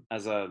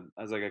as a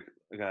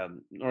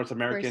North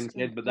American First,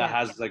 kid, but that yeah.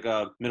 has like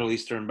a Middle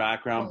Eastern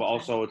background. But Okay.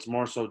 also, it's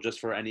more so just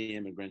for any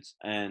immigrants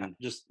and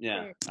just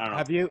I don't know.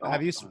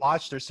 Have you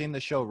watched or seen the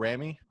show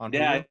Rami on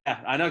Yeah, Hulu?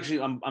 yeah. I know.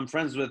 Actually, I'm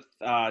friends with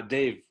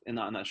Dave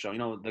on that show. You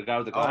know, the guy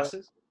with the Oh,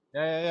 glasses.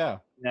 Yeah.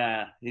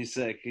 Yeah, he's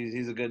sick.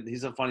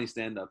 He's a funny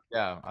stand-up.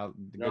 Yeah,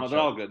 They're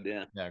all good.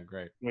 Yeah, Yeah,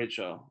 great. great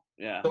show.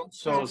 Yeah.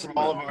 So for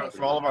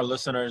all of our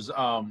listeners,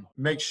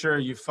 make sure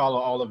you follow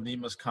all of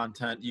Neema's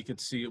content. You can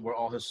see where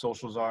all his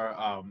socials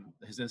are.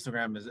 His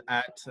Instagram is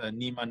at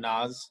Neema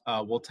Naz.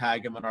 We'll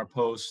tag him in our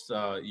post.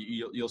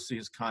 You'll see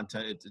his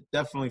content.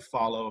 Definitely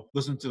follow.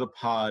 Listen to the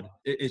pod.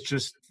 It's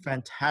just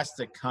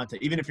fantastic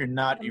content. Even if you're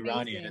not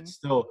Iranian, Amazing. it's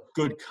still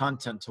good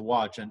content to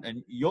watch,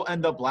 and you'll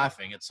end up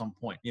laughing at some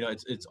point.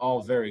 It's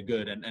all very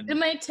good. it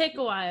might take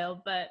a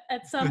while, but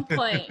at some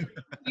point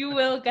you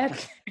will get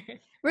there.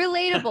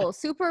 Relatable,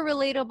 super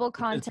relatable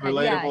content.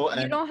 relatable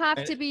You and- don't have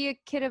and- to be a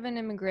kid of an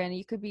immigrant.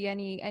 You could be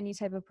any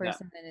type of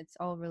person, and it's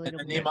all relatable.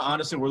 And Neema,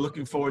 honestly, we're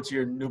looking forward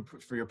to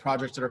your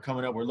projects that are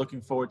coming up. We're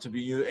looking forward to be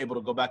you able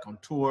to go back on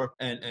tour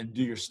and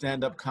do your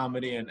stand-up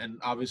comedy. And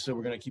obviously,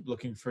 we're going to keep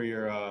looking for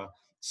your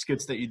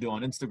skits that you do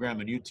on Instagram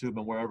and YouTube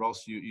and wherever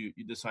else you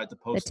decide to The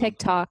post them.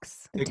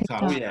 TikToks. The TikTok.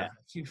 TikTok. Oh, yeah.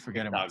 Keep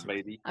forgetting about Dog TikTok.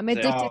 baby. I'm Say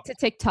it. addicted to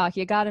TikTok.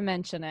 You got to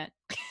mention it.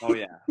 Oh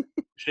yeah,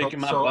 shaking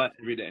my So- butt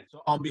every day.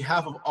 So on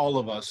behalf of all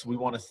of us, we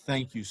want to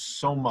thank you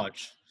so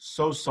much,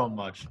 so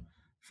much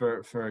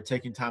for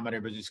taking time out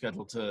of your busy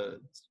schedule to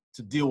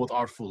deal with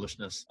our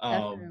foolishness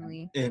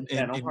Definitely. in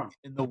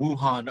the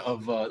Wuhan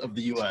of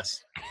the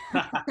U.S.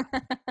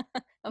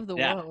 Of the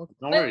Yeah. world.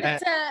 No But worries.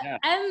 to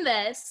end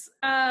this,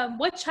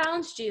 what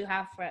challenge do you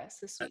have for us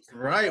this week?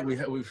 Right,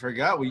 we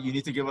forgot. You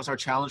need to give us our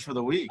challenge for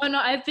the week. Oh no,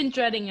 I've been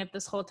dreading it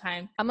this whole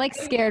time. I'm like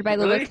scared by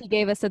the Really? look he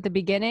gave us at the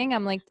beginning.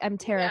 I'm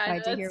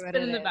terrified yeah, to hear it's what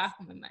been it in the is. back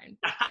of my mind.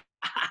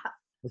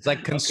 It's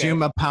like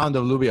consume a pound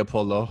of Lubia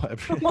Polo.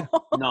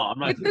 No, I'm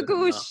not. With the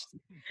doing it, no. goosh.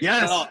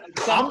 Yes,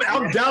 No,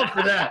 I'm down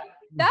for that.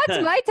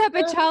 That's my type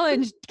of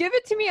challenge. Give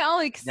it to me. I'll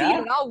exceed Yeah?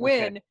 and I'll Okay.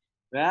 win.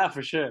 Yeah,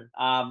 for sure.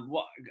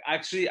 Well,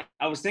 actually,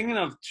 I was thinking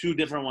of two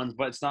different ones,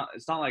 but it's not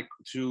like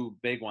two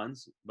big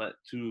ones, but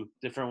two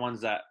different ones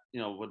that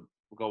would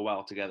go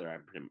well together.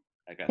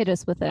 I guess. Hit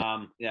us with it.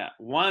 Yeah.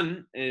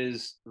 One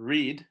is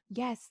read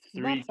Yes.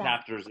 3 love that.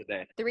 chapters a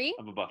day 3?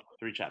 of a book.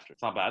 3 chapters.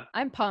 It's not bad.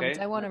 I'm pumped. Okay.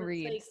 I want to That's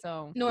read. like-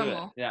 So Do it.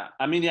 Normal. Yeah.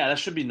 I mean, yeah, that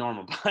should be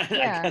normal, but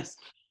Yeah. I guess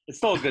it's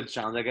still a good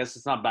challenge. I guess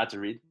it's not bad to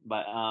read,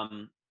 but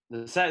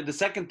the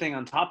second thing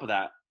on top of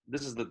that,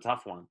 this is the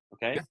tough one.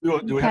 Okay. Do we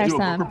have to do a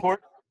Tarzan. book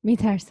report? me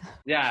Tarsa.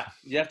 Yeah,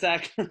 you have to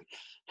act.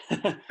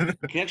 Can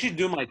you actually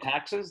do my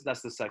taxes?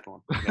 That's the second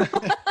one.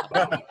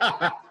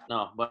 Okay.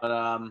 No, but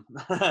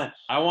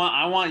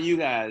I want you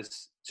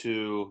guys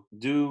to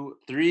do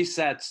 3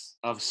 sets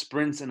of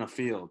sprints in a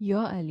field Yo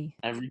Ali.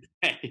 every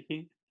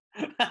day.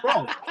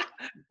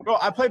 Bro,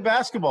 I play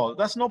basketball.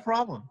 That's no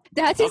problem.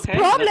 That's his Okay,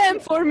 problem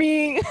that's- for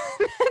me.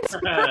 That's a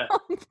problem.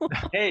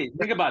 Hey,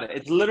 think about it.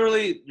 It's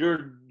literally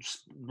you're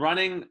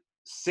running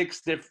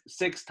 6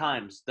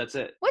 times. That's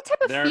it. What type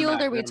of There and field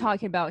back, are we there and back.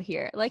 talking about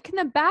here? Like, can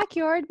the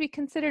backyard be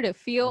considered a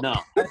field? No.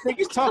 I think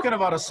he's talking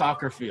about a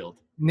soccer field.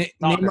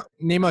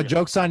 Nemo,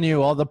 joke's on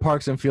you. All the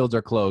parks and fields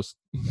are closed.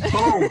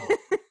 Boom.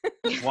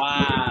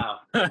 Wow.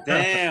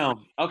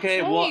 Damn.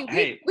 Okay. Well,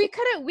 hey. we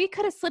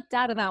could have slipped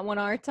out of that one,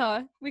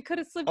 Arta. We could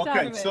have slipped out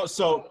Okay, of it.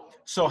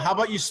 so how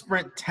about you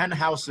sprint 10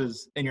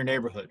 houses in your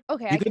neighborhood?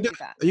 Okay, You I could can do- do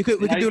that. We Yeah,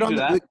 could you do it can on do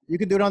the that. you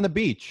could do it on the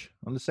beach,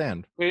 on the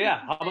sand. Okay, yeah.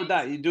 How about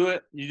that? You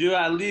do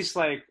at least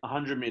like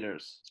 100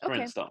 meters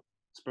sprints though.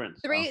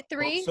 Sprints.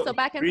 Three. so So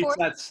back and 3 forth.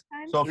 sets.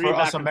 times? So 3 for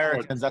back us and forth.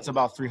 Americans, that's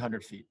about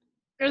 300 feet.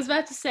 I was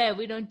about to say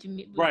we don't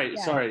do Right.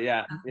 Yeah. Sorry.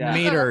 Yeah. Yeah.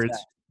 Meters. Yeah.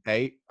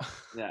 Hey.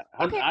 Yeah.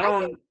 Okay, I I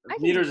don't. can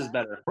do meters that. is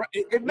better. Right,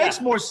 it makes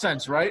Yeah. more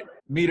sense, right?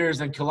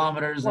 Meters and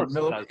kilometers Of and course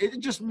it millimeters. It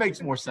just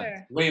makes more sense.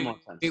 Sure. Way more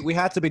sense. We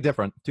had to be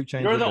different. 2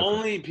 chains. You're were the different.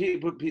 only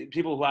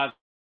people who have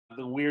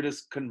the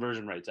weirdest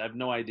conversion rates. I have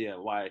no idea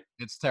why.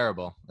 It's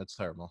terrible. It's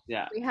terrible.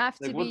 Yeah. We have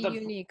Like, to what be the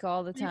unique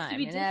all the We have to time.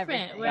 be and different.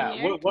 everything. We're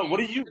Yeah. What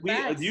do you? The We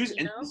best, use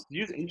you know? inches. Do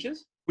you use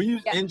inches? We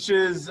use Yeah.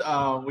 inches,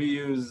 we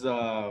use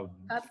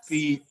Cups.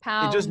 feet.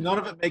 Pounds. It just none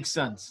of it makes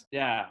sense.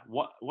 Yeah.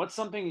 What's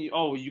something?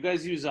 You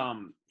guys use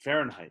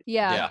Fahrenheit.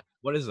 Yeah.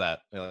 What is that?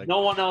 Like, No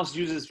one else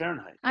uses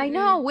Fahrenheit. I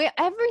know.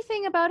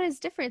 Everything about it is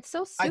different. It's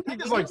so I stupid. think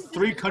there's We like use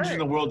 3 different countries in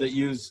the words. world that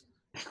use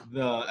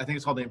I think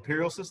it's called the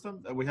imperial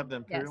system. We have the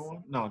imperial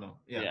Yes. one. No.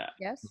 Yeah. Yeah.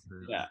 Yes.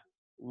 Yeah.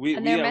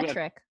 And they're we have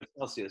metric.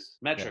 Celsius.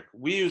 Metric.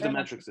 We use the They're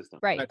metric system.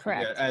 Right. Like,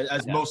 Correct. yeah,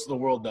 as Yeah. most of the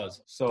world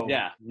does. So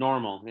Yeah.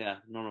 Normal. Yeah.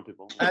 Normal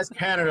people. as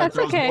Canada That's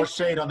throws okay. more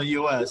shade on the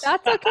U.S.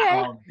 That's okay.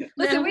 um,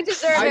 Listen, we No.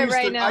 deserve it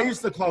right now. I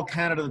used to call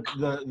Canada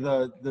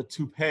the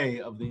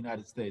toupee of the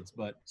United States,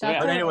 but So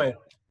That's but yeah. it. anyway.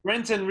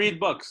 Print and read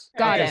books.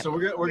 Got Okay, it. so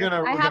we're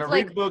gonna I have,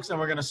 read like, books and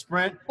we're gonna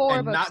sprint 4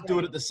 and books not do it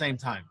ready. at the same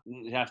time.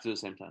 You have to do it at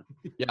the same time.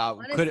 yeah.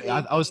 Honestly.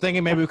 I was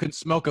thinking maybe we could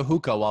smoke a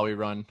hookah while we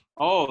run.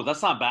 Oh,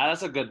 that's not bad.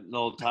 That's a good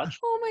little touch.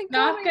 Oh my god.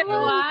 Not I gonna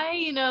love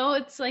it. lie,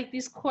 it's like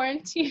these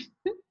quarantine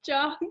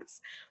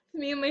jogs.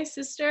 Me and my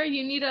sister,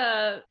 you need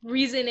a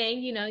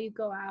reasoning. You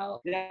go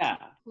out. Yeah.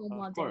 Home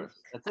all Of day. course.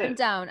 That's I'm it.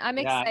 down. I'm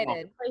Yeah, I know.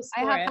 excited. Place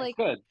I for have it. like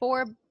Good.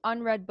 4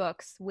 unread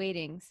books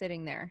waiting,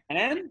 sitting there.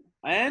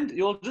 And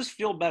you'll just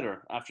feel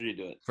better after you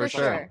do it. For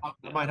sure.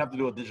 I might have to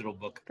do a digital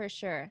book. For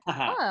sure.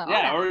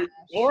 Yeah.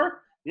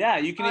 Or yeah,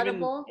 you can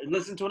Audible. even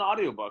listen to an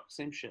audiobook.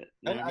 Same shit.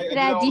 You know what I mean?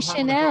 I do it all the time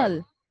in the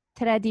car.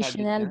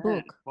 Traditional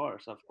book. Of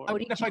course. Of course.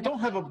 If I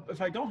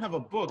don't have a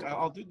book,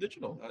 I'll do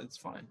digital. It's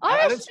fine. Oh,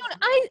 I shoot,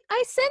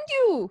 I send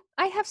you.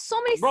 I have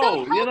so many Bro,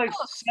 self-help you have like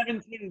books.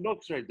 17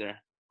 books right there.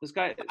 This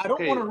guy. I don't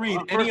okay, want to read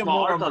first any of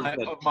more all, of Arthur's my.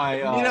 good. Of my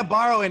You need to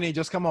borrow any.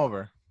 Just come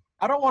over.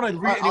 I don't want to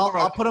read any I'll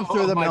more put 'em of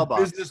through the my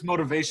mailbox. business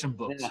motivation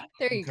books. Yeah.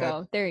 There you Okay.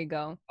 go. There you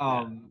go.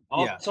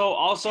 Yeah.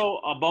 Also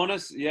a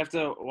bonus, you have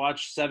to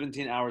watch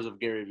 17 hours of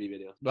Gary Vee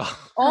videos.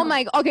 Oh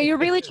my. Okay, you're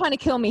really trying to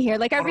kill me here.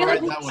 Like I I'm gonna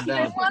really. write that one This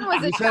down. one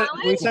was a we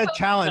challenge. said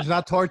challenge,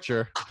 not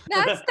torture.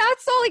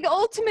 That's all like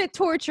ultimate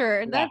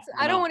torture. That's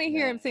I don't no, want to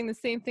hear yeah. him saying the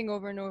same thing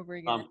over and over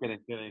again. I'm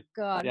kidding.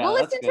 God, Yeah, we'll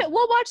that's listen to good.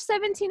 we'll watch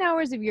 17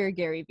 hours of your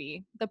Gary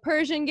Vee, the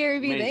Persian Gary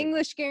Vee, the Amazing.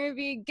 English Gary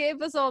Vee.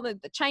 Give us all the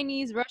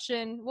Chinese,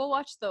 Russian. We'll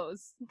watch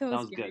those.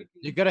 Sounds Gary good.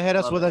 Vee. You gotta hit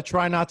us Love with it. a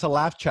try not to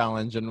laugh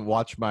challenge and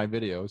watch my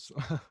videos.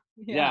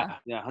 Yeah,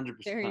 100%.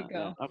 There you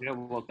go. Yeah. Okay,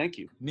 well, thank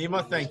you.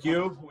 Neema, thank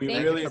you. We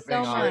Thank really you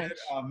so appreciate it.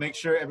 much. Make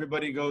sure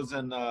everybody goes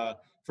and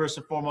first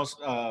and foremost,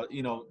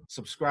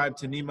 subscribe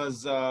to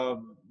Neema's,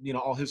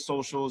 all his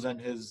socials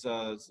and his,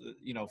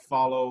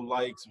 follow,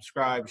 like,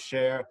 subscribe,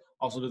 share.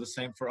 Also do the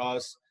same for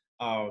us.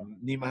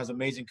 Neema has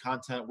amazing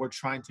content. We're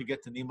trying to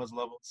get to Neema's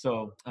level.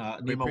 So We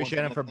Neema,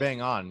 appreciate him for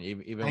being on,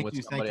 even with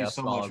thank somebody you as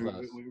so small much. as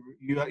us.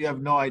 You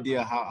have no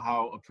idea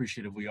how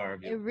appreciative we are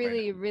of you. It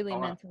really, right really Oh,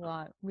 meant a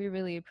lot. We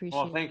really appreciate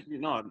Well, thank you.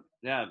 No,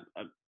 yeah,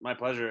 my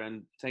pleasure,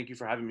 and thank you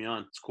for having me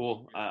on. It's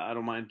cool. I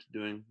don't mind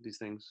doing these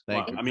things.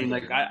 Thank Well, you. I mean,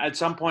 like, at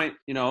some point,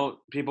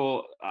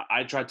 people,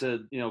 I try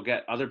to,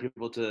 get other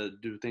people to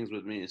do things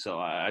with me. So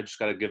I just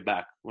got to give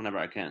back whenever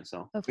I can.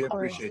 So Of We course.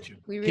 appreciate you.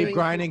 We Keep really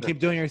grinding, keep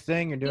doing your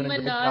thing. You're doing a Neema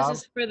great Nas job.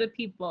 is for the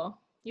people.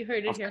 You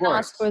heard it Of here. course.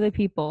 ask for the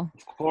people.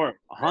 of course,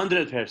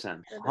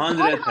 100%,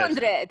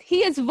 100.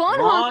 He is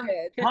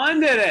 100.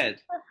 100.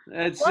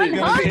 It's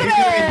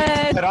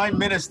 100. But I'm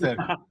minister.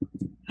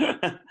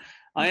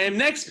 I am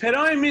next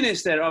Prime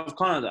Minister of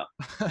Canada.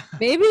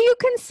 Maybe you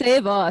can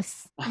save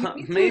us.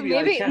 Maybe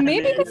I can.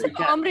 Maybe you can I save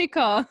can.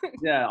 America.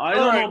 Yeah, I All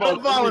don't right, know no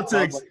about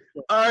politics.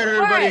 but- All right,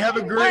 everybody, right, have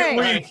a all great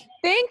right. week.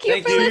 Thank you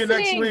Thank for See you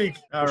listening. next week.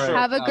 All For right. sure.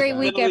 Have a great Okay.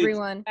 week, Good week.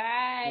 everyone.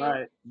 Bye. All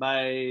right,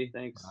 bye.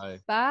 Thanks. Bye.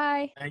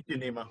 Bye. Thank you,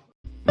 Neema.